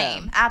any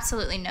shame.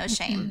 Absolutely no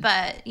shame.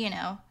 But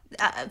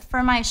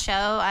for my show,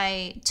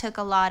 I took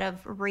a lot of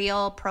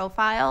real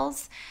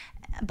profiles,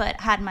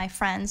 but had my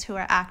friends who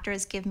are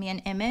actors give me an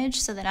image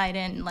so that I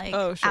didn't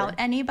out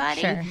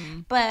anybody. Sure.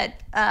 But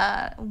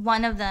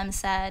one of them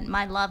said,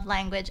 my love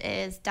language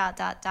is ...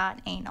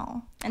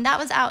 anal. And that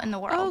was out in the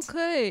world.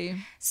 Okay.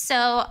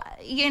 So,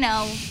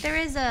 there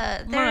is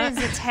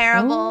a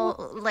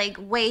terrible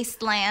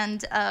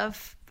wasteland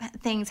of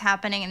things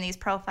happening in these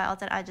profiles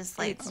that I just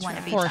like want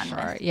to be For done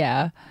sure. with.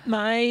 Yeah.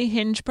 My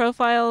Hinge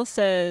profile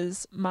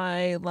says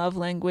my love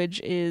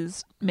language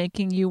is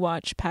making you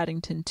watch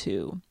Paddington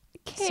 2.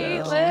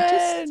 Caitlin.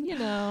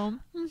 So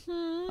just,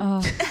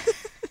 Oh,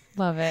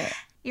 love it.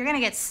 You're gonna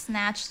get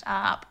snatched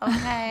up,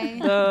 okay?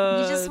 You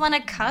just want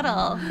to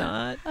cuddle.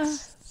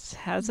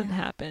 Hasn't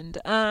happened.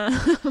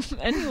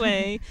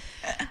 Anyway,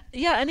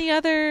 yeah.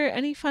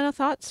 Any final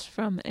thoughts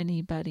from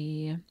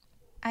anybody?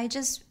 I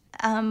just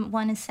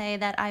want to say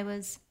that I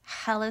was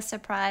hella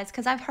surprised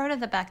because I've heard of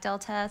the Bechdel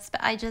test,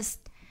 but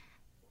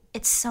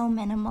it's so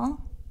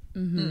minimal.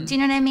 Mm-hmm. Do you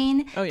know what I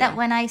mean? Oh, yeah. That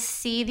when I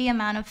see the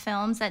amount of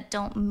films that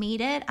don't meet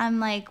it, I'm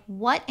like,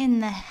 what in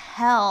the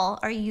hell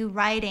are you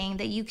writing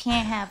that you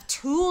can't have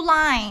 2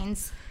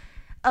 lines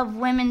of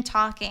women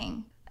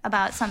talking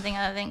about something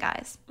other than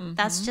guys? Mm-hmm.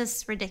 That's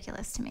just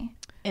ridiculous to me.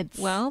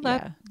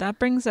 That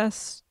brings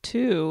us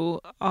to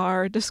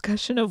our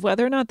discussion of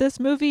whether or not this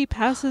movie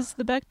passes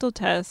the Bechdel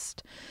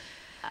test.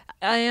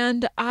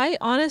 And I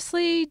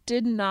honestly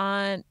did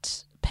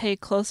not pay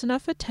close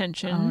enough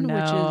attention,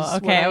 which is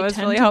okay. I was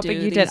really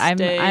hoping you did. I'm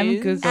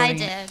Googling. I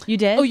did. You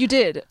did? Oh, you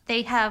did?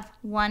 They have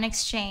one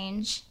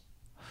exchange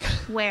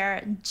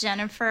where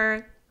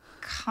Jennifer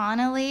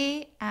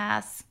Connelly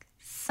asks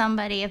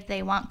somebody if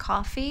they want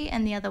coffee,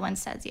 and the other one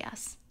says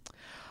yes.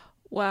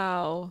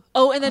 Wow.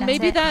 Oh, and then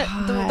maybe the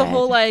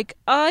whole like,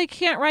 I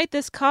can't write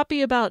this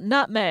copy about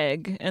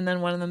nutmeg, and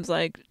then one of them's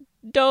like,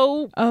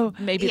 dope. Oh,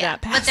 maybe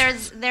that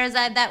passes. But there's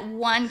that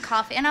one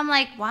coffee, and I'm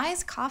like, why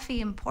is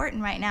coffee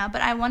important right now?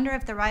 But I wonder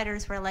if the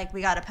writers were like,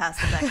 we got to pass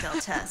the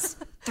Bechdel test.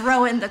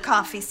 Throw in the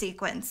coffee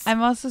sequence.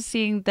 I'm also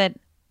seeing that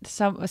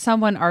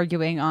someone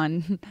arguing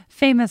on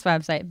famous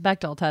website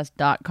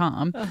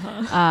Bechdeltest.com.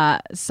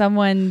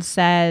 Someone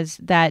says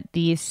that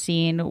the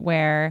scene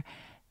where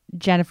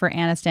Jennifer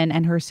Aniston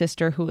and her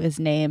sister, who is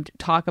named,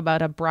 talk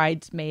about a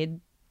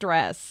bridesmaid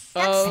dress.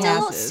 That's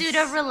still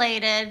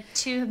pseudo-related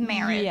to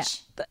marriage. Yeah.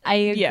 I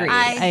agree. Yeah.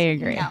 I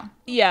agree. No.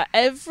 Yeah,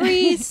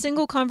 every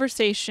single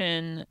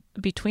conversation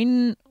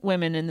between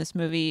women in this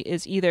movie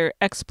is either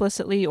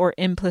explicitly or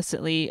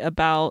implicitly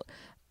about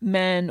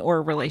men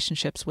or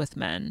relationships with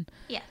men.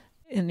 Yeah.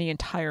 In the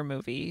entire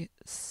movie.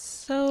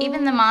 So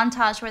even the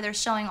montage where they're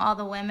showing all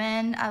the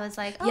women, I was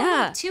like, oh,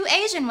 yeah. 2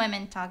 Asian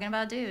women talking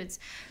about dudes.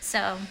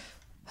 So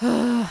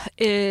oh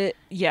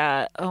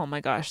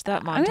my gosh,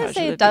 that montage. I'm gonna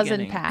say at the it doesn't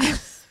beginning.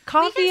 pass.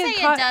 Coffee we can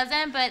say it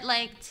doesn't, but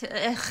like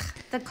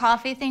the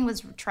coffee thing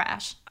was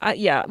trash.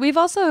 Yeah, we've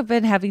also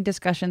been having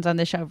discussions on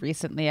the show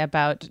recently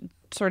about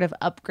sort of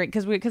upgrade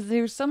because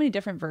there's so many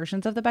different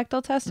versions of the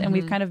Bechdel test, and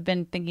we've kind of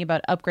been thinking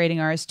about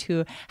upgrading ours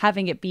to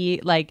having it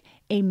be like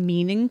a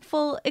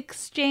meaningful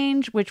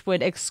exchange, which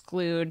would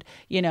exclude,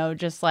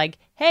 just like,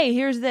 hey,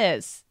 here's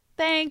this,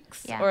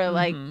 thanks, or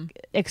like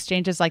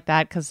exchanges like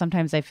that, because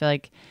sometimes I feel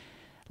like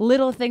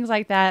little things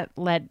like that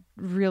let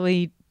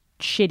really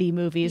shitty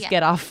movies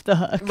get off the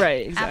hook.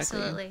 Right, exactly.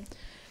 Absolutely.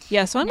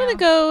 Yeah, so I'm going to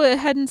go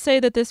ahead and say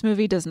that this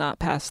movie does not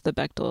pass the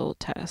Bechdel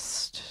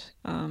test.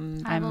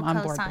 I'm on board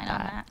with co-sign on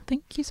that.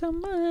 Thank you so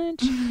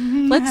much.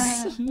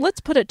 Let's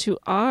put it to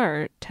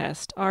our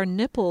test, our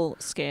nipple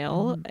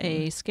scale,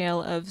 a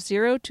scale of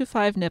 0 to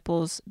 5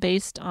 nipples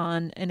based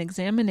on an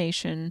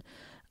examination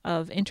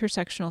of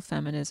intersectional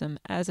feminism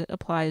as it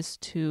applies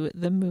to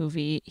the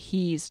movie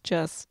He's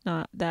Just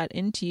Not That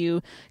Into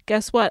You.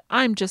 Guess what?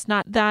 I'm just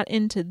not that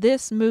into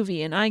this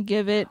movie, and I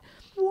give it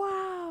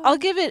I'll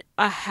give it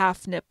a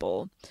half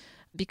nipple,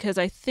 because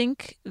I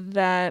think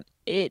that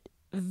it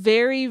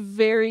very,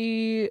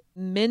 very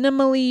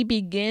minimally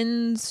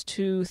begins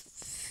to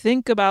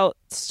think about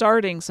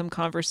starting some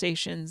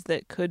conversations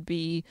that could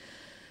be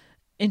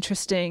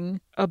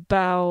interesting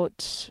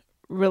about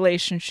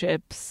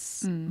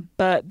relationships,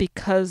 but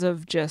because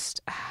of just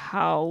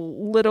how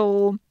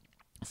little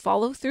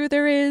follow through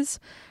there is,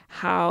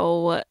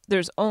 how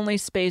there's only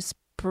space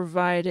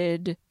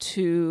provided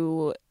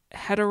to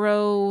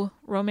hetero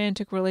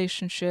romantic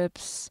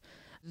relationships.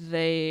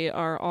 They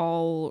are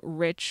all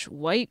rich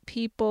white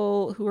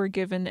people who are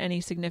given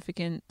any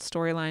significant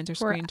storylines or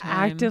screen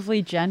time. We're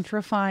actively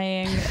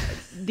gentrifying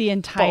the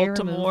entire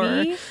Baltimore.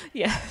 movie.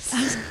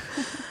 Yes.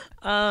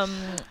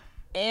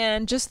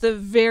 And just the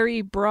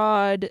very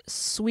broad,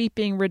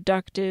 sweeping,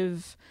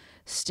 reductive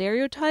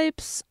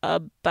stereotypes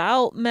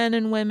about men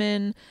and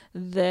women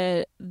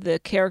that the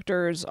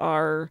characters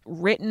are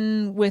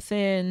written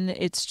within.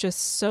 It's just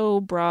so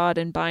broad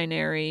and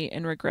binary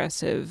and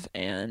regressive,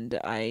 and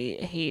I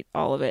hate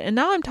all of it. And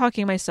now I'm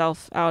talking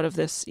myself out of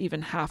this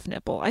even half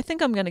nipple. I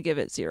think I'm going to give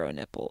it 0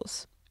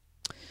 nipples.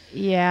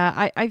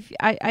 Yeah,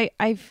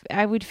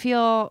 I would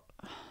feel,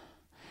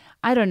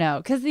 I don't know,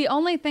 because the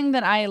only thing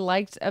that I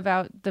liked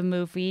about the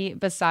movie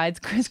besides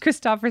Chris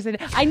Christopherson,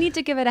 I need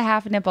to give it a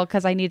half nipple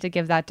because I need to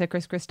give that to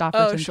Chris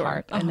Christopherson's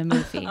part in the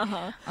movie.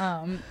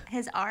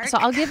 His arc. So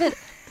I'll give it,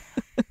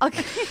 I'll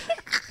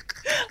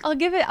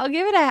give it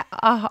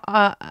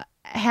a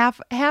half.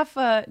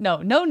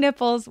 No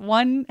nipples.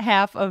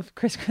 1/2 of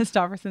Chris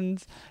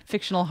Christopherson's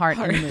fictional heart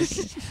in the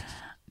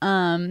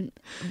movie.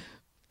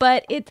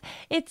 But it's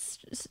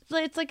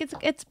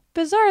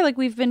bizarre. Like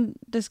we've been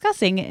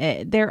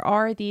discussing, there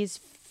are these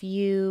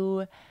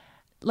few.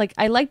 Like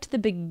I liked the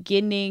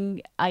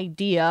beginning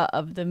idea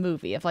of the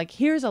movie of like,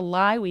 here's a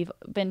lie we've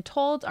been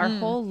told our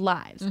whole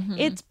lives.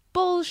 It's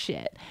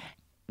bullshit.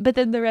 But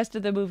then the rest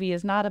of the movie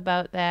is not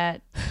about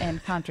that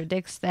and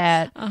contradicts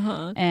that.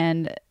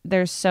 And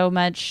there's so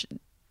much.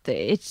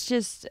 It's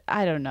just,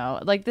 I don't know.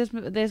 Like this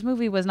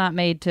movie was not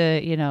made to,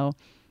 you know.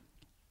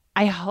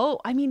 I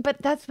hope. I mean,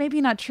 but that's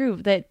maybe not true.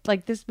 That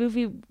like this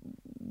movie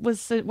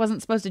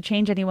wasn't supposed to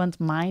change anyone's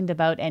mind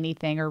about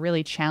anything or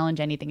really challenge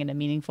anything in a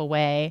meaningful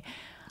way.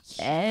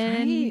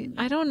 And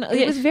I don't know.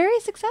 It was very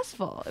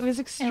successful. It was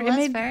extreme. It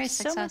made very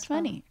so successful. much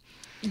money.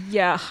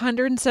 Yeah,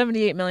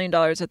 $178 million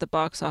at the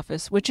box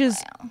office, which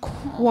is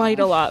quite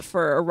a lot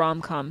for a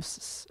rom-com,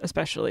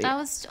 especially. That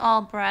was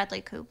all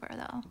Bradley Cooper,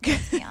 though.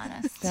 Let's be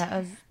honest.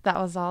 That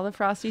was all the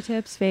Frosty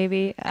Tips,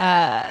 baby.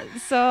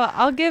 So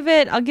I'll give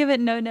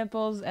it no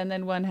nipples and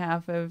then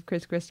 1/2 of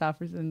Chris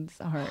Christopherson's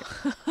heart.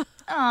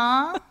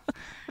 Aw.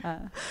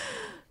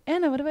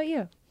 Anna, what about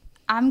you?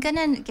 I'm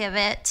gonna give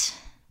it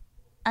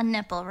a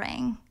nipple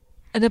ring.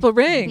 A nipple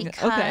ring.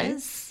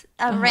 Because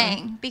a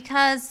ring.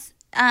 Because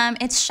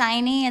it's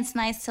shiny, it's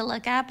nice to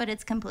look at, but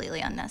it's completely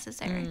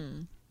unnecessary.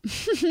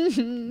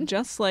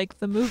 Just like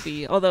the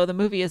movie, although the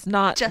movie is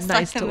not Just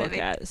nice like the to look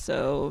movie. at.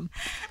 So,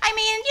 I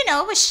mean, you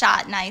know, it was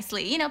shot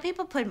nicely. You know,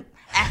 people put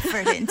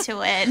effort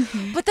into it.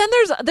 but then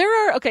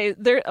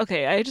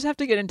I just have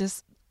to get into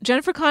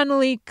Jennifer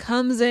Connelly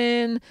comes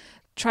in,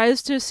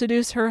 tries to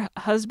seduce her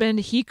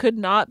husband. He could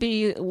not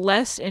be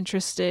less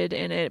interested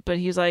in it, but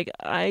he's like,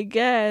 I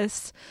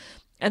guess.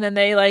 And then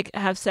they like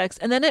have sex,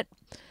 and then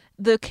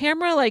the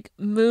camera like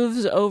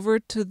moves over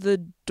to the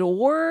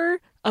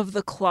door of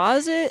the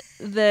closet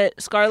that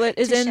Scarlett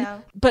is in,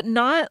 but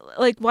not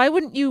like, why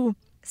wouldn't you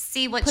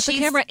see what put the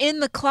camera in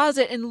the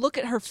closet and look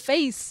at her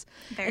face?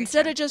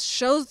 Instead it just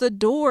shows the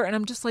door, and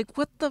I'm just like,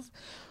 what the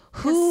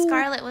who?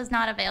 Scarlett was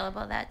not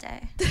available that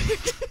day.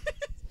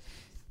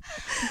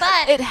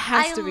 But it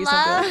has to be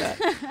something like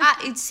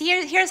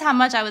that. Here's how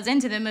much I was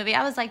into the movie.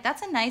 I was like,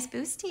 that's a nice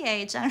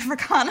bustier, Jennifer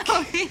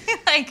Connelly.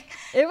 Like,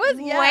 it was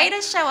way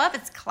to show up.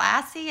 It's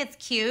classy. It's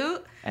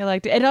cute. I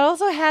liked it. It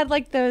also had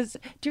like those.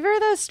 Do you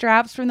remember those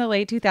straps from the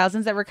late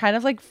 2000s that were kind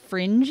of like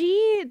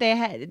fringy? They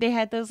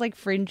had those like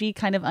fringy,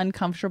 kind of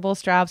uncomfortable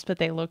straps, but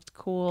they looked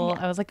cool.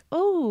 Yeah. I was like,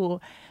 oh,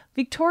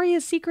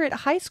 Victoria's Secret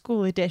High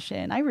School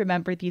edition. I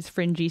remember these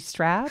fringy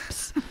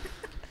straps.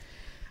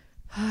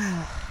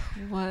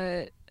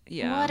 What?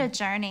 Yeah. What a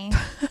journey.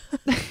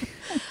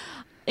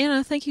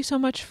 Anna, thank you so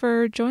much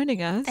for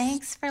joining us.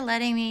 Thanks for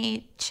letting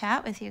me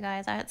chat with you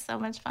guys. I had so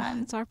much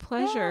fun. It's our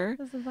pleasure. Yeah, it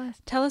was the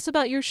best. Tell us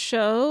about your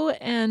show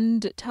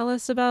and tell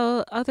us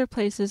about other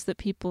places that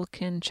people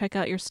can check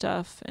out your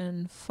stuff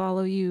and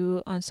follow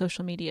you on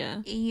social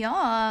media.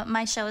 Yeah,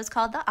 my show is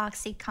called The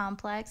Oxy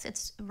Complex.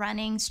 It's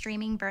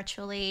streaming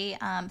virtually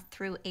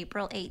through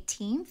April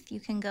 18th. You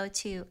can go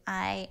to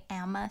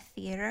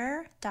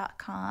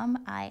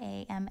iamatheater.com,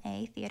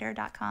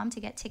 IAMAtheater.com to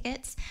get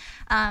tickets.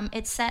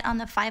 It's set on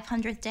the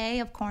 500th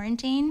day of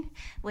quarantine,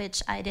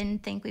 which I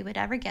didn't think we would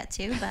ever get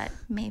to, but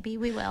maybe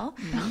we will.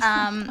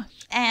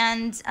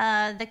 And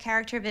the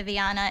character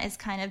Viviana is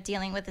kind of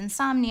dealing with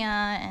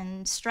insomnia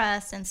and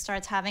stress and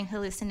starts having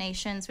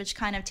hallucinations, which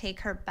kind of take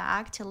her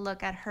back to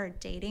look at her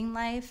dating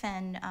life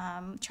and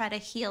try to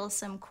heal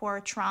some core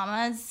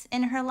traumas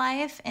in her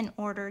life in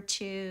order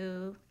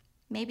to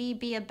maybe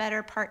be a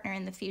better partner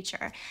in the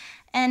future.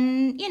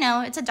 And, you know,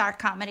 it's a dark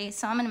comedy,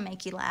 so I'm going to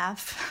make you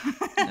laugh.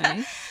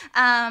 Nice.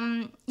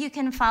 You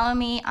can follow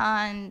me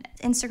on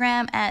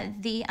Instagram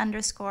at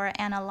 _Anna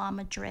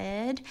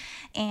LaMadrid.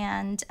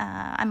 And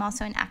I'm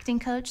also an acting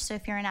coach. So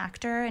if you're an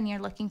actor and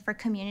you're looking for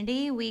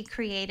community, we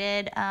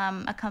created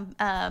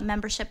a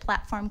membership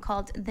platform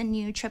called The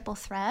New Triple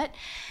Threat.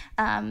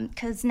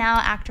 Because now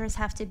actors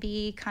have to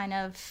be kind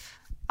of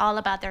all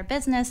about their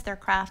business, their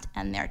craft,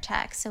 and their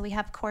tech. So we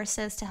have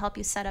courses to help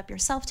you set up your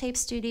self-tape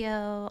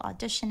studio,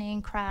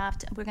 auditioning,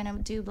 craft. We're going to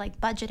do like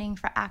budgeting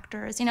for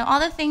actors, you know, all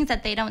the things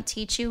that they don't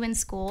teach you in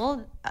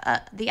school,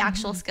 the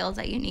actual skills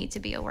that you need to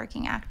be a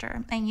working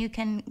actor. And you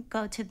can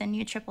go to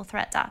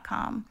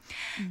thenewtriplethreat.com.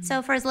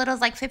 So for as little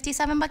as like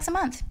 $57 a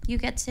month, you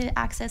get to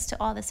access to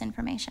all this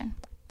information.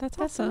 That's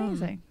awesome.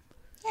 Amazing.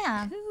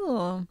 Yeah.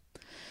 Cool.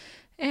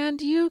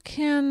 And you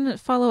can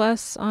follow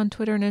us on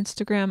Twitter and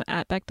Instagram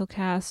at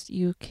Bechtelcast.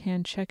 You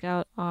can check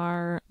out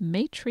our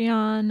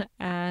Matreon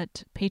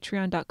at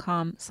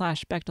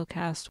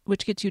patreon.com/Bechtelcast,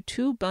 which gets you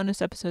 2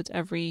 bonus episodes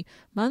every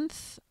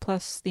month,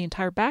 plus the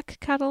entire back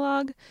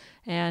catalog.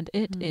 And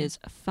it is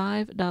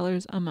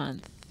 $5 a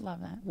month.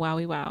 Love that.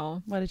 Wowie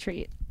wow. What a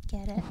treat.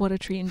 Get it. What a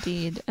treat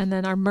indeed. And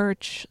then our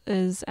merch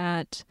is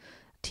at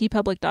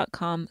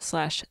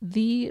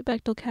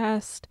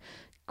tpublic.com/TheBechtelcast.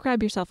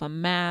 Grab yourself a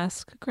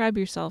mask, grab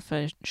yourself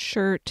a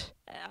shirt,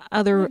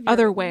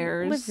 other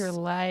wares. Live your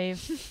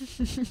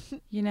life.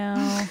 You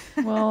know,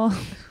 well,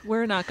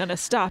 we're not going to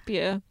stop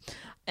you.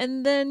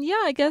 And then,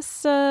 yeah, I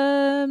guess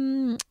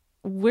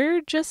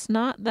we're just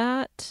not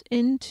that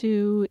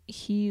into,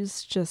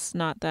 he's just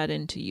not that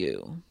into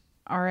you.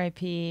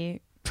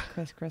 R.I.P.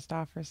 Chris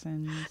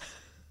Christopherson.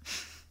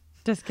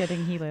 Just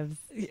kidding, he lives.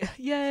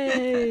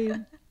 Yay.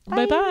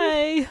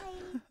 Bye-bye.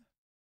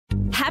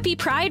 Happy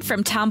Pride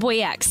from Tomboy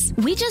X.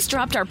 We just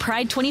dropped our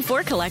Pride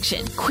 24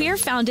 collection. Queer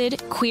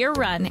founded, queer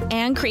run,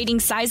 and creating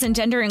size and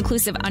gender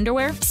inclusive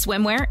underwear,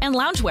 swimwear, and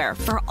loungewear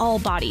for all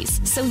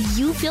bodies, so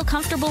you feel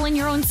comfortable in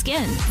your own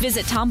skin.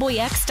 Visit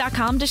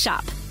tomboyx.com to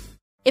shop.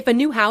 If a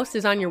new house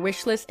is on your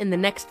wish list in the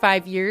next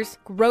 5 years,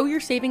 grow your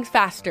savings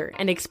faster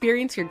and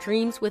experience your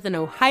dreams with an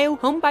Ohio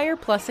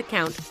Homebuyer Plus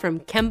account from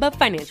Kemba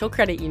Financial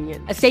Credit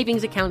Union. A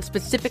savings account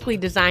specifically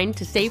designed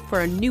to save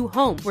for a new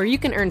home, where you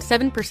can earn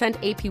 7%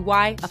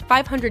 APY,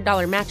 a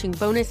 $500 matching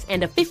bonus,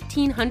 and a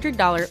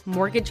 $1,500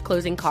 mortgage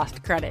closing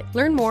cost credit.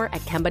 Learn more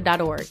at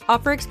Kemba.org.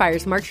 Offer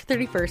expires March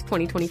 31st,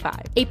 2025.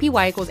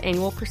 APY equals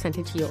annual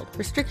percentage yield.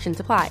 Restrictions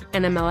apply.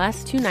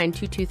 NMLS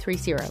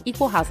 292230.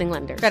 Equal housing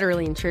lender.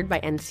 Federally insured by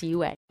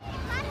NCUA.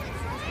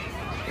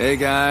 Hey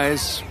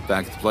guys,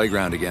 back at the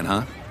playground again,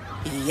 huh?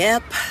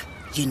 Yep.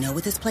 You know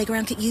what this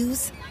playground could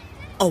use?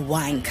 A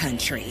wine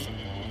country.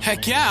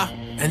 Heck yeah,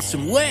 and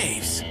some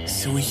waves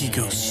so we could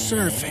go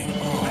surfing.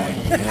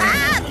 Oh,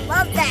 yeah.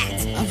 Love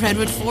that. A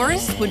redwood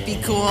forest would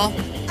be cool.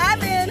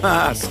 I'm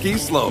in. Ski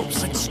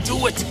slopes. Let's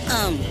do it.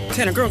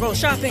 Can a girl go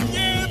shopping?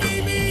 Yeah,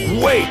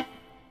 baby. Wait!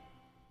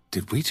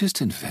 Did we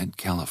just invent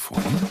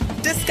California?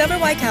 Discover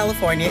why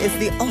California is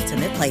the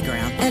ultimate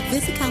playground at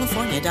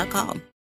visitcalifornia.com.